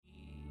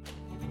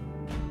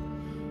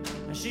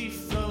A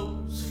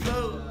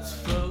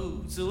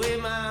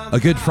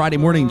good Friday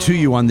morning to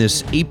you on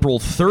this April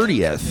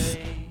 30th.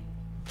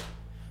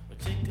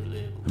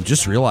 I'm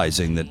just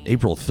realizing that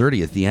April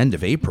 30th, the end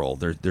of April,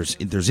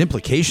 there's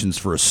implications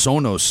for a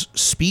Sonos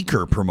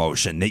speaker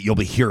promotion that you'll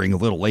be hearing a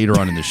little later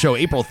on in the show.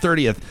 April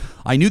 30th,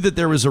 I knew that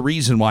there was a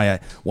reason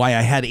why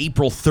I had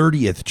April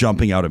 30th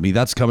jumping out at me.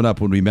 That's coming up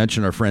when we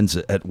mention our friends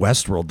at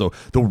Westworld,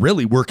 though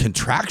really we're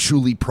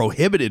contractually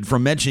prohibited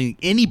from mentioning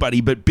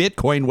anybody but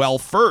Bitcoin well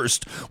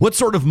first. What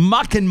sort of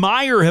muck and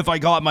mire have I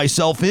got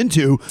myself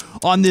into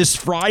on this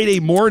Friday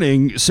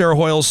morning? Sarah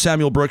Hoyles,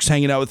 Samuel Brooks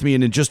hanging out with me,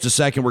 and in just a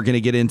second we're going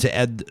to get into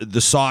Ed the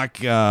Sock.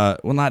 Well,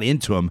 not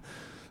into him.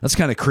 That's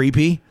kind of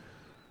creepy.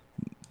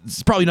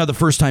 It's probably not the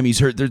first time he's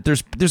heard.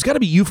 There's got to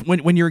be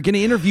when you're going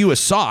to interview a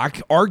sock,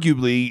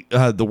 arguably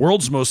the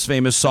world's most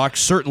famous sock,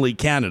 certainly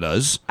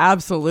Canada's.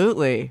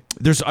 Absolutely.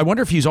 I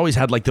wonder if he's always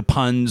had like the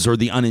puns or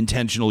the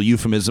unintentional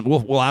euphemism.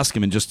 We'll ask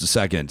him in just a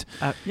second.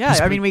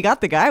 Yeah, we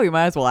got the guy. We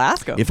might as well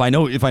ask him. If I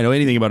know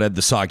anything about Ed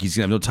the Sock, he's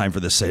gonna have no time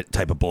for this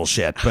type of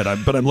bullshit. But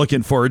I'm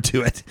looking forward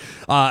to it.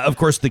 Of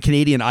course, the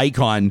Canadian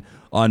icon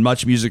on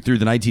Much Music through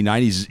the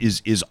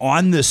 1990s is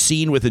on the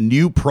scene with a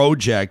new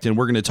project, and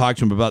we're going to talk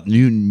to him about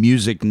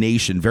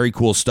NewMusicNation. Very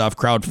cool stuff,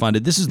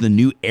 crowdfunded. This is the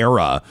new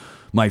era,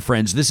 my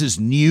friends. This is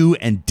new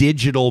and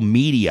digital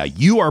media.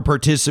 You are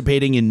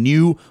participating in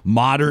new,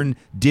 modern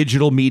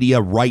digital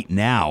media right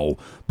now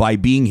by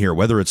being here,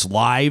 whether it's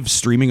live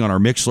streaming on our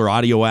Mixlr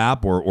audio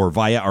app or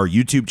via our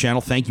YouTube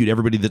channel. Thank you to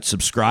everybody that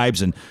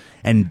subscribes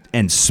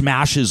and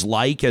smashes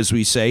like, as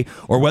we say,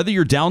 or whether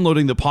you're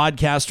downloading the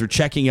podcast or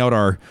checking out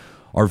our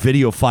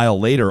video file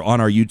later on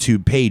our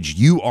YouTube page.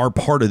 You are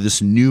part of this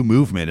new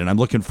movement, and I'm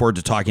looking forward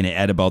to talking to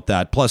Ed about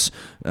that. Plus,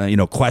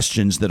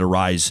 questions that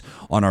arise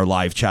on our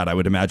live chat. I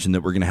would imagine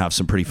that we're going to have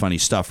some pretty funny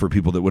stuff for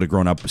people that would have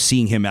grown up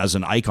seeing him as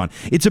an icon.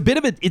 It's a bit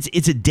of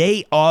it's a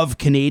day of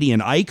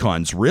Canadian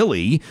icons,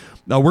 really.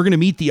 We're going to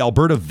meet the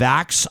Alberta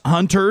Vax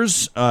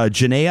Hunters,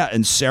 Janaya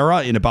and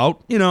Sarah, in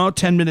about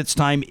 10 minutes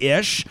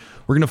time-ish.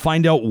 We're going to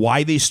find out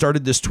why they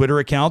started this Twitter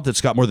account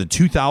that's got more than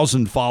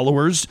 2,000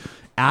 followers.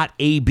 At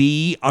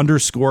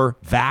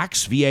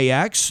AB_Vax,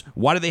 VAX.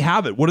 Why do they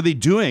have it? What are they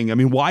doing? I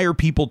mean, why are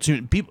people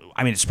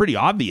it's pretty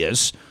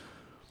obvious,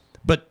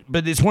 but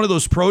it's one of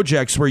those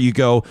projects where you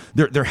go,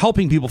 they're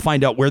helping people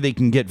find out where they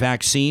can get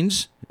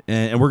vaccines,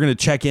 and we're going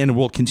to check in, and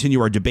we'll continue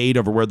our debate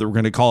over whether we're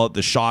going to call it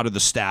the shot or the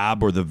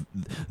stab or the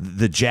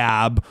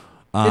jab.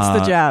 It's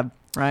the jab,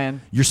 Ryan.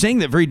 You're saying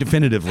that very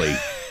definitively.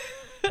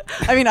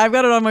 I've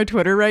got it on my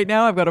Twitter right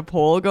now. I've got a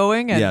poll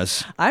going, and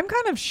yes. I'm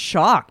kind of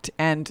shocked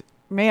and,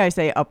 may I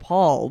say,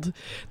 appalled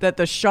that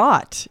the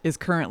shot is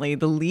currently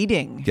the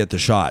leading. Get the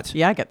shot.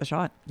 Yeah, get the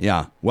shot.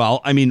 Yeah.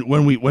 Well,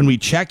 when we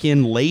check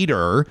in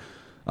later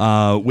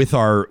with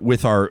our,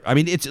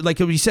 it's like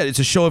we said, it's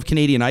a show of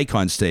Canadian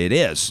icons today. It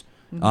is.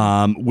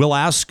 Mm-hmm. We'll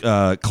ask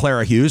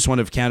Clara Hughes, one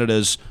of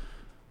Canada's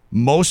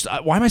most.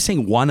 Why am I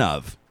saying one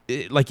of?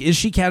 Is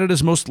she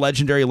Canada's most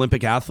legendary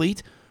Olympic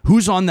athlete?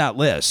 Who's on that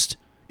list?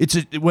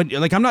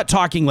 I'm not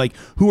talking like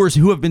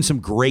who have been some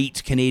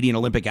great Canadian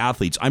Olympic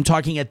athletes. I'm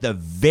talking at the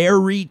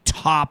very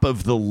top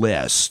of the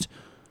list.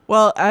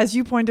 Well, as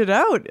you pointed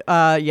out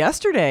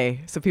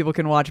yesterday, so people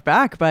can watch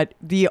back, but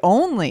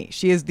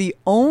she is the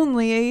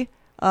only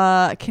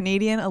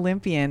Canadian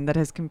Olympian that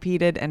has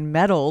competed and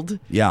medaled.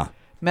 Yeah.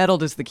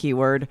 Medaled is the key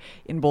word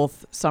in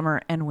both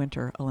summer and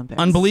winter Olympics.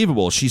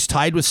 Unbelievable. She's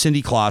tied with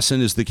Cindy Clausen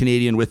as the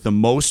Canadian with the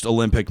most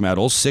Olympic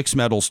medals, 6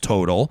 medals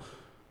total.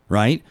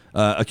 Right?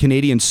 A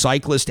Canadian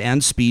cyclist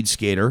and speed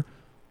skater.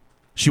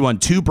 She won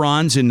 2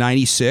 bronze in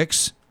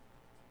 96,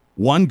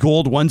 1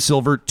 gold, 1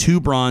 silver, 2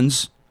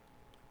 bronze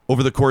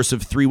over the course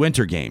of 3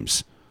 winter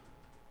games.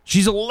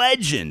 She's a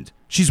legend.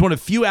 She's one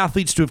of few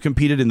athletes to have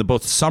competed in the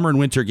both summer and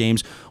winter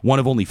games, one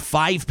of only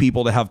 5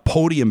 people to have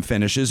podium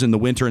finishes in the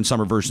winter and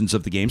summer versions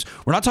of the games.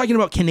 We're not talking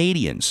about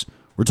Canadians.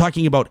 We're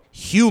talking about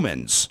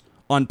humans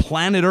on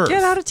planet Earth.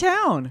 Get out of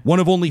town. One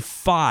of only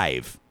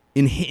 5.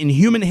 In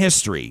human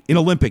history, in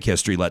Olympic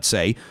history, let's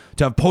say,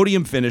 to have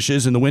podium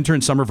finishes in the winter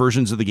and summer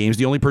versions of the games,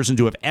 the only person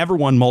to have ever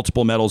won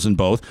multiple medals in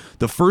both,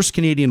 the first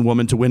Canadian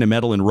woman to win a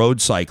medal in road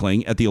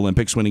cycling at the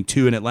Olympics, winning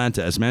 2 in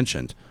Atlanta, as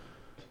mentioned.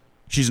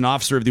 She's an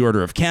officer of the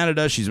Order of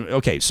Canada.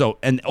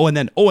 And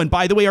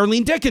by the way,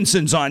 Arlene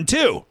Dickinson's on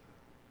too.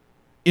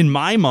 In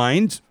my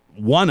mind,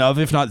 one of,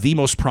 if not the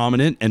most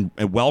prominent and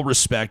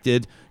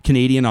well-respected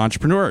Canadian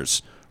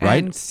entrepreneurs,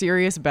 right? And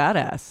serious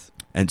badass.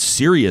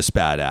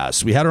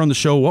 We had her on the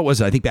show, what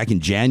was it? I think back in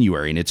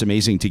January, and it's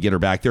amazing to get her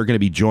back. They're going to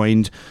be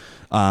joined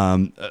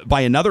by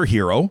another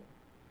hero,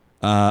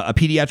 a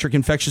pediatric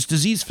infectious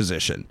disease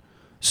physician.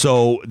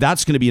 So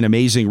that's going to be an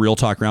amazing Real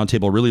Talk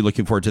Roundtable. Really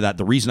looking forward to that.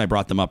 The reason I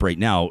brought them up right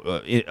now,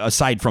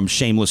 aside from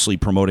shamelessly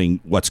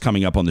promoting what's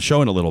coming up on the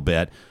show in a little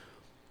bit,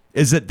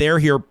 is that they're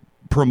here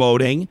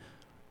promoting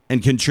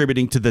and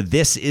contributing to the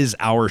This Is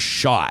Our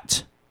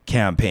Shot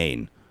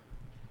campaign.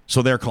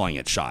 So they're calling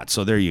it shot.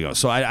 So there you go.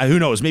 So who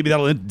knows? Maybe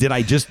did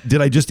I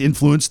just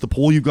influence the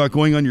poll you've got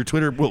going on your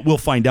Twitter? We'll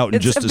find out in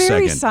just a second. It's a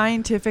very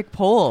scientific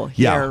poll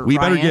here, we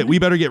Ryan.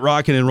 better get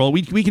rocking and roll.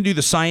 We can do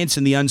the science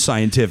and the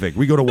unscientific.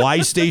 We go to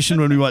Y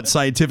Station when we want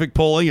scientific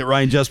polling at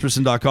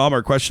ryanjesperson.com,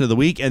 our question of the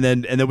week, and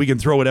then we can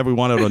throw whatever we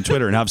want out on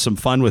Twitter and have some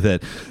fun with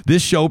it.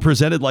 This show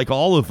presented, like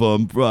all of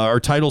them, our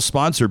title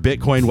sponsor,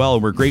 Bitcoin Well,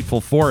 and we're grateful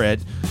for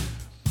it.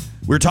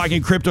 We were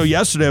talking crypto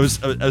yesterday. I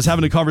was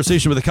having a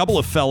conversation with a couple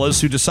of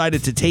fellas who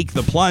decided to take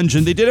the plunge,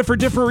 and they did it for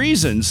different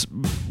reasons.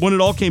 When it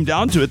all came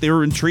down to it, they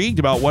were intrigued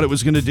about what it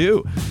was going to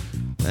do.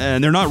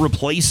 And they're not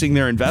replacing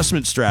their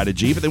investment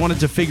strategy, but they wanted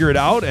to figure it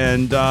out.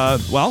 And,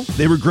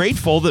 they were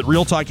grateful that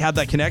Real Talk had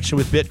that connection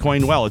with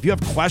Bitcoin Well. If you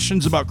have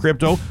questions about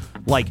crypto,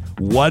 like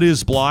what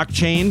is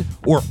blockchain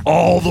or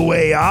all the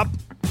way up,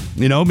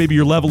 maybe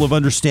your level of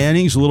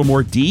understanding is a little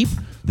more deep,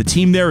 the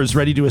team there is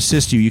ready to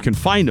assist you. You can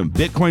find them,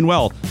 Bitcoin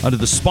Well, under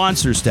the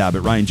sponsors tab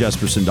at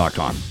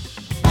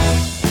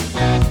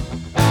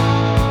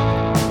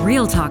ryanjesperson.com.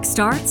 Real Talk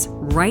starts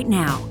right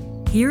now.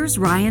 Here's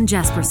Ryan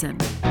Jesperson.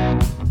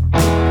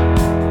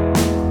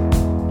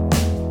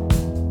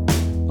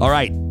 All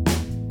right.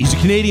 He's a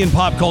Canadian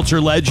pop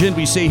culture legend.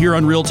 We say here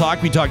on Real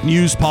Talk, we talk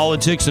news,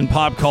 politics, and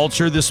pop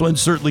culture. This one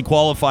certainly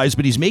qualifies,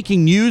 but he's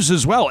making news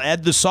as well.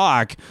 Ed the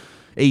Sock,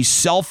 a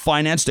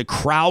self-financed, a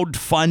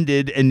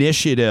crowd-funded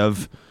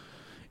initiative.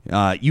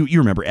 You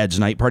remember Ed's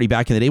night party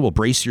back in the day? Well,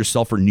 brace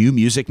yourself for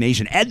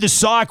NewMusicNation. Ed the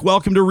Sock,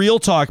 welcome to Real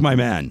Talk, my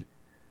man.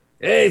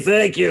 Hey,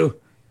 thank you.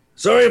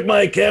 Sorry if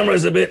my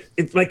camera's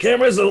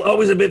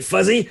always a bit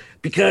fuzzy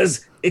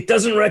because it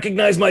doesn't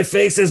recognize my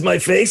face as my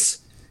face.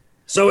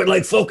 So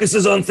it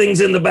focuses on things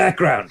in the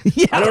background.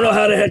 Yeah. I don't know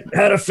how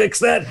to fix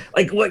that.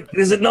 What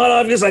is it not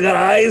obvious? I got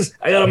eyes,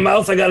 I got a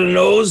mouth, I got a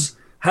nose.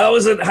 How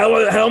is it?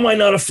 How am I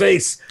not a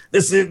face?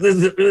 This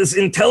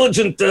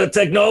intelligent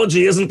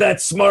technology isn't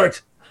that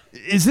smart.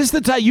 Is this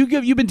the time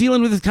you've been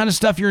dealing with this kind of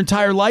stuff your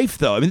entire life,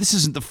 though? I mean, this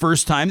isn't the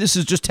first time. This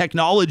is just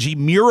technology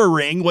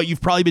mirroring what you've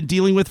probably been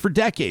dealing with for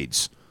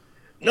decades.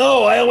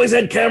 No, I always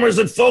had cameras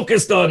that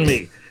focused on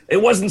me.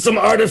 It wasn't some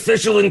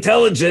artificial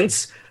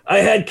intelligence. I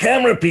had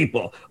camera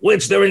people,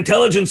 which their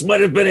intelligence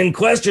might have been in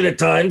question at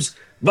times,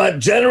 but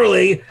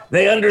generally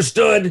they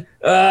understood,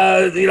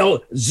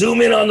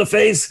 zoom in on the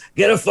face,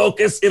 get a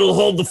focus, it'll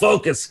hold the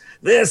focus.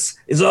 It's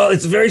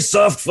a very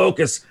soft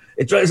focus.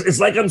 It's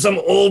like I'm some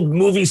old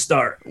movie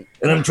star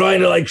and I'm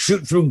trying to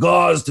shoot through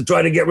gauze to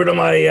try to get rid of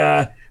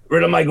my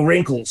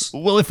wrinkles.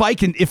 Well, if I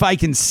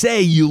can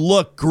say you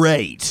look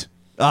great.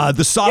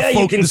 The soft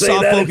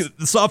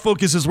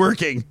focus is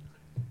working.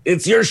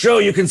 It's your show.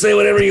 You can say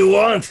whatever you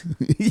want.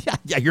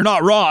 Yeah, you're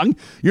not wrong.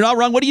 You're not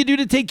wrong. What do you do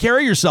to take care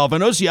of yourself? I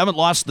notice you haven't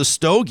lost the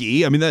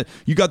stogie. I mean,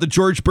 you got the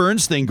George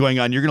Burns thing going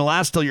on. You're going to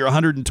last till you're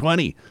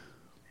 120.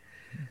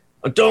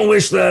 Don't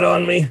wish that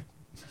on me.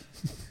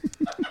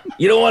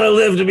 You don't want to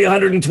live to be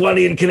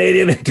 120 in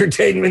Canadian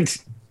entertainment.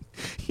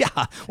 Yeah,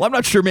 well, I'm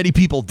not sure many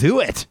people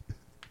do it.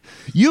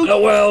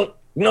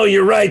 No,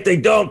 you're right. They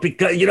don't,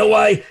 because you know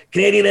why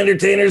Canadian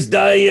entertainers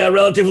die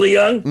relatively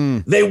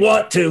young? They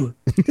want to.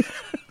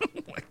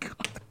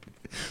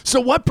 So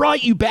what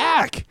brought you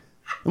back?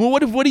 Well,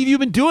 what have you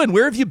been doing?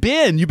 Where have you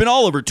been? You've been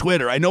all over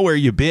Twitter. I know where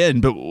you've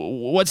been, but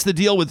what's the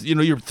deal with,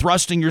 you're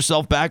thrusting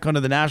yourself back onto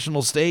the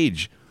national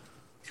stage?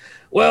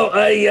 Well,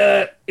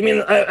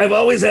 I've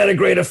always had a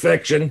great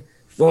affection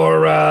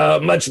for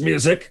much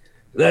music.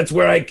 That's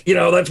where I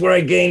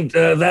gained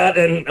that,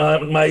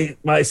 and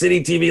my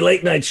City TV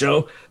late night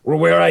show were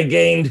where I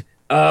gained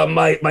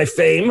my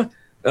fame.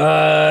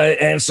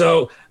 And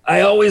so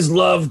I always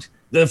loved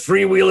the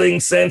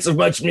freewheeling sense of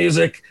much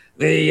music.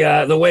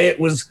 The way it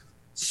was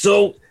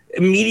so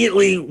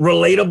immediately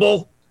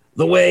relatable,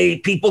 the way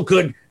people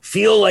could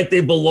feel like they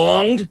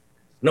belonged,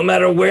 no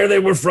matter where they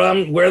were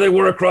from, where they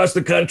were across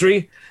the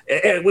country.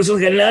 It was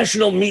like a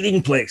national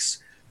meeting place,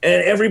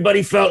 and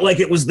everybody felt like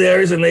it was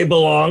theirs and they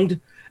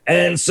belonged.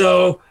 And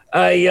so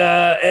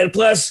and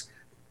plus,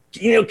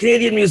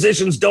 Canadian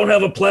musicians don't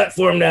have a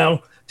platform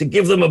now to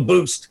give them a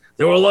boost.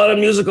 There were a lot of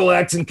musical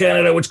acts in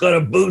Canada which got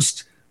a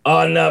boost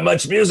on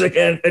much music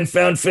and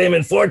found fame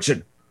and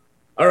fortune.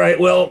 All right,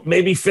 well,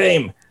 maybe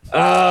fame.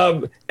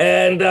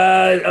 And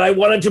I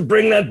wanted to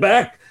bring that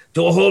back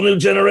to a whole new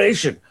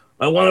generation.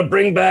 I want to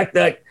bring back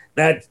that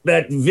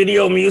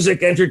video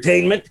music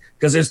entertainment,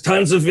 because there's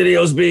tons of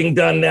videos being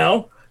done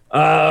now,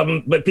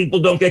 but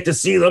people don't get to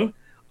see them.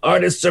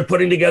 Artists are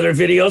putting together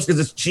videos because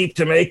it's cheap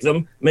to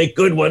make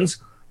good ones,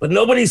 but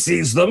nobody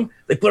sees them.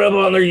 They put them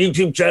on their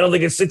YouTube channel. They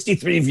get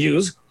 63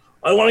 views.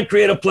 I want to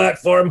create a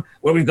platform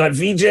where we've got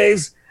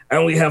VJs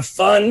and we have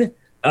fun,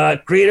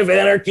 creative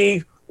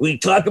anarchy. We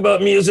talk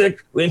about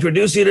music. We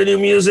introduce you to new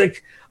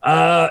music,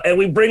 and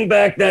we bring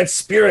back that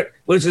spirit,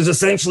 which is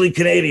essentially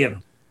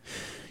Canadian.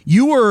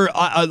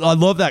 I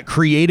love that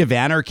creative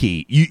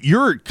anarchy.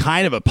 You're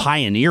kind of a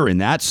pioneer in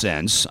that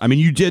sense. I mean,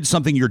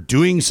 you're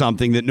doing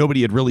something that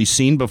nobody had really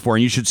seen before,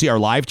 and you should see our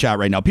live chat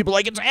right now. People are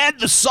like, it's Ed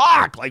the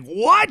Sock. Like,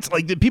 what?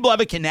 Like, people have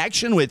a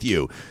connection with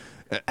you.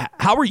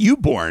 How were you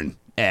born,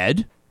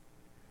 Ed?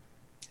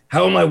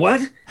 How am I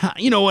what?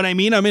 You know what I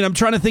mean? I'm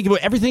trying to think about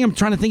everything I'm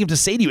trying to think of to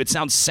say to you. It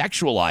sounds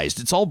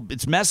sexualized.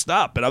 It's messed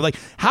up. And I'm like,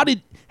 I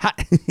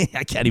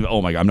can't even.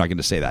 Oh my God, I'm not going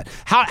to say that.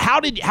 How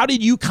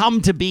did you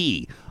come to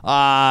be?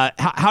 How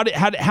did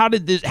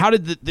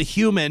the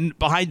human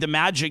behind the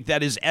magic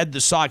that is Ed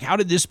the Sock? How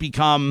did this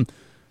become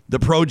the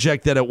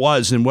project that it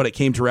was and what it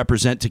came to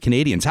represent to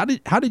Canadians? How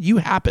did you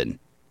happen?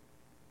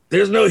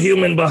 There's no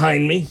human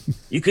behind me.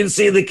 You can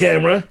see the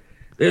camera.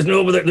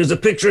 There's a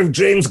picture of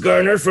James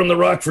Garner from the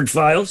Rockford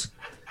Files.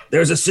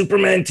 There's a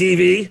Superman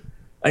TV.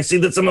 I see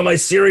that some of my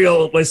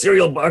cereal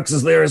box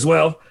is there as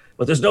well,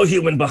 but there's no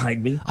human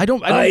behind me. I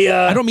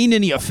don't mean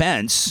any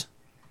offense.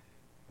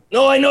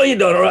 No, I know you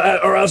don't,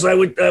 or else I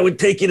would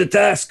take you to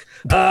task.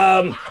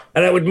 And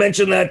I would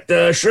mention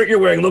that shirt you're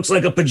wearing looks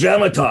like a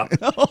pajama top.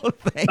 Oh,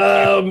 thank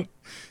you.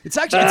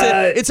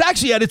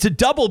 It's a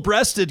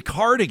double-breasted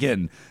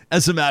cardigan,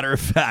 as a matter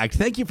of fact.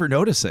 Thank you for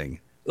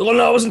noticing. Well,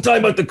 no, I wasn't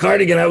talking about the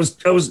cardigan. I was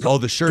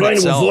the shirt trying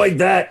itself. to avoid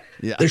that.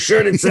 Yeah. The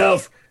shirt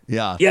itself.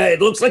 Yeah. Yeah, it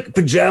looks like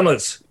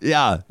pajamas.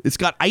 Yeah, it's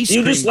got ice cream.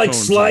 You just like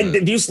slide.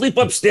 Do you sleep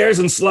upstairs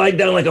and slide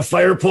down like a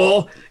fire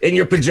pole in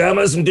your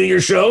pajamas and do your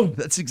show?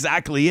 That's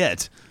exactly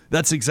it.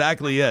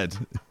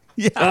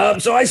 Yeah.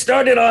 So I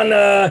started on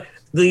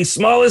the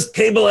smallest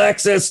cable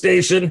access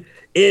station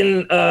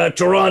in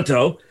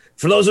Toronto.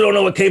 For those who don't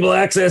know what cable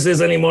access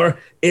is anymore,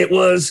 it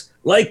was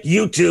like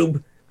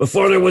YouTube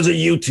before there was a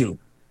YouTube.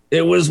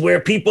 It was where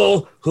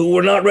people who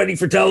were not ready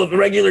for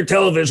regular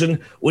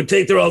television would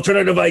take their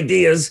alternative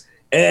ideas,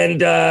 and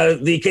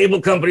the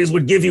cable companies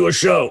would give you a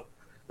show.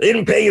 They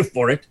didn't pay you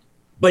for it,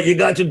 but you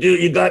got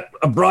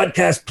a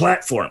broadcast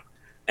platform.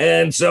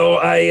 And so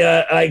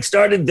I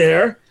started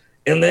there,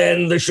 and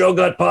then the show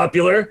got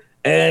popular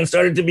and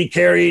started to be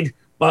carried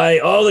by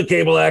all the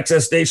cable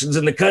access stations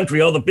in the country,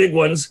 all the big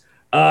ones,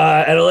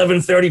 at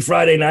 11:30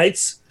 Friday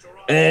nights.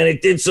 And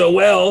it did so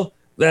well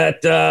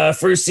that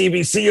first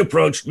CBC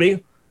approached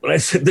me. But I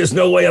said, there's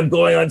no way I'm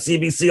going on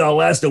CBC. I'll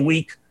last a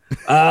week.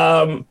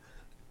 And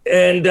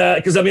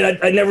because,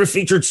 I never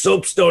featured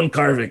soapstone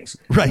carvings,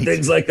 right,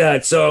 things like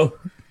that. So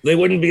they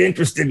wouldn't be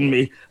interested in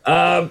me.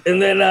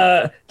 And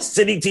then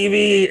City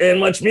TV and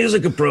Much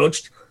Music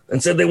approached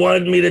and said they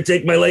wanted me to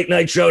take my late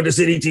night show to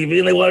City TV,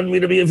 and they wanted me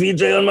to be a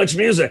VJ on Much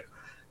Music.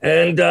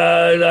 And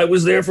I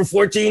was there for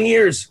 14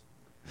 years.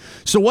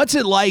 So what's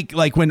it like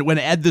when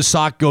Ed the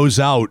Sock goes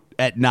out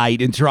at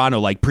night in Toronto,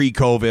 like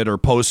pre-COVID or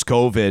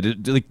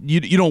post-COVID? Like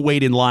you don't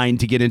wait in line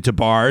to get into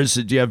bars.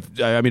 Do you have?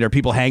 Are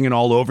people hanging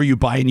all over you,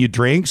 buying you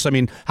drinks?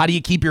 How do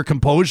you keep your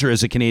composure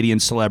as a Canadian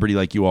celebrity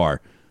like you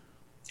are?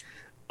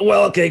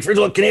 Well, okay. First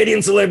of all,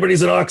 Canadian celebrity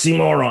is an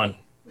oxymoron.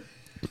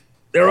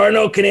 There are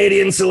no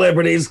Canadian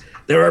celebrities.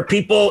 There are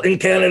people in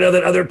Canada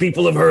that other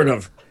people have heard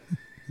of,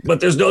 but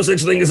there's no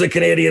such thing as a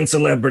Canadian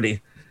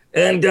celebrity.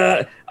 And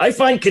I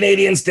find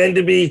Canadians tend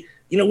to be,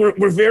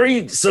 we're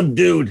very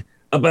subdued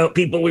about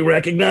people we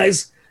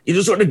recognize. You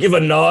just sort of give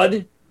a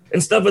nod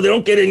and stuff, but they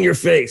don't get in your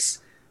face.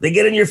 They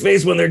get in your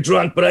face when they're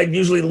drunk, but I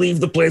usually leave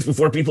the place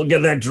before people get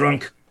that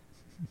drunk.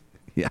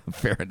 Yeah,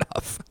 fair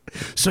enough.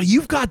 So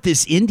you've got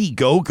this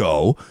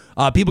Indiegogo.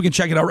 People can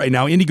check it out right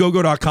now.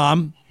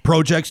 Indiegogo.com,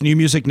 projects,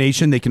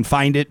 NewMusicNation. They can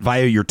find it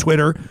via your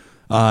Twitter,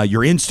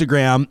 your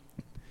Instagram.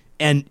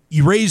 And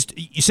you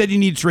said you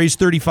needed to raise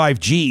 35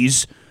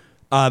 G's.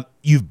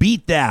 You've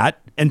beat that,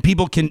 and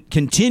people can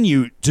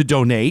continue to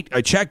donate.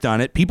 I checked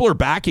on it. People are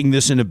backing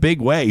this in a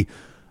big way.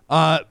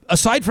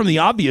 Aside from the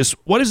obvious,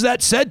 what has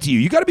that said to you?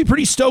 You got to be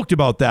pretty stoked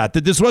about that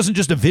this wasn't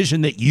just a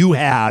vision that you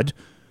had,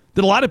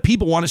 that a lot of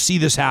people want to see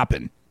this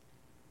happen.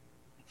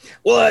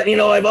 Well,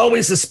 I've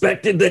always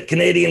suspected that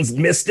Canadians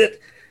missed it,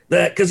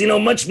 because,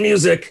 Much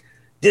Music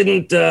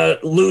didn't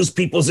lose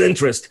people's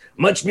interest.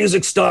 Much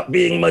Music stopped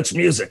being Much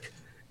Music.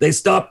 They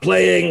stopped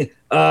playing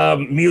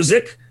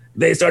music.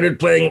 They started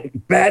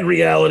playing bad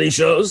reality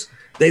shows.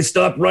 They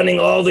stopped running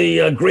all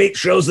the great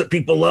shows that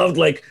people loved,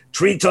 like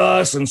Tree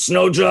Toss and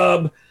Snow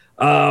Job,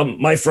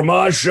 my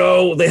Fromage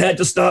show. They had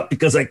to stop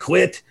because I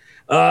quit.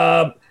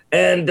 There's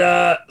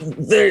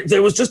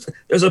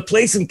a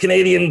place in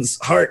Canadians'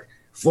 heart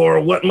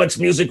for what Much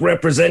Music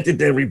represented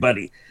to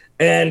everybody.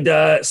 And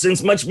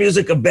since Much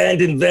Music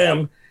abandoned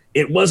them,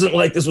 it wasn't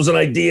like this was an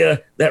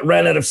idea that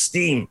ran out of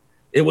steam.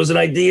 It was an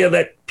idea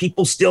that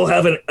people still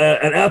have an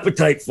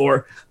appetite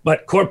for,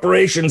 but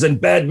corporations and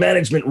bad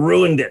management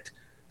ruined it.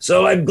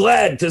 So I'm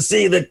glad to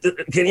see that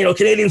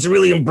Canadians are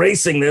really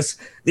embracing this.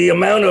 The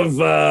amount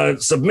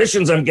of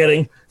submissions I'm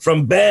getting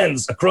from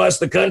bands across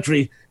the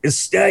country is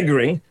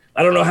staggering.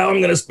 I don't know how I'm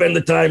going to spend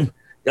the time,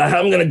 how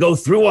I'm going to go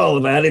through all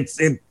of that.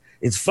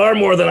 It's far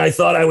more than I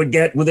thought I would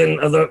get within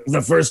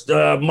the first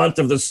month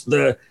of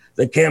the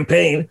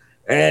campaign,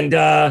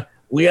 and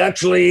we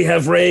actually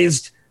have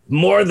raised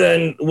more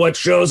than what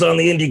shows on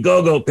the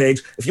Indiegogo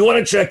page. If you want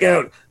to check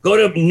out, go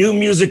to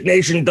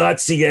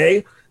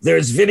NewMusicNation.ca.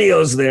 There's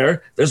videos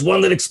there. There's one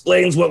that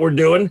explains what we're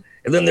doing.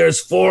 And then there's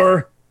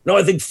 5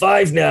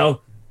 now,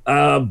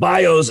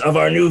 bios of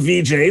our new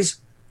VJs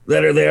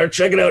that are there.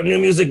 Check it out,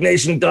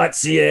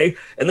 NewMusicNation.ca.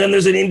 And then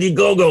there's an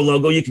Indiegogo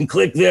logo. You can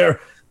click there.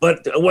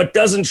 But what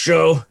doesn't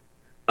show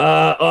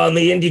on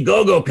the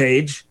Indiegogo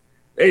page.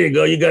 There you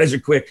go. You guys are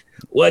quick.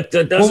 What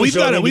doesn't Well, we've show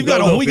got on the we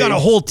got Indiegogo a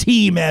page- whole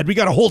team, Ed. We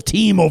got a whole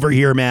team over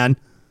here, man.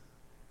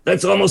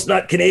 That's almost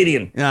not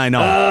Canadian. Yeah, I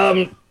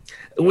know.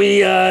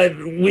 We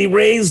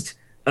raised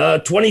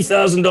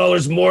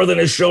 $20,000 more than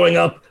is showing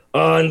up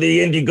on the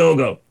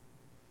Indiegogo.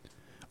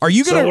 Are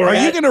you so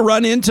gonna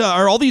run into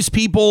all these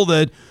people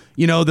that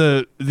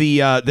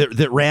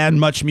that ran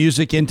Much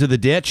Music into the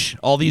ditch?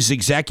 All these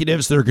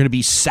executives that are going to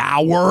be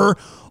sour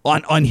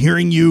on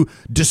hearing you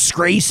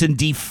disgrace and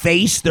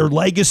deface their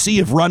legacy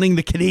of running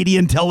the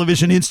Canadian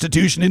television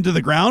institution into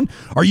the ground?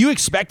 Are you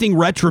expecting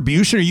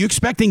retribution? Are you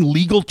expecting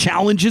legal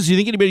challenges? Do you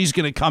think anybody's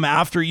going to come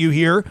after you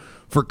here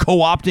for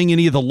co-opting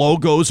any of the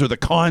logos or the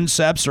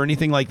concepts or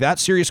anything like that?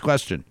 Serious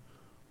question.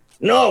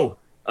 No,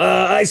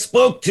 I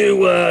spoke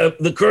to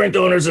the current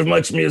owners of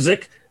Much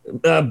Music,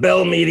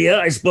 Bell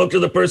Media. I spoke to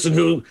the person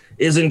who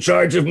is in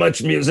charge of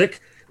Much Music.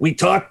 We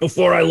talked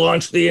before I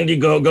launched the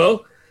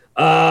Indiegogo,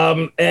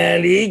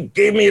 and he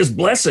gave me his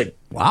blessing.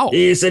 Wow.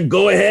 He said,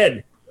 go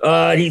ahead.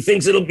 He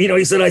thinks it'll,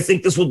 he said, I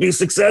think this will be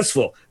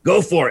successful.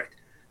 Go for it.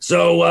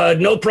 So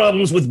no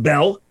problems with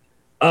Bell.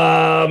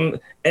 There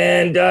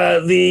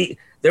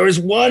is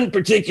one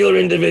particular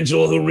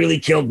individual who really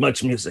killed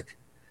Much Music.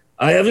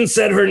 I haven't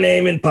said her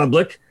name in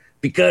public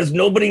because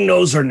nobody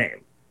knows her name.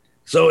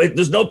 So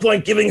there's no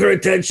point giving her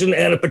attention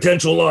and a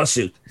potential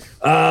lawsuit.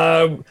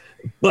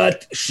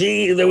 But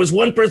there was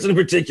one person in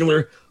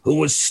particular who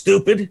was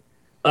stupid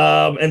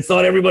and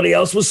thought everybody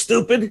else was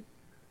stupid.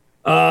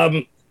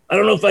 I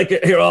don't know if I can,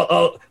 here,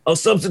 I'll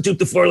substitute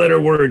the 4-letter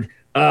word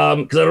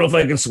because I don't know if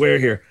I can swear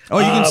here. Oh,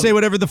 you can say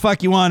whatever the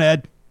fuck you want,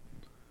 Ed.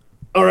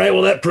 All right,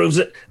 well, that proves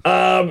it.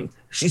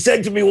 She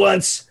said to me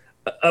once,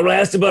 I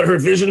asked about her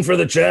vision for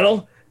the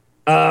channel,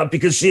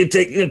 because she had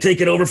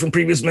taken over from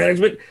previous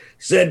management,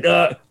 said,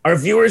 our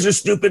viewers are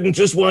stupid and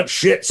just want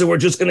shit, so we're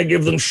just going to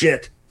give them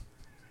shit.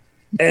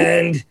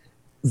 And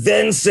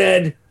then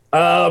said,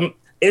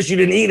 issued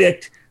an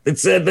edict that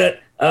said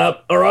that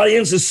our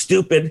audience is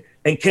stupid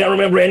and can't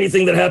remember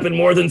anything that happened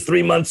more than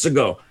 3 months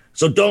ago.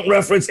 So don't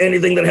reference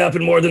anything that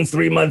happened more than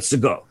 3 months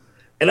ago.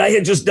 And I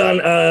had just done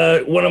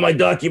one of my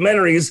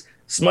documentaries,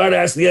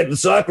 Smartass, the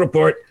Sock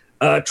Report,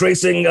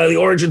 tracing the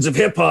origins of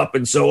hip hop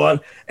and so on.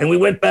 And we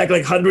went back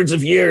like hundreds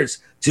of years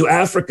to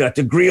Africa,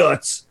 to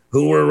griots,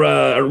 who were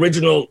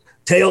original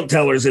tale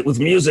tellers with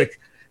music.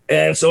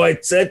 And so I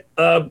said,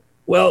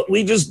 well,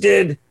 we just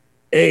did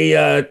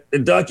a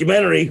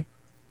documentary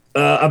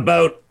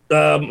about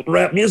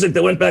rap music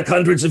that went back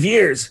hundreds of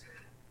years.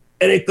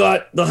 And it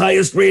got the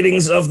highest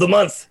ratings of the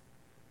month.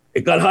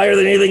 It got higher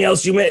than anything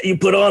else you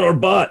put on or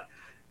bought.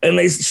 And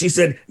she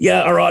said,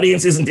 yeah, our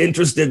audience isn't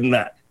interested in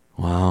that.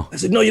 Wow. I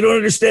said, no, you don't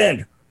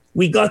understand.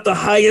 We got the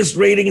highest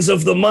ratings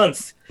of the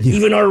month. Yeah.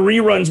 Even our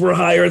reruns were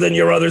higher than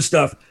your other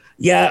stuff.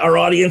 Yeah, our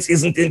audience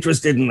isn't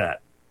interested in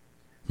that.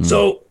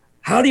 So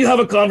how do you have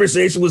a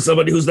conversation with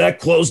somebody who's that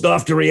closed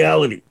off to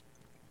reality?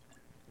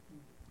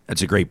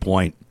 That's a great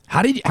point.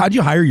 How'd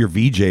you hire your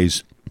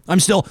VJs? I'm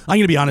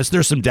going to be honest,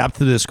 there's some depth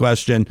to this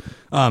question.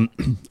 I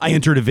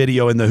entered a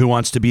video in the Who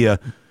Wants to Be a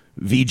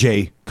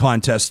VJ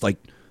contest like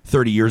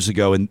 30 years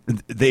ago, and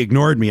they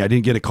ignored me. I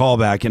didn't get a call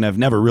back, and I've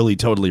never really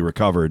totally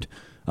recovered.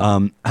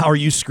 How are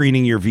you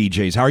screening your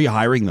VJs? How are you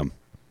hiring them?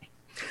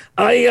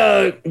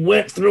 I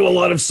went through a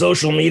lot of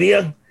social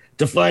media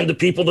to find the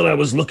people that I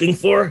was looking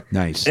for.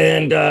 Nice.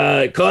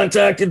 And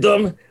contacted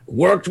them,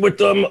 worked with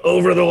them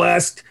over the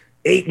last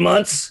 8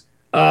 months,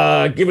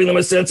 giving them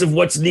a sense of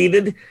what's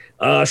needed,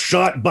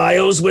 shot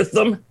bios with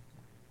them.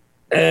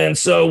 And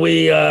so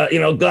we,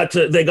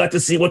 they got to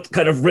see what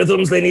kind of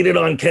rhythms they needed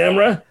on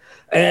camera.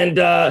 And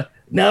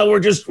now we're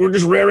just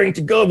raring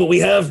to go. But we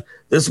have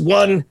this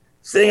one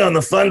thing on the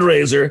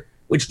fundraiser,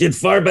 which did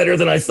far better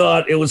than I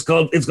thought. It's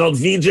called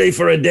VJ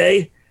for a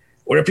Day,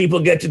 where people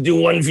get to do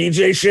one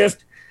VJ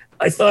shift.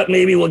 I thought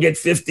maybe we'll get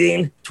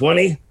 15,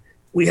 20.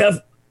 We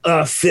have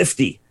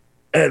 50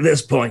 at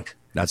this point.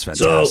 That's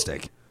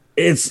fantastic.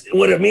 So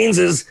what it means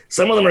is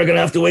some of them are going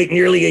to have to wait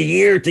nearly a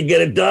year to get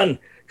it done,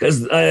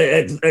 because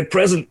at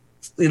present,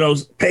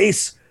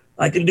 pace,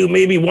 I can do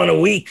maybe one a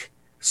week.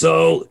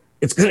 So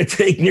it's going to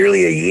take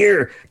nearly a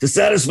year to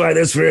satisfy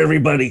this for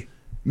everybody.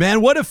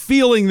 Man, what a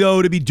feeling,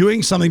 though, to be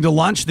doing something to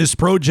launch this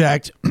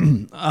project,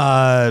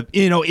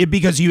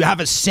 because you have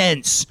a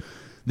sense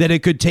that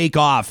it could take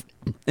off.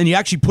 And you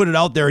actually put it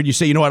out there and you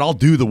say, you know what, I'll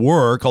do the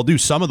work. I'll do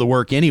some of the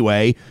work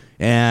anyway.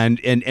 And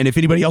if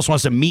anybody else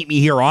wants to meet me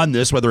here on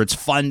this, whether it's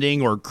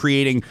funding or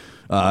creating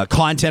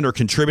content or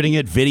contributing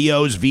it,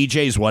 videos,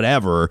 VJs,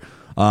 whatever,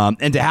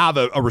 and to have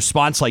a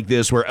response like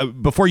this where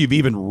before you've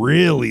even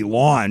really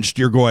launched,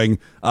 you're going,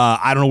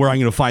 I don't know where I'm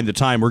going to find the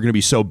time. We're going to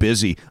be so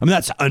busy. I mean,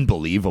 that's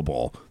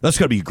unbelievable. That's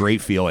going to be a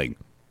great feeling.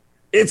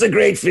 It's a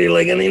great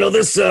feeling. And,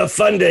 this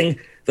funding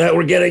that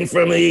we're getting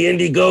from the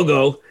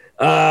Indiegogo,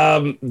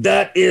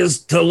 that is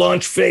to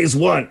launch phase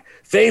one.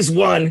 Phase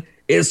one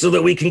is so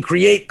that we can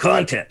create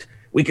content.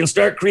 We can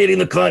start creating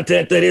the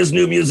content that is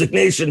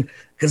NewMusicNation,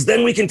 because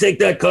then we can take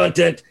that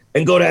content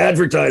and go to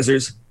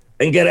advertisers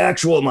and get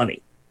actual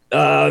money.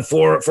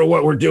 for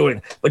what we're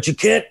doing. But you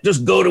can't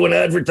just go to an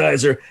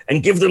advertiser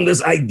and give them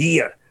this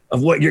idea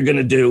of what you're going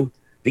to do,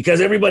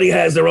 because everybody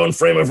has their own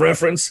frame of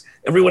reference.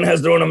 Everyone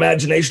has their own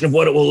imagination of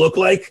what it will look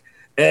like.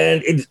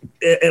 And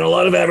a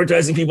lot of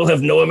advertising people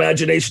have no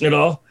imagination at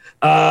all.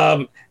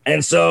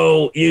 And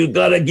so you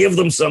got to give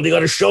them something. You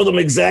got to show them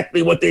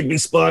exactly what they'd be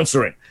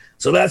sponsoring.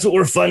 So that's what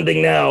we're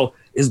funding now,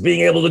 is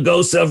being able to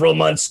go several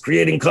months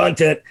creating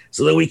content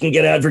so that we can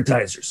get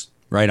advertisers.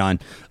 Right on.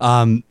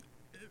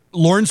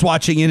 Lauren's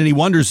watching in and he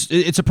wonders,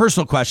 it's a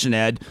personal question,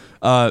 Ed.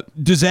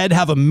 Does Ed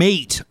have a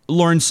mate?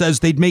 Lauren says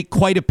they'd make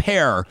quite a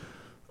pair.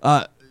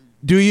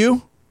 Do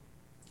you?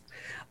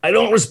 I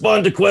don't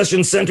respond to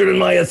questions centered in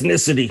my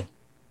ethnicity.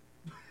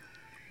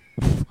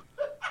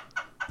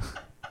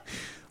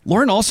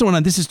 Lauren also went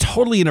on, this is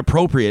totally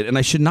inappropriate, and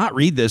I should not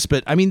read this,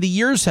 but I mean, the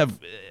years have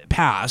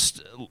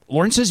passed.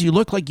 Lauren says you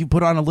look like you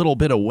put on a little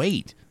bit of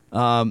weight.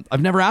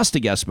 I've never asked a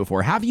guest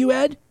before. Have you,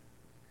 Ed?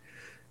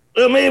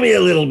 Well, maybe a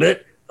little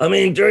bit. I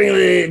mean, during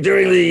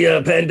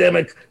the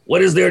pandemic,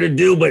 what is there to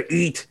do but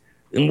eat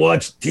and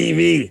watch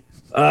TV?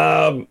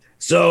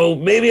 So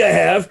maybe I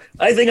have.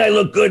 I think I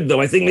look good, though.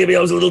 I think maybe I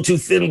was a little too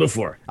thin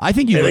before. I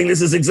think this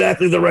is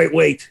exactly the right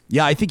weight.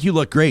 Yeah, I think you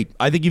look great.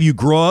 I think if you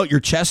grow out your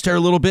chest hair a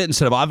little bit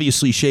instead of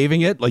obviously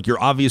shaving it like you're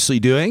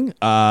obviously doing,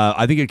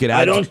 I think it could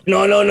add.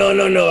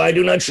 No. I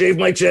do not shave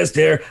my chest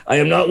hair. I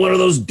am not one of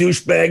those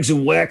douchebags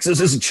who waxes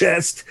his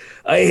chest.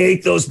 I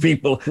hate those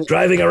people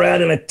driving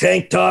around in a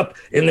tank top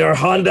in their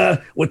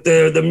Honda with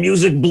the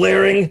music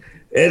blaring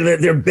and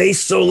their bass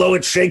so low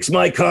it shakes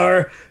my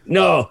car.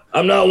 No,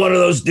 I'm not one of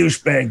those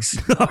douchebags.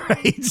 All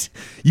right.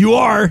 You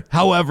are,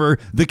 however,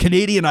 the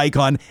Canadian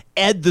icon,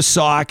 Ed the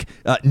Sock.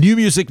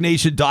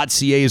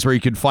 NewMusicNation.ca is where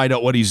you can find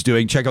out what he's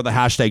doing. Check out the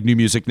hashtag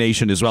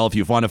NewMusicNation as well if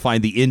you want to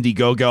find the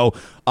Indiegogo.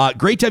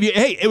 Great to have you.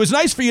 Hey, it was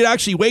nice for you to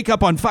actually wake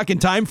up on fucking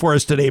time for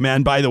us today,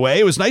 man, by the way.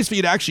 It was nice for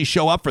you to actually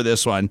show up for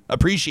this one.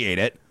 Appreciate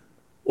it.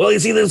 Well, you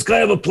see, there's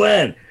kind of a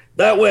plan.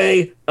 That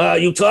way,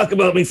 you talk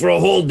about me for a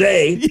whole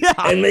day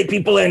and make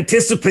people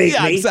anticipate me.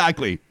 Yeah,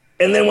 exactly.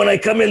 And then when I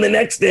come in the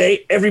next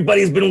day,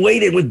 everybody's been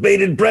waiting with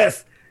bated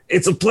breath.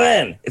 It's a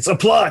plan. It's a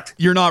plot.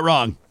 You're not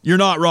wrong. You're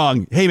not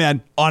wrong. Hey,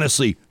 man,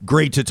 honestly,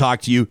 great to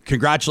talk to you.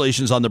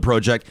 Congratulations on the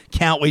project.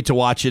 Can't wait to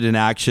watch it in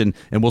action,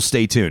 and we'll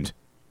stay tuned.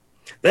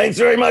 Thanks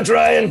very much,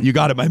 Ryan. You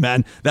got it, my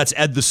man. That's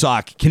Ed the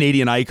Sock,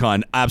 Canadian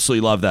icon.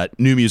 Absolutely love that.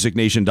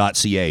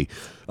 NewMusicNation.ca.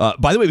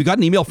 By the way, we got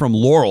an email from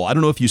Laurel. I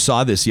don't know if you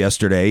saw this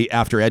yesterday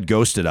after Ed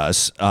ghosted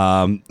us.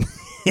 And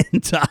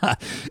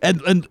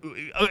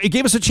it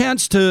gave us a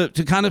chance to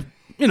kind of,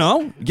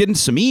 get in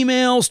some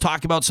emails,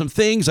 talk about some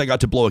things. I got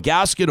to blow a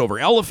gasket over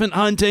elephant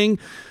hunting.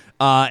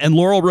 And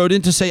Laurel wrote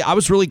in to say, I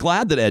was really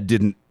glad that Ed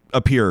didn't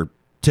appear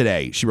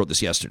today. She wrote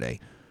this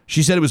yesterday.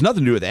 She said it was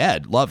nothing to do with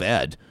Ed. Love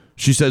Ed.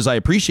 She says, I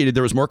appreciated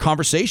there was more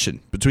conversation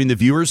between the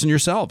viewers and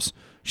yourselves.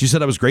 She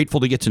said, I was grateful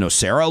to get to know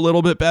Sarah a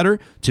little bit better,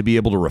 to be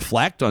able to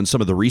reflect on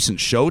some of the recent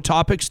show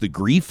topics, the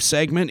grief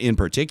segment in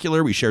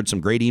particular. We shared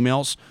some great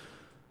emails.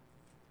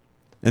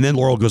 And then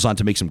Laurel goes on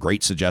to make some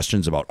great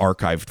suggestions about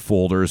archived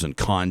folders and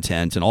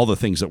content and all the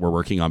things that we're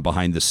working on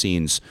behind the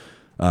scenes.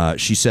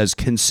 She says,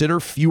 consider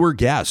fewer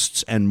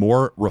guests and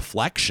more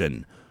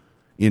reflection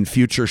in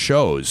future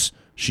shows.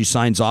 She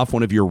signs off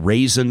one of your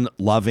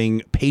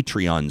raisin-loving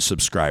Patreon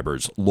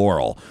subscribers,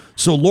 Laurel.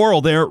 So Laurel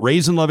there,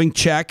 raisin-loving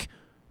check,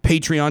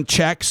 Patreon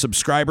check,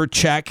 subscriber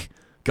check.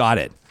 Got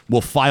it.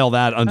 We'll file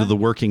that under the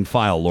working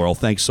file, Laurel.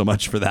 Thanks so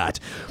much for that.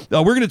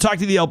 We're going to talk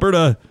to the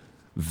Alberta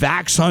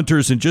Vax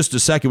Hunters in just a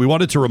second. We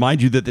wanted to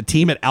remind you that the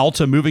team at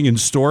Alta Moving and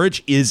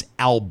Storage is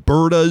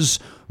Alberta's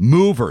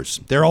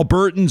movers. They're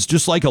Albertans,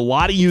 just like a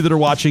lot of you that are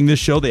watching this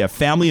show. They have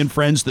family and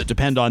friends that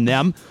depend on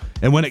them.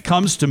 And when it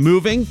comes to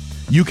moving,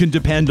 you can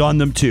depend on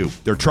them too.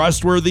 They're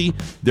trustworthy,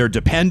 they're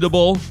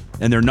dependable,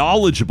 and they're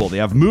knowledgeable. They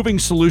have moving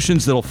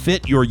solutions that'll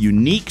fit your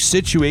unique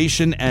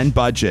situation and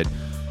budget.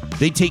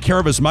 They take care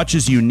of as much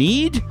as you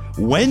need,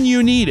 when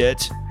you need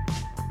it.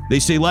 They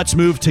say, let's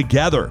move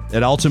together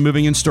at Alta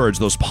Moving and Storage.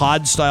 Those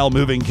pod-style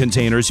moving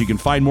containers. You can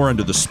find more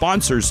under the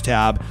sponsors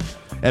tab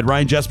at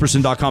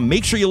ryanjesperson.com.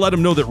 Make sure you let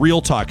them know that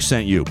Real Talk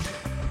sent you.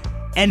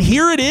 And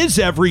here it is,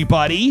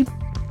 everybody.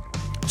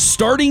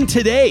 Starting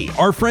today,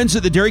 our friends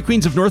at the Dairy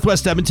Queens of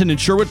Northwest Edmonton and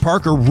Sherwood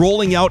Park are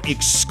rolling out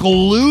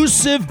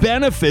exclusive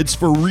benefits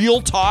for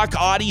Real Talk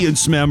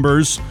audience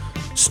members.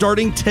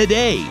 Starting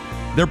today,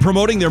 they're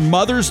promoting their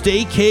Mother's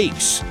Day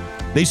cakes.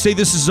 They say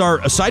this is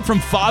aside from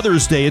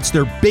Father's Day, it's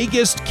their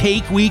biggest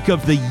cake week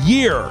of the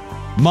year.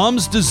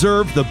 Moms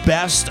deserve the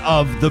best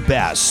of the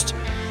best.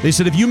 They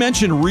said if you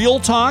mention Real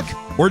Talk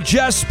or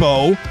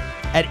Jespo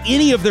at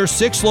any of their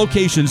 6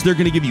 locations, they're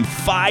going to give you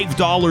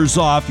 $5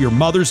 off your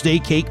Mother's Day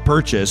cake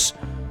purchase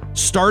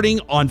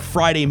starting on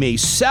Friday, May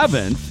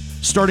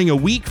 7th, starting a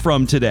week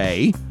from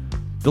today.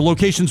 The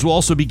locations will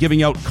also be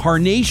giving out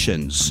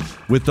carnations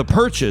with the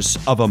purchase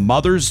of a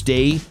Mother's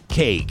Day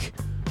cake.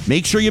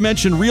 Make sure you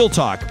mention Real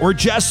Talk or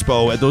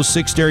Jespo at those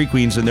 6 Dairy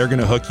Queens, and they're going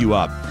to hook you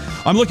up.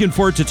 I'm looking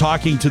forward to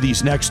talking to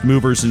these next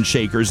movers and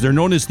shakers. They're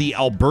known as the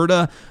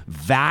Alberta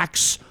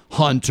Vax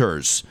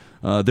Hunters.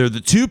 They're the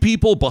two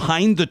people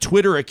behind the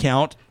Twitter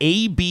account,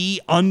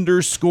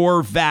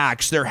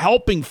 AB_Vax. They're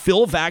helping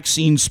fill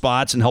vaccine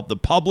spots and help the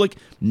public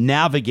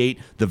navigate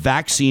the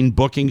vaccine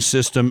booking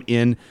system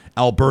in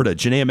Alberta.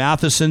 Janaya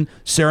Matheson,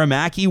 Sarah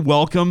Mackey,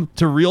 welcome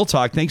to Real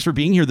Talk. Thanks for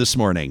being here this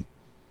morning.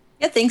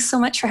 Yeah, thanks so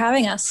much for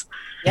having us.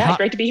 Yeah,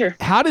 great to be here.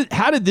 How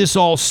did this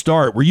all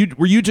start? Were you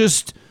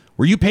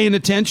paying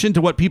attention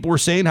to what people were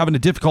saying, having a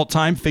difficult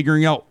time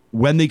figuring out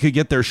when they could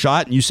get their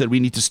shot, and you said we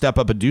need to step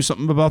up and do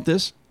something about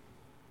this?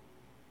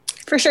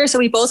 For sure. So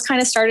we both kind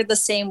of started the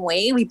same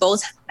way. We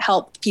both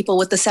helped people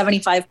with the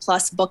 75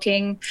 plus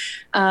booking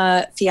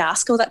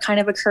fiasco that kind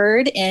of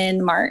occurred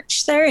in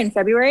March there in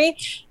February.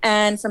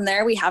 And from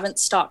there, we haven't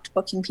stopped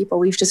booking people.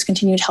 We've just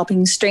continued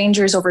helping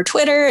strangers over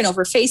Twitter and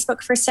over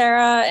Facebook for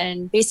Sarah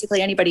and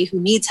basically anybody who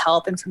needs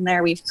help. And from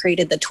there, we've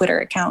created the Twitter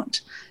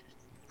account.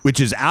 Which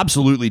is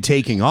absolutely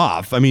taking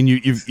off. I mean,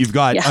 you've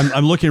got, Yeah.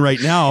 I'm looking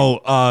right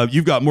now,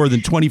 you've got more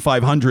than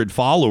 2,500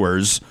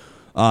 followers.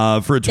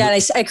 I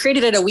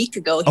created it a week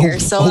ago here,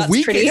 so that's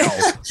week pretty. ago,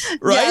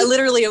 right? Yeah,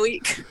 literally a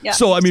week. Yeah.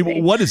 So, I mean,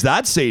 great. what does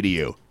that say to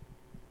you?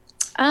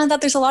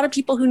 That there's a lot of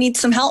people who need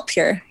some help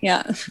here.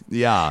 Yeah.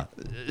 Yeah,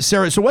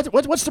 Sarah. So,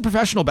 what's the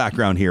professional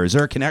background here? Is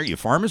there are you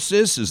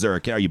pharmacists?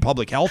 Are you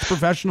public health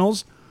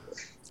professionals?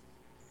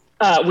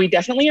 We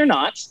definitely are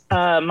not.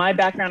 My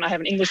background, I have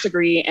an English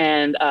degree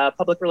and a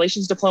public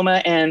relations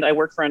diploma, and I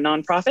work for a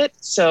nonprofit.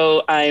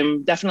 So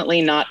I'm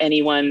definitely not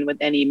anyone with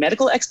any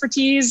medical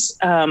expertise,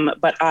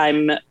 but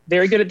I'm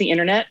very good at the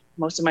internet.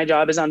 Most of my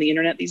job is on the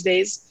internet these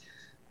days.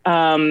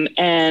 And,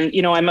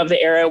 I'm of the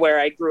era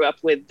where I grew up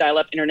with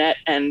dial-up internet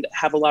and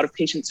have a lot of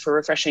patience for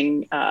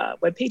refreshing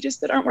web pages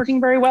that aren't working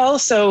very well.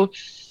 So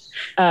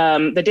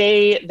the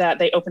day that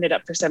they opened it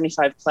up for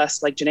 75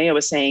 plus, like Janaya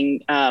was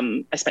saying,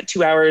 I spent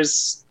 2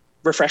 hours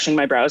refreshing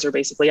my browser.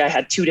 Basically, I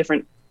had 2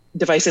 different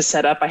devices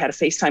set up. I had a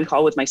FaceTime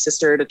call with my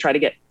sister to try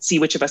to see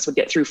which of us would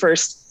get through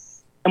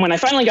first. And when I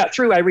finally got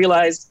through, I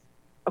realized,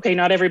 okay,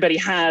 not everybody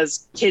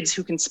has kids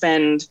who can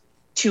spend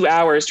 2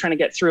 hours trying to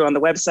get through on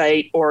the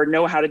website or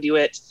know how to do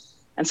it.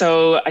 And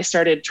so I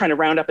started trying to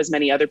round up as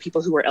many other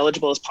people who were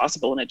eligible as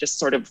possible. And it just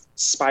sort of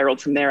spiraled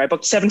from there. I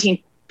booked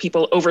 17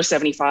 people over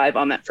 75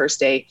 on that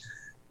first day.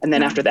 And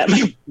then after that,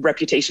 my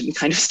reputation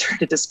kind of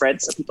started to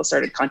spread. So people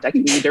started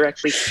contacting me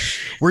directly.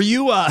 Were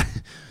you,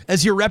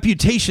 as your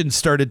reputation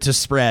started to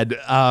spread,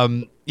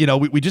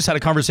 we just had a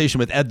conversation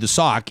with Ed the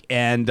Sock,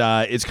 and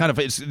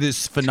it's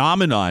this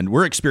phenomenon.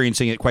 We're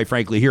experiencing it, quite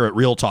frankly, here at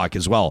Real Talk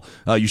as well.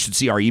 You should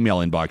see our email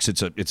inbox.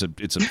 It's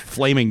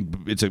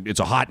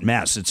a hot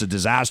mess. It's a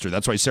disaster.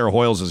 That's why Sarah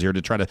Hoyles is here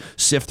to try to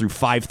sift through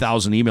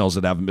 5,000 emails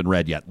that haven't been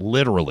read yet.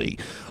 Literally,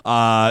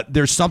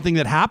 there's something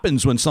that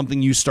happens when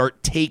something you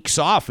start takes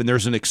off, and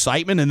there's an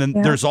excitement, and then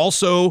there's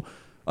also.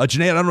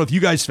 Janaya, I don't know if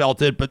you guys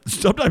felt it, but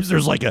sometimes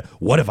there's like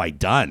what have I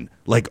done?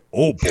 Like,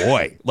 oh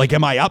boy, like,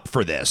 am I up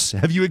for this?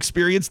 Have you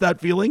experienced that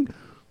feeling?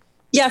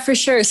 Yeah, for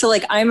sure. So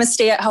like I'm a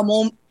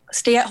stay-at-home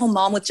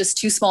mom with just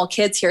 2 small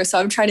kids here. So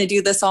I'm trying to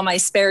do this on my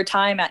spare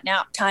time at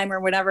nap time or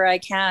whenever I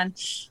can.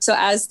 So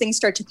as things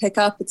start to pick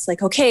up, it's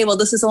like, okay, well,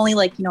 this is only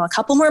like, a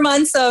couple more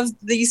months of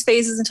these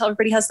phases until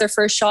everybody has their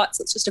first shot.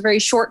 So it's just a very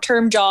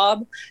short-term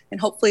job,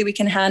 and hopefully we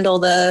can handle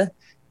the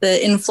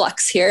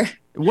influx here.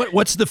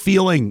 What's the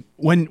feeling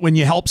when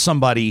you help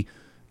somebody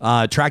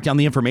track down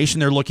the information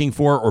they're looking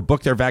for or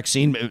book their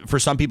vaccine? For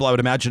some people, I would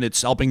imagine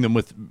it's helping them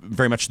with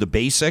very much the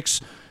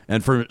basics.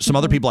 And for some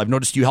other people, I've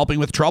noticed you helping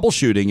with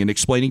troubleshooting and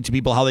explaining to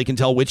people how they can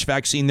tell which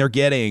vaccine they're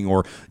getting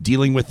or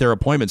dealing with their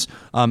appointments.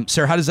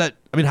 Sarah, how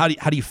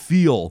do you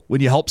feel when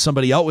you help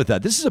somebody out with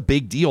that? This is a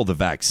big deal, the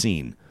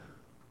vaccine.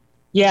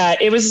 Yeah,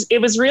 it was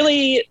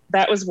really,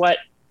 that was what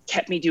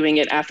kept me doing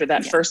it after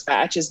that first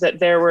batch, is that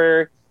there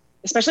were,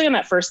 especially on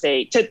that first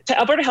day, to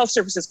Alberta Health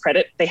Services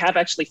credit, they have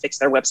actually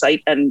fixed their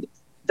website and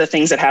the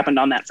things that happened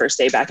on that first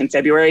day back in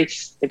February.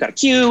 They've got a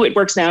queue. It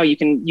works now. You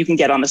can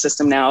get on the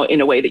system now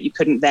in a way that you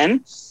couldn't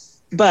then.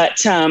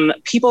 But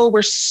people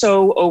were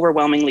so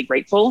overwhelmingly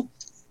grateful,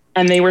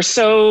 and they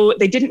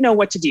didn't know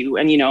what to do.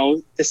 And,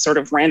 this sort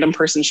of random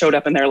person showed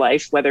up in their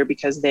life, whether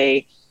because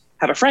they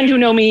have a friend who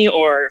know me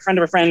or a friend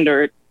of a friend,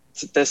 or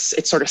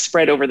it sort of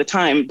spread over the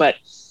time. But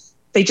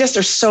they just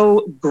are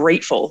so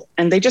grateful,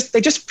 and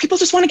people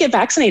just want to get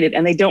vaccinated,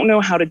 and they don't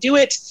know how to do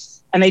it,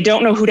 and they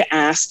don't know who to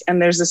ask.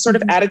 And there's this sort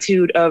of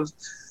attitude of,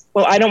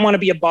 well, I don't want to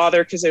be a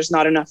bother because there's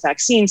not enough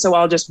vaccine, so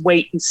I'll just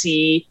wait and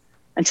see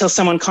until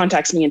someone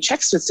contacts me and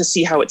checks to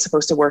see how it's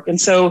supposed to work. And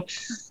so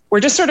we're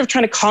just sort of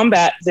trying to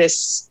combat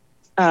this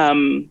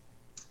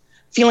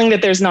feeling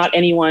that there's not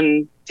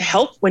anyone to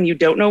help when you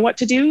don't know what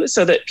to do,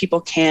 so that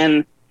people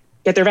can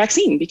get their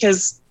vaccine.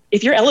 Because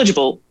if you're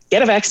eligible,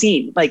 get a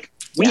vaccine. Like,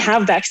 we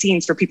have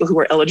vaccines for people who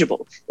are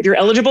eligible. If you're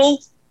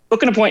eligible,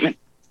 book an appointment,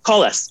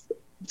 call us,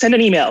 send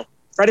an email,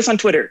 write us on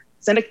Twitter,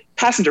 send a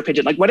passenger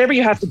pigeon, like whatever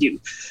you have to do.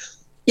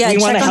 Yeah,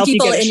 and check on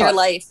people in your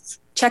life.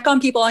 Check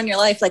on people in your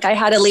life. Like, I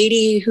had a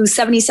lady who's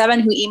 77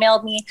 who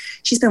emailed me.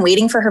 She's been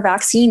waiting for her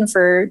vaccine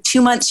for 2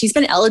 months. She's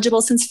been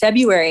eligible since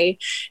February,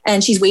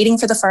 and she's waiting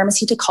for the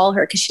pharmacy to call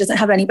her because she doesn't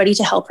have anybody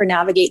to help her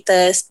navigate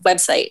this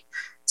website.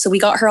 So we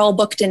got her all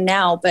booked in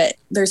now, but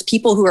there's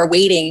people who are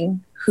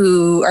waiting,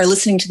 who are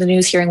listening to the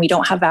news hearing we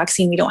don't have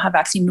vaccine,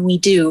 when we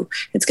do.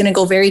 It's going to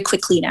go very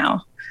quickly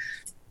now.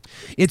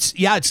 It's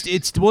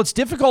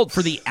difficult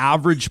for the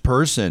average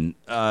person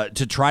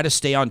to try to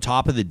stay on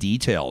top of the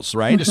details,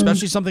 right? Mm-hmm.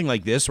 Especially something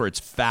like this where it's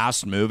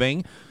fast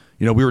moving.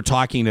 You know, we were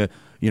talking to,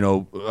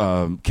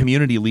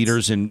 community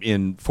leaders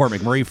in Fort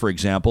McMurray, for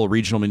example,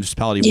 regional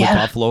municipality with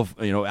Buffalo,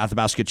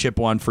 Athabasca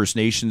Chippewa First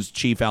Nations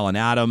Chief Alan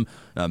Adam,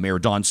 Mayor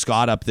Don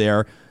Scott up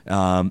there.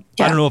 I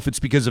don't know if it's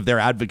because of their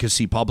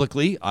advocacy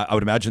publicly. I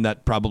would imagine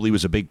that probably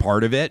was a big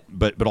part of it.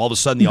 But all of a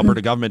sudden, the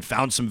Alberta government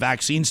found some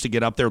vaccines to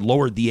get up there,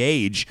 lowered the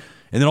age.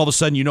 And then all of a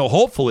sudden,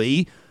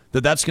 hopefully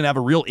that's going to have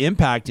a real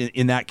impact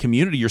in that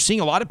community. You're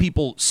seeing a lot of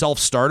people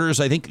self-starters.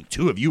 I think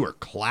two of you are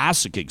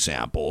classic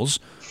examples.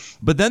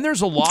 But then there's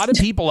a lot of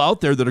people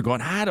out there that are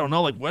going, I don't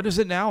know, like, what is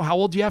it now? How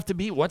old do you have to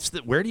be? What's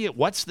the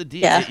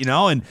deal? Yeah.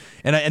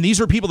 And these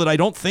are people that I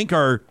don't think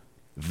are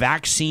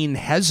vaccine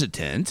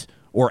hesitant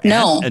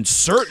and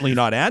certainly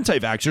not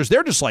anti-vaxxers.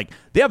 They're just like,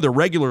 they have their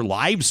regular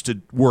lives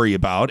to worry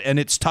about, and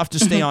it's tough to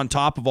stay on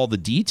top of all the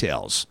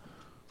details.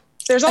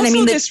 There's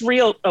also this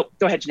real,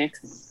 go ahead, Janaya.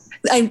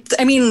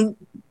 I mean,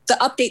 the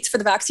updates for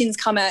the vaccines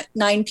come at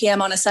 9 p.m.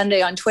 on a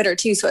Sunday on Twitter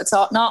too. So it's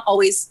not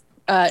always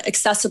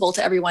accessible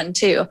to everyone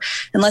too.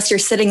 Unless you're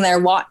sitting there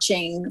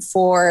watching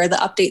for the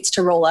updates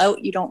to roll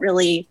out, you don't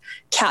really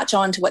catch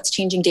on to what's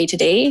changing day to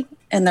day.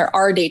 And there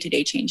are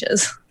day-to-day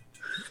changes.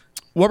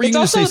 What were you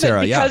going to say,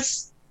 Sarah?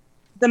 Because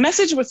the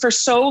message for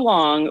so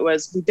long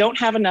was, we don't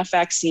have enough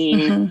vaccine.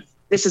 Mm-hmm.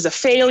 This is a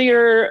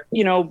failure,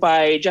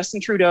 by Justin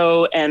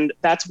Trudeau. And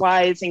that's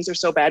why things are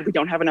so bad. We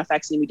don't have enough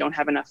vaccine. We don't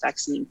have enough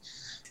vaccine.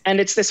 And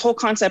it's this whole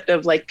concept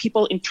of like,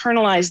 people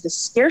internalize the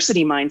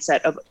scarcity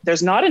mindset of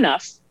there's not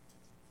enough.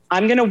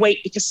 I'm going to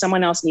wait because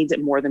someone else needs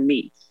it more than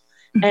me.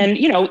 Mm-hmm. And,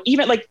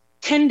 even like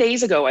 10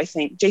 days ago, I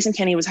think Jason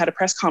Kenney had a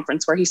press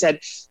conference where he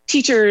said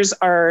teachers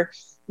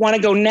want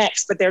to go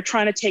next, but they're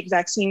trying to take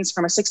vaccines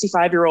from a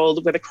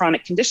 65-year-old with a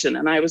chronic condition.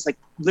 And I was like,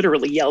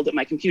 literally yelled at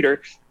my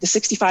computer. The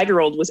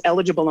 65-year-old was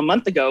eligible a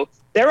month ago.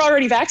 They're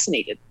already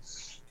vaccinated.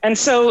 And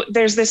so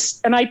there's this,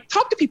 and I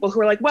talk to people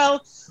who are like,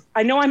 well,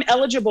 I know I'm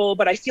eligible,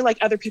 but I feel like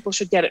other people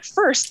should get it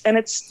first. And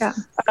it's,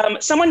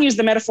 someone used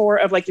the metaphor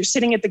of like, you're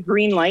sitting at the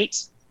green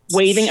light,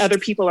 waving other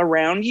people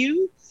around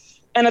you.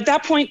 And at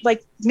that point,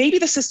 like, maybe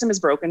the system is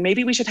broken.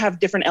 Maybe we should have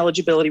different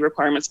eligibility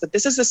requirements, but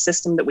this is a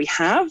system that we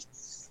have.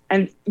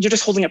 And you're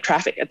just holding up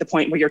traffic at the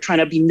point where you're trying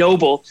to be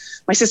noble.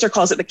 My sister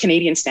calls it the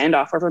Canadian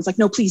standoff, where everyone's like,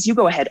 no, please, you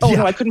go ahead. Oh,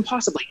 no, I couldn't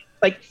possibly.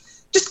 Like,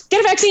 just get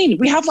a vaccine.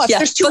 We have lots. Yeah,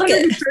 there's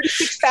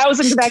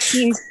 236,000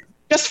 vaccines,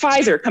 just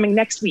Pfizer coming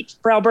next week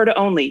for Alberta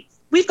only.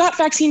 We've got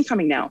vaccine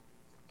coming now.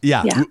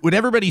 Yeah. Would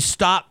everybody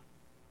stop,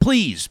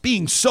 please,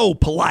 being so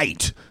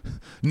polite?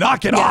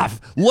 Knock it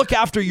off. Look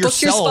after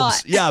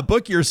yourselves.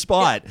 Book your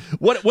spot.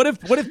 What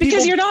if people...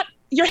 Because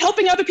you're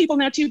helping other people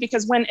now too,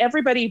 because when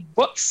everybody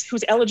books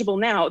who's eligible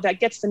now,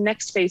 that gets the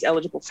next phase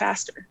eligible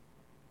faster.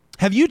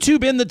 Have you two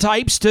been the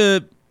types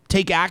to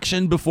take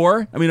action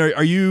before? I mean,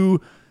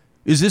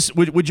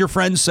 would your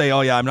friends say,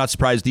 oh yeah, I'm not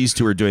surprised these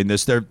two are doing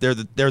this. They're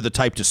the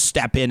type to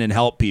step in and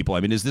help people. I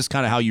mean, is this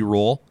kind of how you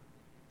roll?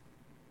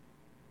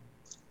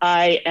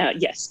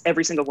 Yes,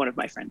 every single one of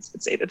my friends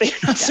would say that they're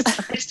not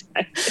surprised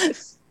by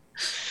this.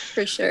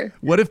 For sure.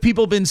 What have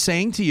people been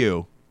saying to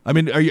you? I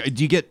mean,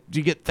 do you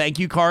get thank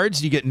you cards?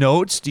 Do you get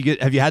notes?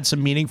 Have you had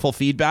some meaningful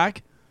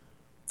feedback?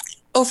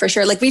 Oh, for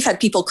sure. Like, we've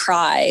had people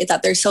cry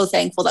that they're so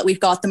thankful that we've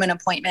got them an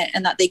appointment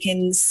and that they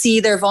can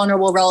see their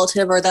vulnerable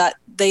relative, or that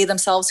they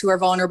themselves who are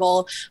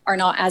vulnerable are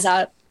not as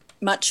at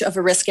much of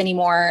a risk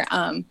anymore.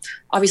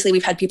 Obviously,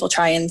 we've had people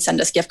try and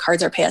send us gift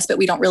cards or pay us, but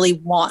we don't really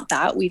want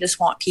that. We just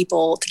want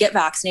people to get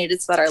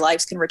vaccinated so that our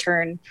lives can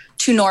return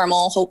to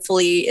normal,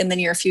 hopefully in the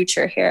near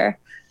future here.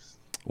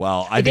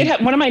 Well,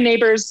 one of my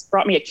neighbors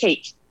brought me a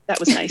cake. That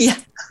was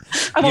nice.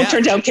 I won't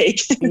turn down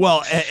cake.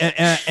 Well,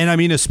 and I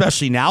mean,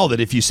 especially now that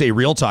if you say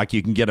Real Talk,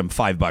 you can get them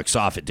 $5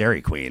 off at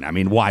Dairy Queen. I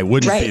mean, why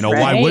wouldn't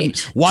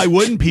why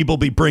wouldn't people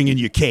be bringing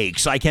you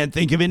cakes? I can't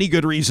think of any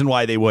good reason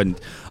why they wouldn't.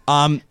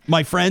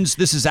 My friends,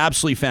 this is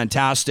absolutely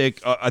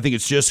fantastic. I think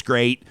it's just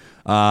great.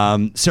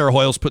 Sarah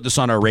Hoyles put this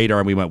on our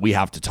radar, and we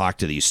have to talk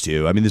to these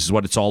two. I mean, this is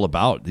what it's all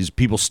about. These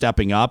people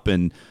stepping up,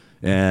 and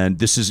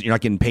this is, you're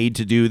not getting paid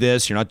to do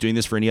this. You're not doing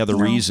this for any other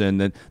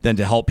reason than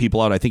to help people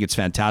out. I think it's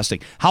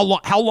fantastic. How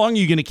long are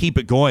you going to keep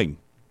it going?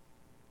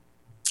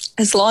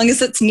 As long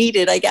as it's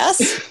needed, I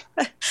guess.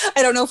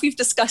 I don't know if we've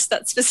discussed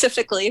that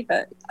specifically,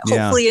 but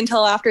hopefully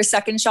until after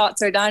second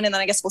shots are done, and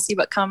then I guess we'll see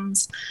what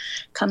comes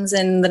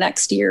in the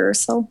next year or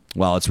so.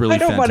 Well, it's really I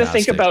don't want to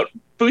think about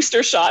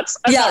booster shots.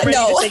 I'm not ready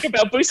to think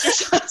about booster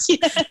shots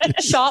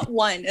yet. Shot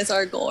 1 is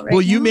our goal, right?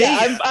 Well, you may.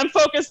 Yeah, I'm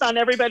focused on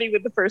everybody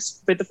with the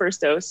first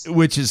dose,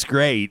 which is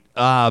great.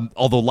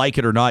 Although, like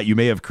it or not, you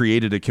may have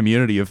created a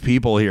community of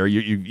people here.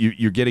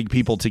 You're getting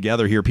people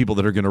together here, people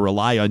that are going to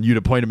rely on you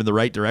to point them in the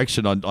right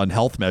direction on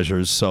health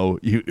measures. So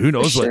who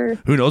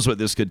knows what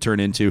this could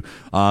turn into.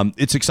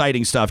 It's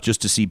exciting stuff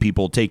just to see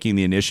people taking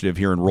the initiative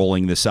here and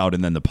rolling this out,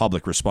 and then the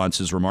public response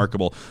is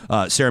remarkable.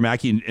 Sarah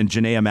Mackey and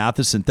Janaya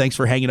Matheson, thanks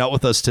for hanging out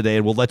with us today,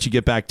 and we'll let you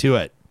get back to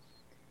it.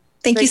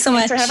 Thank you so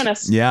much for having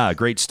us. Yeah,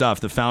 great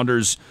stuff. The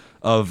founders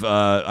of,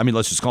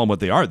 let's just call them what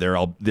they are.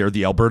 They're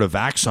the Alberta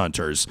Vax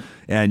Hunters,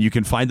 and you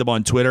can find them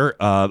on Twitter.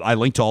 I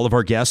link to all of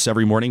our guests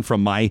every morning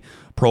from my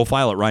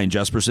profile at Ryan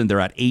Jesperson. They're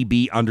at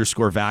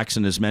AB_Vax,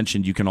 and as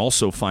mentioned, you can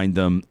also find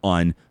them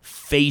on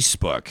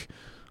Facebook.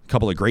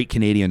 Couple of great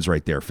Canadians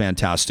right there.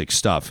 Fantastic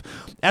stuff.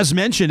 As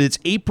mentioned, it's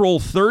April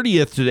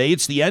 30th today.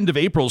 It's the end of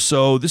April,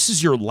 so this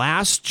is your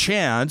last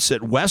chance at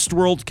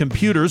Westworld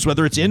Computers,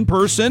 whether it's in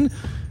person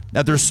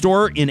at their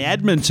store in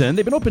Edmonton.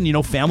 They've been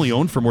open,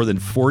 family-owned for more than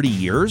 40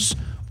 years,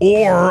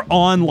 or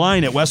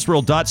online at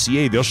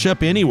westworld.ca. They'll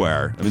ship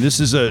anywhere. I mean,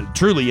 this is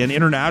truly an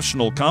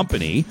international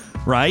company,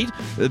 right?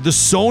 The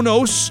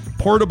Sonos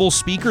portable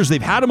speakers,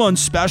 they've had them on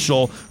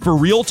special for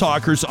Real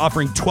Talkers,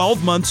 offering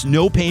 12 months,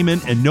 no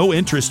payment, and no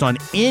interest on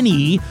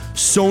any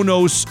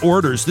Sonos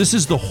orders. This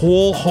is the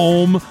whole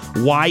home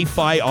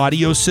Wi-Fi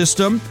audio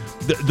system.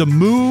 The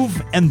Move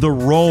and the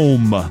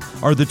Roam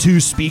are the two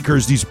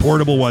speakers, these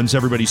portable ones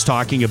everybody's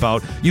talking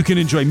about. You can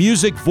enjoy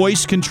music,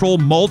 voice control,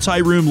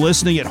 multi-room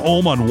listening at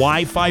home on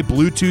Wi-Fi,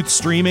 Bluetooth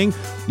streaming.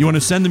 You want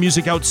to send the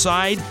music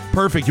outside?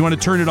 Perfect. You want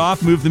to turn it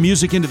off, move the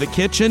music into the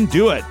kitchen?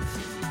 Do it.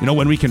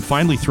 When we can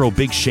finally throw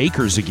big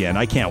shakers again,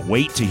 I can't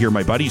wait to hear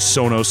my buddy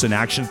Sonos in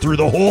action through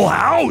the whole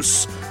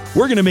house.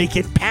 We're going to make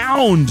it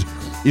pound.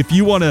 If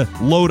you want to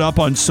load up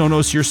on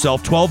Sonos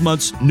yourself, 12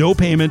 months, no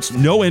payments,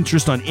 no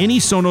interest on any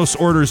Sonos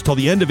orders till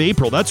the end of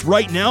April. That's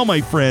right now, my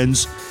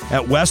friends,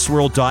 at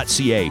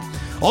westworld.ca.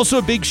 Also,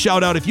 a big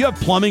shout out, if you have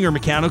plumbing or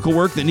mechanical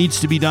work that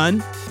needs to be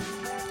done,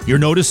 you're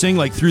noticing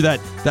like through that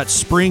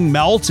spring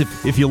melt,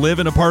 if you live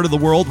in a part of the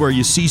world where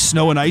you see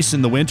snow and ice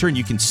in the winter and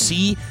you can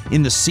see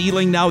in the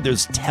ceiling now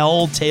there's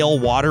telltale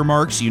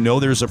watermarks,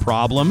 there's a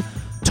problem.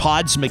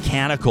 Todd's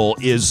Mechanical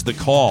is the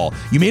call.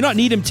 You may not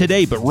need him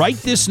today, but write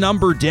this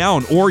number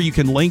down, or you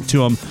can link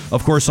to him,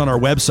 of course, on our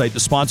website, the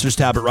sponsors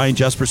tab at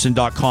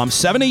ryanjesperson.com,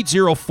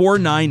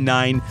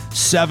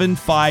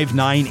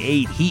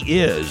 780-499-7598. He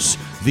is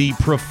the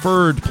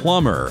preferred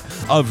plumber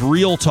of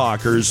Real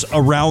Talkers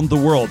around the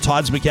world.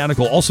 Todd's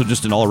Mechanical, also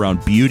just an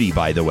all-around beauty,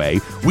 by the way.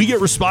 We get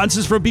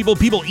responses from people.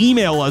 People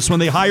email us when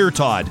they hire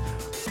Todd.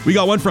 We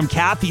got one from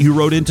Kathy who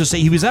wrote in to say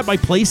he was at my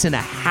place in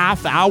a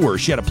half hour.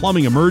 She had a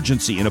plumbing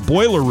emergency in a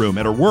boiler room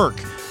at her work.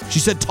 She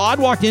said Todd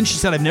walked in. She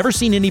said, I've never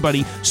seen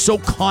anybody so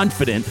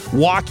confident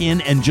walk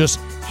in and just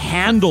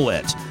handle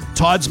it.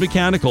 Todd's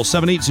Mechanical,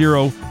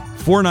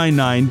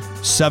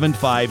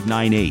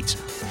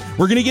 780-499-7598.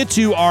 We're going to get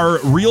to our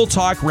Real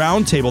Talk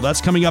Roundtable. That's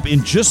coming up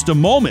in just a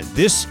moment.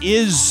 This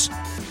is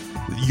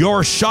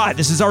your shot.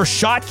 This is our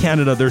shot,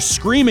 Canada. They're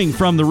screaming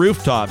from the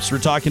rooftops. We're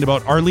talking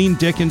about Arlene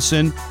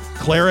Dickinson,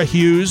 Clara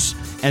Hughes,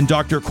 and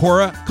Dr.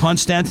 Cora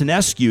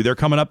Constantinescu. They're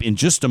coming up in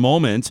just a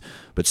moment.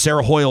 But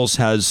Sarah Hoyles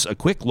has a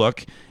quick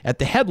look at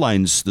the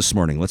headlines this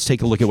morning. Let's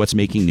take a look at what's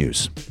making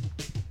news.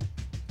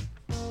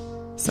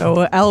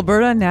 So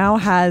Alberta now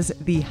has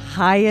the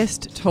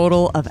highest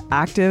total of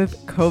active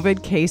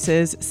COVID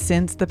cases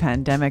since the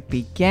pandemic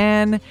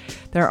began.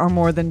 There are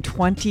more than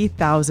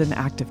 20,000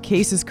 active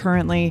cases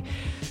currently.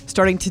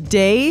 Starting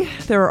today,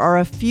 there are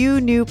a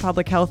few new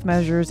public health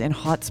measures in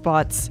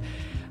hotspots.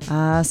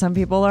 Some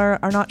people are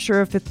not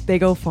sure if they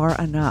go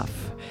far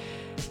enough.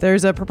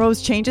 There's a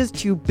proposed changes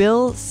to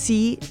Bill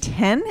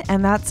C-10,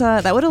 and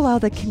that would allow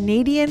the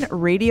Canadian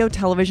Radio,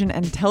 Television,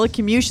 and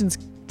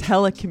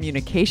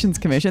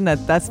Telecommunications Commission,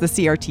 that's the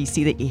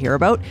CRTC that you hear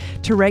about,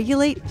 to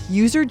regulate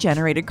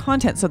user-generated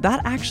content. So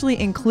that actually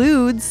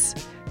includes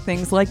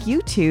things like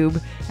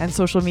YouTube and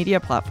social media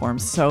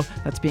platforms. So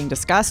that's being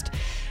discussed.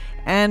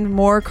 And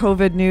more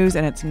COVID news,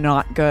 and it's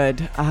not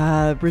good.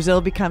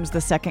 Brazil becomes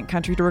the second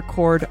country to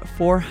record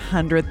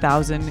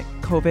 400,000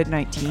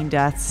 COVID-19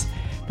 deaths.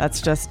 That's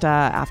just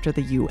after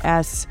the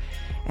U.S.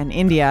 And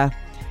India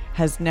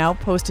has now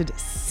posted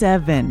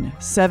seven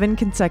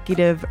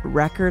consecutive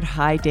record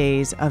high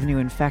days of new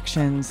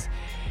infections.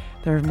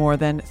 There are more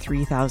than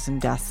 3,000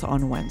 deaths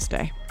on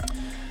Wednesday.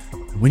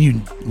 When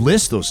you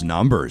list those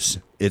numbers,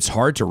 it's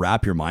hard to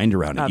wrap your mind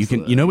around it.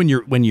 Absolutely.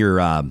 When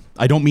you're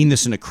I don't mean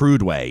this in a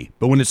crude way,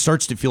 but when it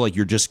starts to feel like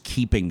you're just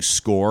keeping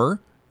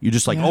score, you're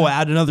just like,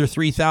 add another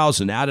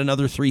 3,000, add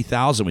another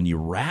 3,000. When you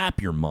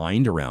wrap your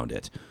mind around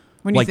it,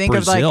 when you think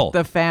Brazil, of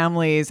like the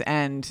families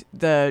and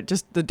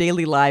the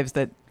daily lives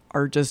that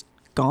are just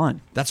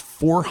gone. That's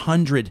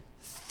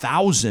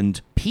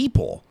 400,000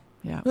 people.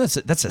 Yeah,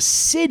 that's a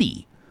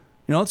city.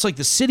 It's like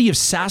the city of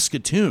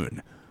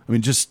Saskatoon. I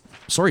mean,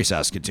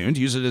 Saskatoon, to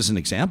use it as an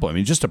example. I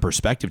mean, just a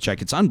perspective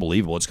check. It's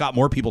unbelievable. It's got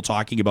more people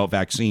talking about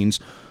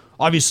vaccines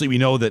obviously we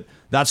know that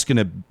that's going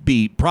to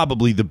be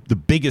probably the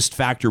biggest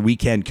factor we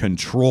can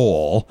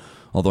control.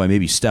 Although I may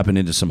be stepping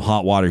into some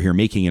hot water here,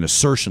 making an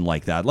assertion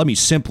like that. Let me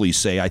simply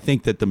say, I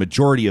think that the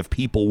majority of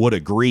people would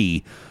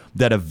agree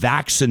that a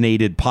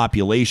vaccinated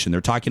population, they're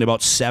talking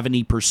about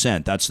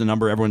 70%. That's the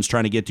number everyone's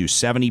trying to get to,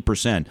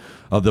 70%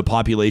 of the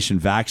population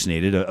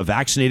vaccinated. A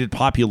vaccinated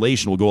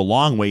population will go a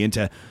long way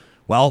into,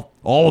 well,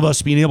 all of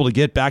us being able to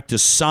get back to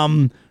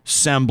some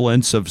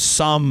semblance of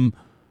some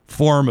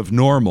form of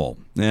normal.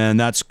 And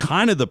that's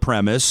kind of the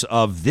premise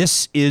of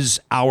This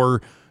Is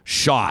Our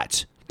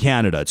Shot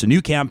Canada. It's a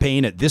new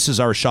campaign at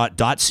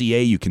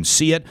thisisOurShot.ca. You can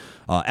see it.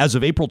 As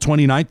of April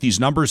 29th, these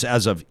numbers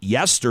as of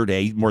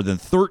yesterday, more than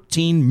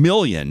 13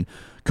 million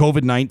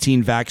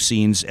COVID-19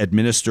 vaccines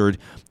administered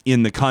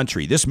in the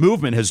country. This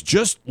movement has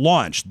just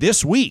launched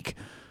this week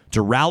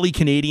to rally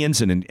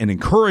Canadians and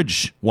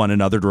encourage one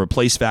another to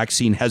replace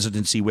vaccine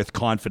hesitancy with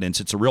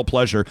confidence. It's a real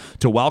pleasure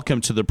to welcome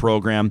to the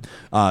program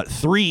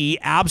three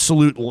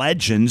absolute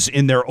legends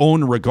in their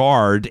own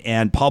regard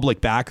and public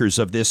backers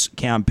of this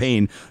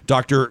campaign.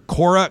 Dr.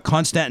 Cora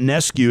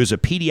Constantinescu is a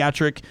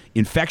pediatric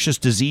infectious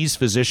disease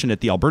physician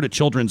at the Alberta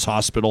Children's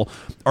Hospital.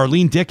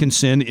 Arlene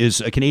Dickinson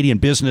is a Canadian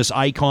business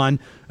icon,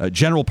 a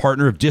general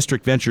partner of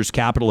District Ventures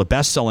Capital, a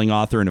best-selling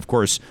author, and of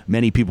course,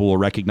 many people will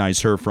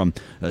recognize her from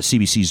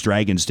CBC's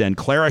Dragon's Den.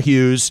 Clara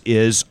Hughes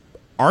is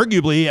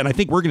arguably, and I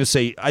think we're going to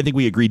say, I think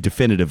we agree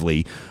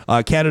definitively,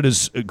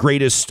 Canada's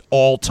greatest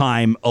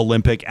all-time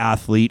Olympic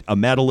athlete, a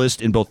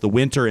medalist in both the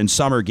Winter and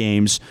Summer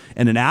Games,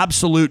 and an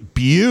absolute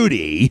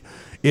beauty.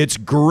 It's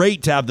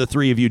great to have the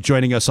three of you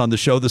joining us on the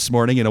show this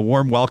morning, and a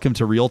warm welcome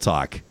to Real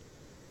Talk.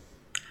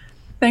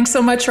 Thanks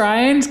so much,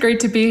 Ryan. It's great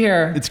to be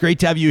here. It's great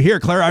to have you here.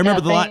 Clara, I remember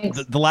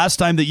the last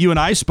time that you and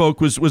I spoke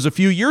was a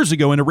few years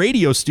ago in a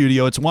radio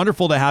studio. It's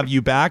wonderful to have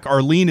you back.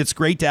 Arlene, it's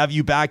great to have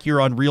you back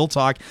here on Real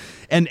Talk.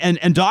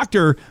 And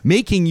Doctor,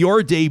 making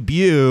your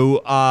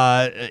debut,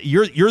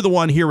 you're the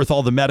one here with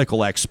all the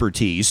medical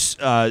expertise.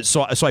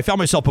 So I found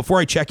myself, before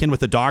I check in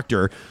with the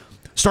doctor,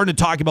 starting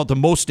to talk about the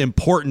most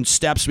important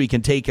steps we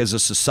can take as a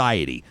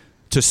society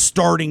to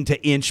starting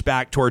to inch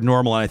back toward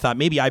normal. And I thought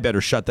maybe I better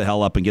shut the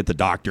hell up and get the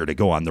doctor to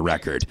go on the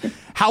record.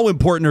 How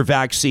important are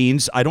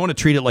vaccines? I don't want to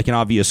treat it like an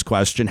obvious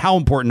question. How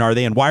important are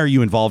they, and why are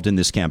you involved in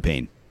this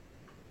campaign?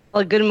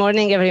 Well, good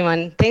morning,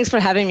 everyone. Thanks for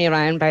having me,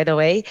 Ryan, by the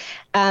way.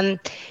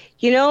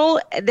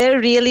 They're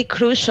really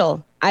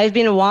crucial. I've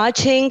been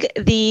watching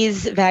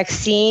these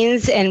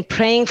vaccines and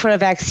praying for a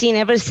vaccine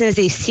ever since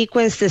they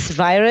sequenced this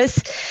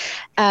virus,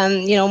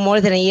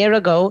 more than a year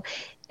ago.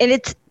 And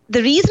it's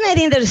the reason I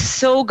think they're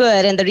so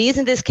good, and the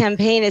reason this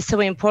campaign is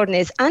so important,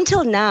 is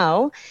until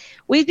now,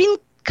 we've been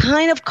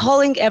kind of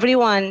calling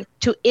everyone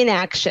to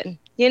inaction.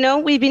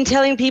 We've been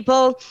telling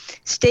people,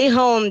 stay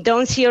home,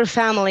 don't see your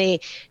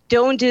family,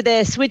 don't do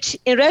this, which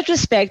in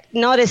retrospect,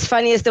 not as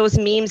funny as those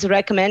memes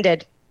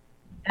recommended.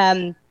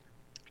 And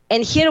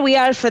here we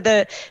are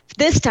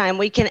this time,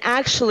 we can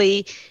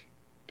actually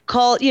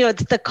call,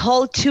 it's the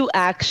call to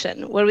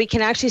action, where we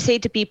can actually say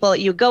to people,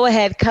 you go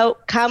ahead,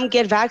 come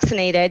get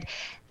vaccinated.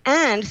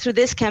 And through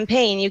this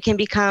campaign, you can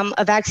become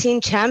a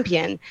vaccine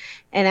champion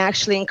and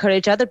actually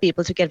encourage other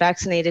people to get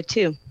vaccinated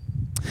too.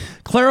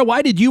 Clara,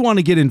 why did you want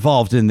to get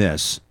involved in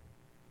this?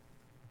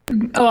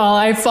 Well,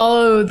 I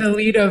follow the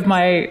lead of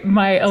my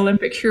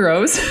Olympic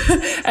heroes,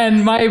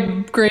 and my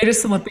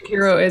greatest Olympic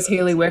hero is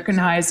Hayley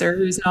Wickenheiser,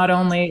 who's not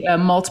only a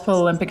multiple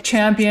Olympic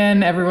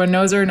champion, everyone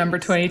knows her, number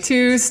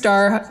 22,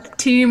 star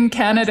Team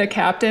Canada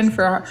captain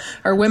for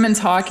our women's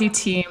hockey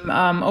team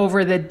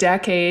over the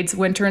decades,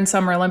 Winter and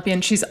Summer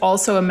Olympian. She's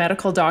also a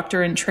medical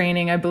doctor in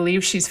training. I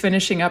believe she's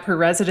finishing up her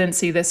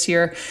residency this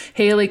year.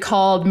 Hayley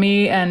called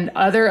me and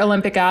other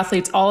Olympic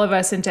athletes, all of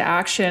us, into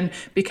action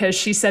because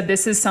she said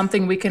this is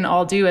something we can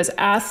all do. As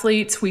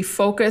athletes, we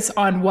focus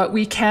on what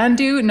we can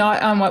do,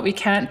 not on what we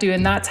can't do.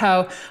 And that's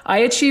how I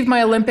achieved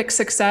my Olympic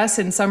success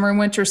in summer and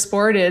winter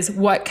sport, is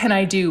what can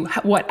I do?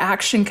 What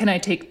action can I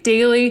take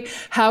daily?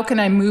 How can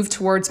I move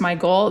towards my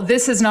goal?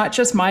 This is not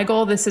just my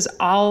goal. This is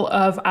all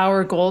of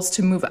our goals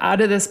to move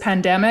out of this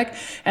pandemic.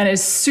 And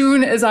as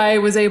soon as I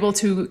was able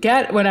to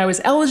when I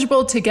was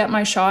eligible to get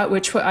my shot,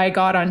 which I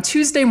got on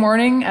Tuesday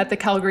morning at the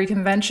Calgary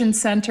Convention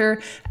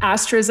Center,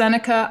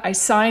 AstraZeneca, I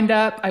signed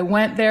up, I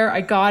went there,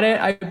 I got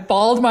it, I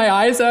bawled my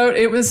eyes out.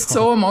 It was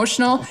so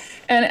emotional.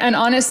 And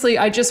honestly,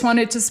 I just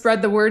wanted to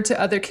spread the word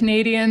to other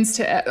Canadians,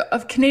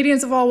 of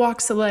Canadians of all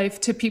walks of life,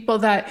 to people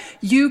that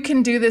you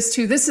can do this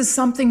too. This is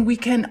something we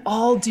can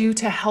all do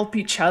to help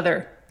each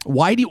other.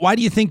 Why do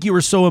you think you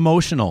were so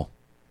emotional?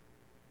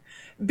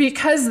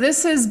 Because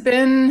this has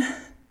been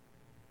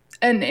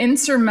an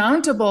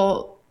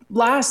insurmountable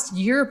last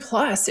year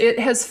plus. It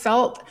has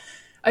felt,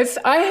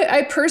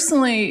 I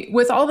personally,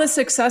 with all the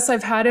success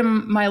I've had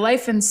in my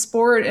life in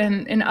sport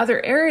and in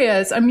other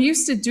areas, I'm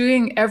used to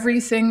doing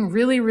everything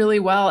really, really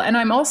well. And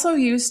I'm also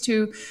used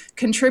to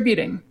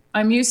contributing.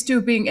 I'm used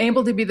to being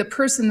able to be the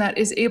person that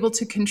is able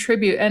to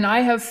contribute. And I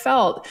have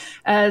felt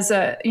as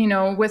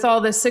with all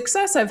the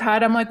success I've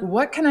had, I'm like,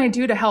 what can I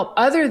do to help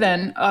other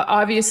than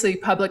obviously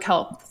public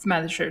health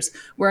measures,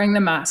 wearing the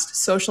mask,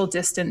 social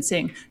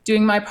distancing,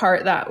 doing my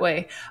part that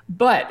way.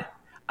 But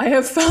I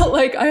have felt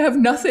like I have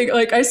nothing.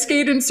 Like, I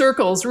skate in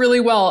circles really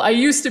well. I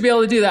used to be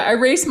able to do that. I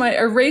raced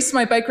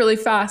my bike really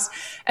fast.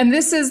 And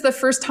this is the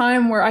first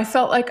time where I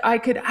felt like I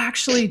could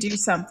actually do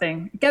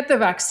something, get the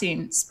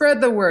vaccine, spread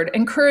the word,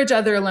 encourage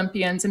other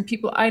Olympians and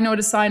people I know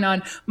to sign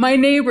on. My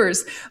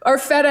neighbors, our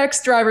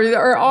FedEx driver,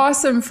 our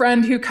awesome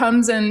friend who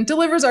comes and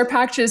delivers our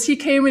packages. He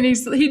came and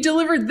he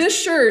delivered this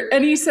shirt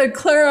and he said,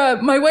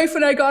 Clara, my wife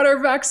and I got our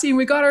vaccine.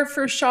 We got our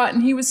first shot,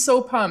 and he was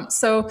so pumped.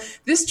 So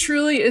this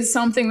truly is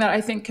something that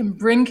I think can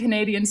bring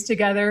Canadians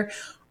together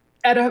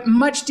at a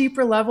much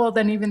deeper level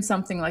than even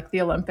something like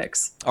the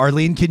Olympics.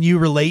 Arlene, can you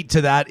relate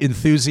to that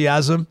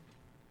enthusiasm?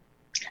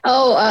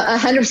 Oh,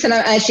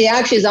 100%. She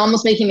actually is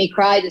almost making me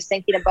cry just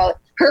thinking about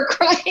her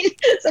crying.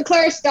 So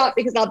Clara, stop,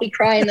 because I'll be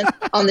crying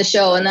on the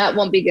show, and that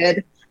won't be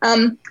good.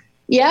 And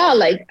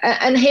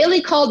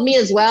Haley called me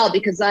as well,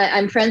 because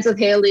I'm friends with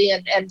Haley,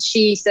 and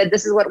she said,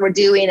 this is what we're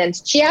doing. And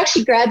she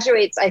actually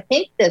graduates, I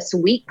think, this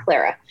week,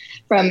 Clara,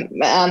 from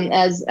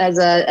as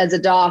a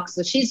doc.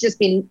 So she's just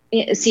been,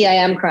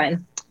 I'm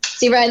crying.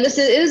 See, Ryan, it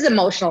is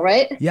emotional,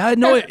 right? Yeah,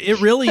 no, it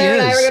really Claire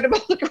is. and I are going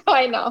to both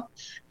cry now.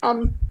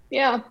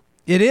 Yeah.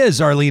 It is,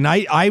 Arlene.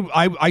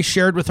 I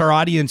shared with our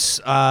audience.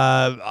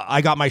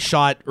 I got my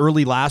shot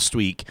early last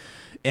week,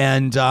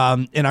 and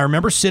I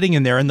remember sitting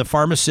in there, and the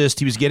pharmacist,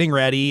 he was getting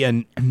ready,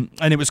 and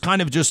it was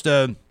kind of just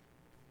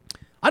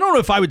I don't know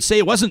if I would say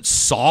it wasn't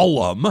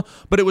solemn,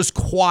 but it was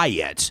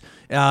quiet.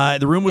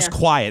 The room was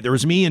quiet. There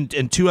was me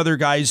and two other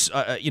guys,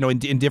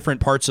 in different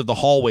parts of the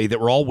hallway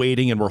that were all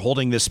waiting and were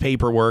holding this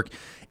paperwork.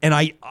 And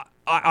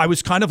I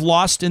was kind of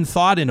lost in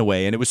thought in a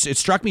way, and it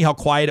struck me how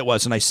quiet it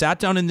was. And I sat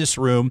down in this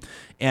room,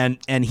 and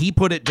he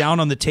put it down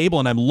on the table,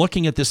 and I'm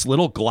looking at this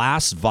little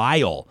glass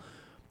vial.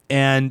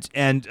 And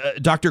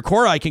Dr.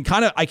 Cora, I can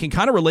kind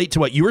of relate to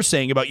what you were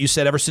saying about, you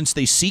said ever since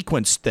they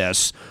sequenced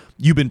this,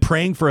 you've been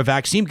praying for a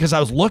vaccine, because I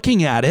was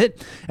looking at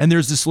it, and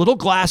there's this little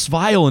glass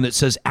vial, and it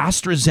says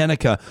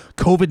AstraZeneca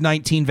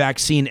COVID-19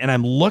 vaccine, and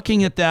I'm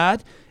looking at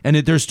that, and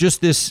there's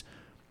just this,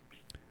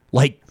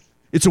 like,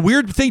 it's a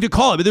weird thing to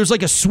call it, but there's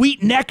like a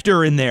sweet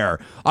nectar in there.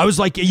 I was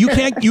like, you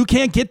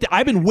can't get that.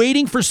 I've been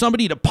waiting for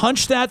somebody to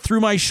punch that through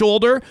my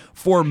shoulder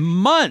for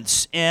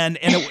months, and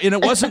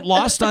it wasn't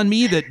lost on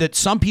me that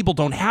some people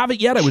don't have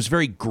it yet. I was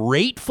very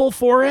grateful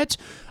for it.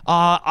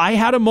 I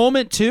had a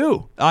moment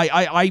too.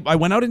 I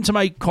went out into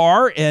my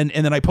car, and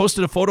then I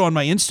posted a photo on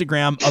my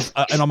Instagram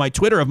and on my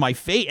Twitter of my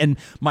face, and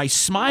my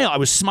smile. I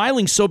was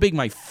smiling so big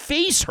my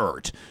face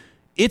hurt.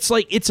 It's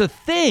like, it's a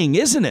thing,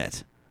 isn't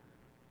it?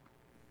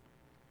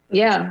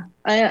 Yeah,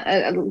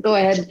 I go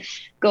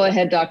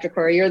ahead, Dr.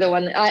 Cora. You're the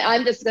one.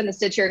 I'm just going to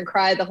sit here and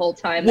cry the whole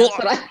time. That's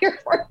what I'm here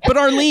for. But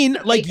Arlene,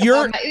 like,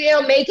 you're,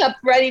 makeup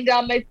running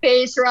down my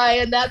face,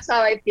 Ryan. That's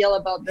how I feel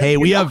about this. Hey,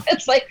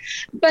 it's like,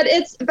 but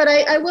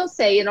I will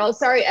say,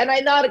 sorry, and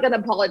I'm not going to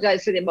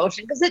apologize for the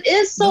emotion, because it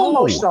is so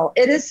emotional.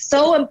 It is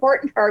so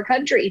important for our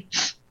country,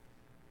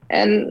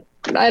 and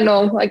I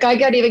know, like, I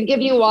can't even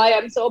give you why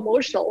I'm so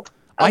emotional,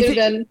 other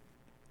than.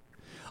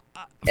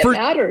 It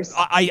matters.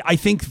 I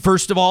think,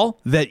 first of all,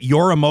 that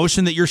your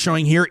emotion that you're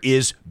showing here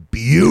is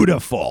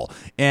beautiful.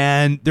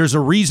 And there's a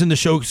reason the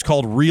show is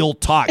called Real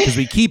Talk, because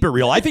we keep it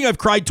real. I think I've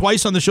cried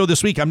twice on the show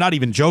this week. I'm not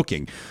even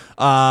joking.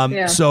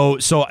 So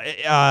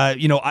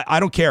I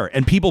don't care.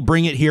 And people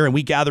bring it here, and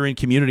we gather in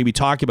community. We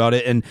talk about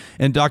it.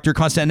 And Dr.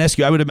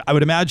 Constantinescu, I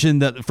would imagine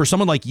that for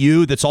someone like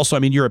you, that's also,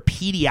 you're a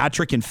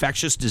pediatric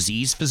infectious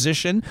disease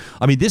physician.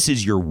 This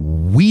is your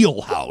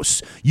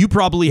wheelhouse. You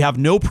probably have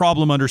no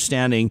problem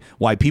understanding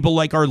why people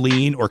like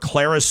Arlene or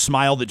Clara's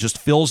smile that just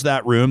fills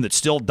that room, that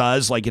still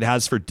does, like it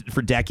has for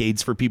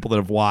decades for people that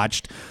have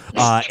watched.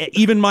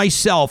 Even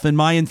myself and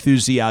my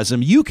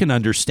enthusiasm, you can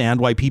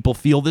understand why people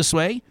feel this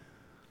way.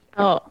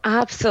 Oh,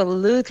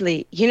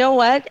 absolutely. You know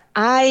what?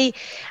 I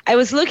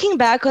was looking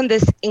back on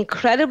this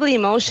incredibly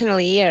emotional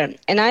year,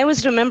 and I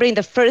was remembering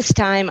the first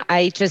time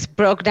I just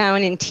broke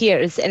down in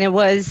tears, and it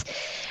was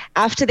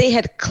after they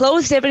had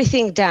closed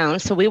everything down.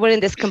 So we were in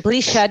this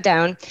complete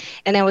shutdown,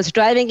 and I was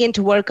driving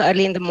into work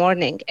early in the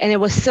morning, and it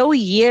was so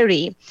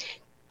eerie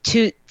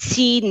to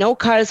see no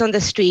cars on the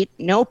street,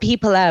 no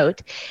people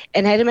out.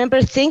 And I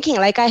remember thinking,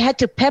 like, I had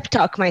to pep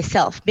talk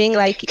myself, being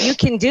like, you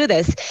can do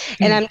this.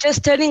 And I'm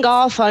just turning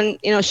off on,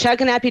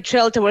 Shaganappy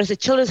Trail towards the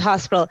Children's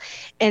Hospital.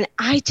 And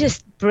I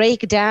just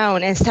break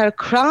down and start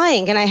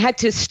crying. And I had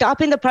to stop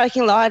in the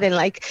parking lot and,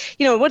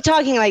 we're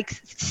talking like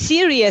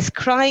serious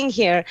crying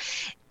here.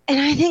 And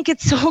I think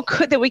it's so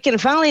good that we can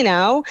finally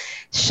now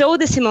show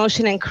this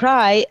emotion and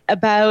cry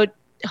about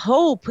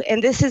hope.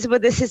 And this is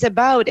what this is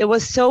about. It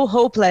was so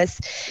hopeless.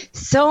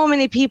 So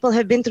many people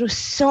have been through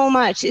so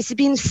much. It's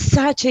been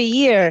such a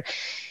year.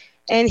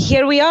 And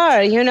here we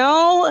are,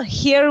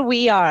 here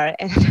we are.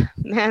 And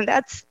man,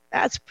 that's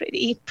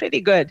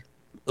pretty good.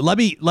 Let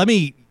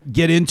me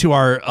get into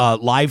our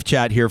live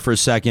chat here for a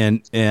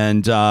second.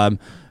 And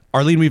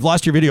Arlene, we've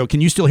lost your video.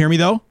 Can you still hear me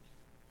though?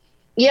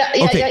 Yeah.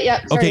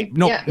 Sorry. Okay.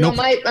 No. I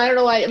don't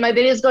know why my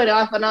video's going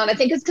off and on. I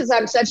think it's because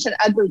I'm such an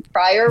ugly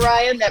crier,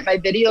 Ryan, that my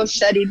video's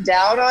shutting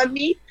down on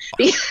me.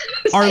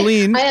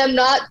 Arlene, I am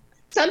not.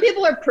 Some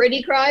people are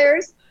pretty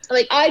criers.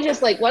 Like I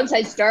just like once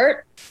I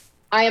start,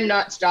 I am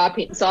not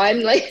stopping. So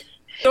I'm like.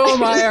 So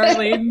am I,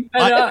 Arlene.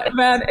 And,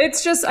 man,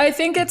 it's just, I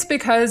think it's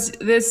because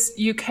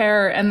you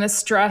care, and the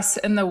stress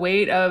and the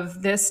weight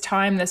of this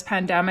time, this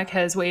pandemic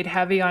has weighed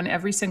heavy on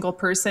every single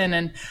person.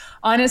 And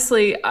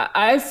honestly,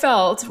 I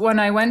felt when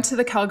I went to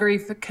the Calgary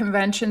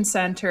Convention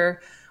Center,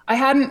 I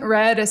hadn't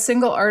read a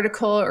single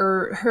article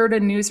or heard a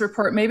news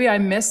report. Maybe I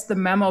missed the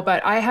memo,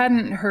 but I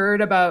hadn't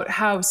heard about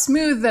how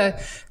smooth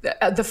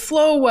the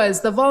flow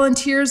was, the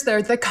volunteers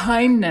there, the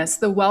kindness,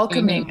 the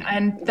welcoming,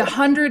 and the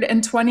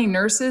 120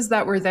 nurses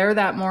that were there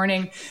that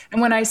morning.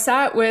 And when I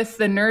sat with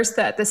the nurse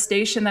at the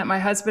station that my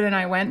husband and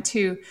I went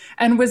to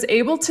and was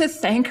able to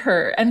thank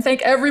her and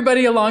thank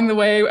everybody along the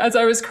way as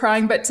I was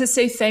crying, but to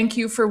say thank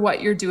you for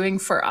what you're doing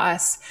for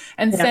us,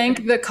 and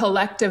thank the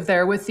collective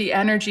there with the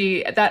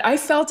energy that I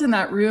felt in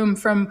that room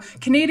from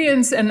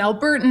Canadians and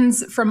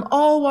Albertans from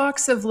all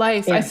walks of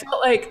life. I felt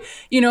like,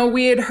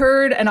 we had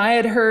heard, and I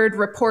had heard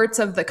reports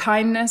of the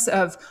kindness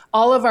of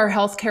all of our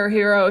healthcare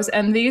heroes.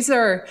 And these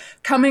are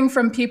coming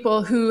from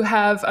people who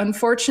have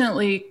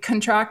unfortunately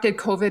contracted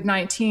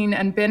COVID-19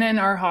 and been in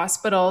our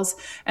hospitals,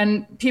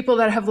 and people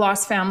that have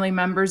lost family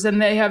members.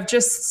 And they have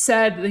just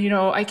said,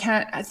 I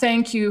can't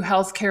thank you,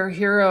 healthcare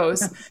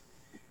heroes.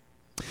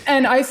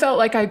 And I felt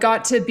like I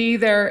got to be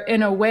there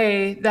in a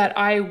way that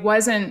I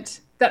wasn't,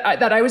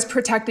 that I was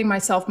protecting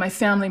myself, my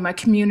family, my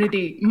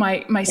community,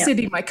 my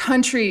city, my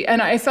country.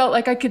 And I felt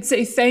like I could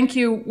say thank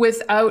you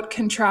without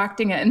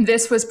contracting it. And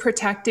this was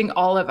protecting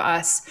all of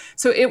us.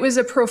 So it was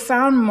a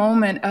profound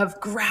moment of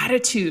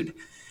gratitude.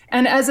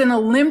 And as an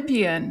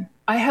Olympian,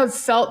 I have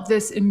felt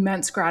this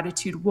immense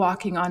gratitude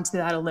walking onto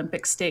that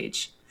Olympic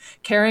stage,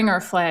 carrying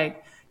our flag,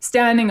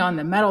 standing on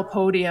the medal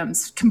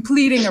podiums,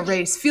 completing a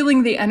race,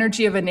 feeling the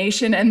energy of a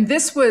nation. And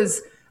this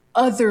was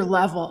other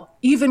level,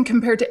 even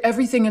compared to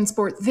everything in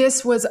sport.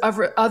 This was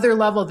other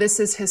level. This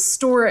is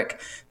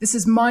historic. This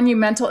is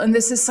monumental. And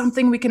this is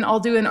something we can all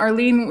do. And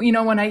Arlene,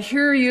 when I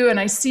hear you and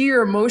I see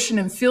your emotion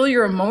and feel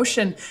your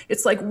emotion,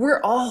 it's like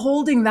we're all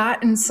holding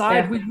that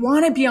inside. We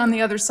want to be on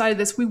the other side of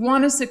this. We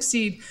want to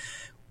succeed.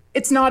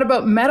 It's not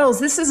about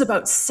medals. This is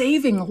about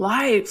saving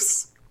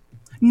lives,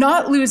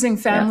 not losing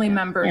family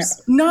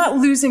members, not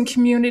losing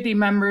community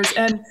members.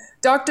 And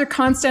Dr.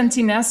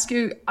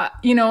 Constantinescu,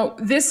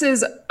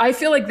 I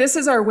feel like this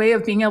is our way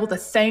of being able to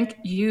thank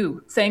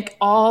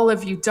all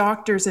of you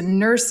doctors and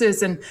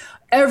nurses and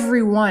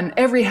everyone,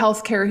 every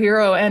healthcare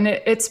hero. And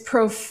it's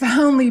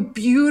profoundly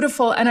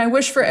beautiful. And I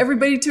wish for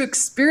everybody to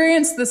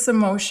experience this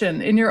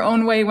emotion in your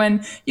own way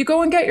when you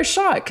go and get your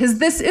shot, because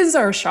this is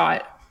our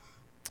shot.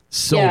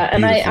 So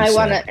and I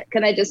want to,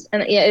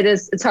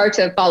 it's hard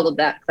to follow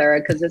that, Clara,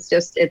 because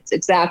it's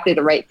exactly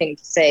the right thing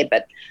to say.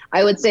 But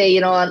I would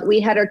say, we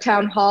had our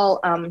town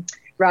hall,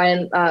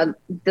 Ryan,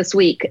 this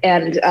week,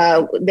 and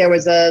there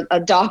was a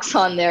docs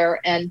on there,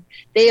 and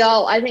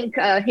I think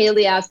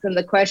Haley asked them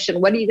the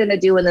question, what are you going to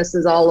do when this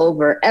is all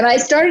over? And I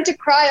started to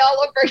cry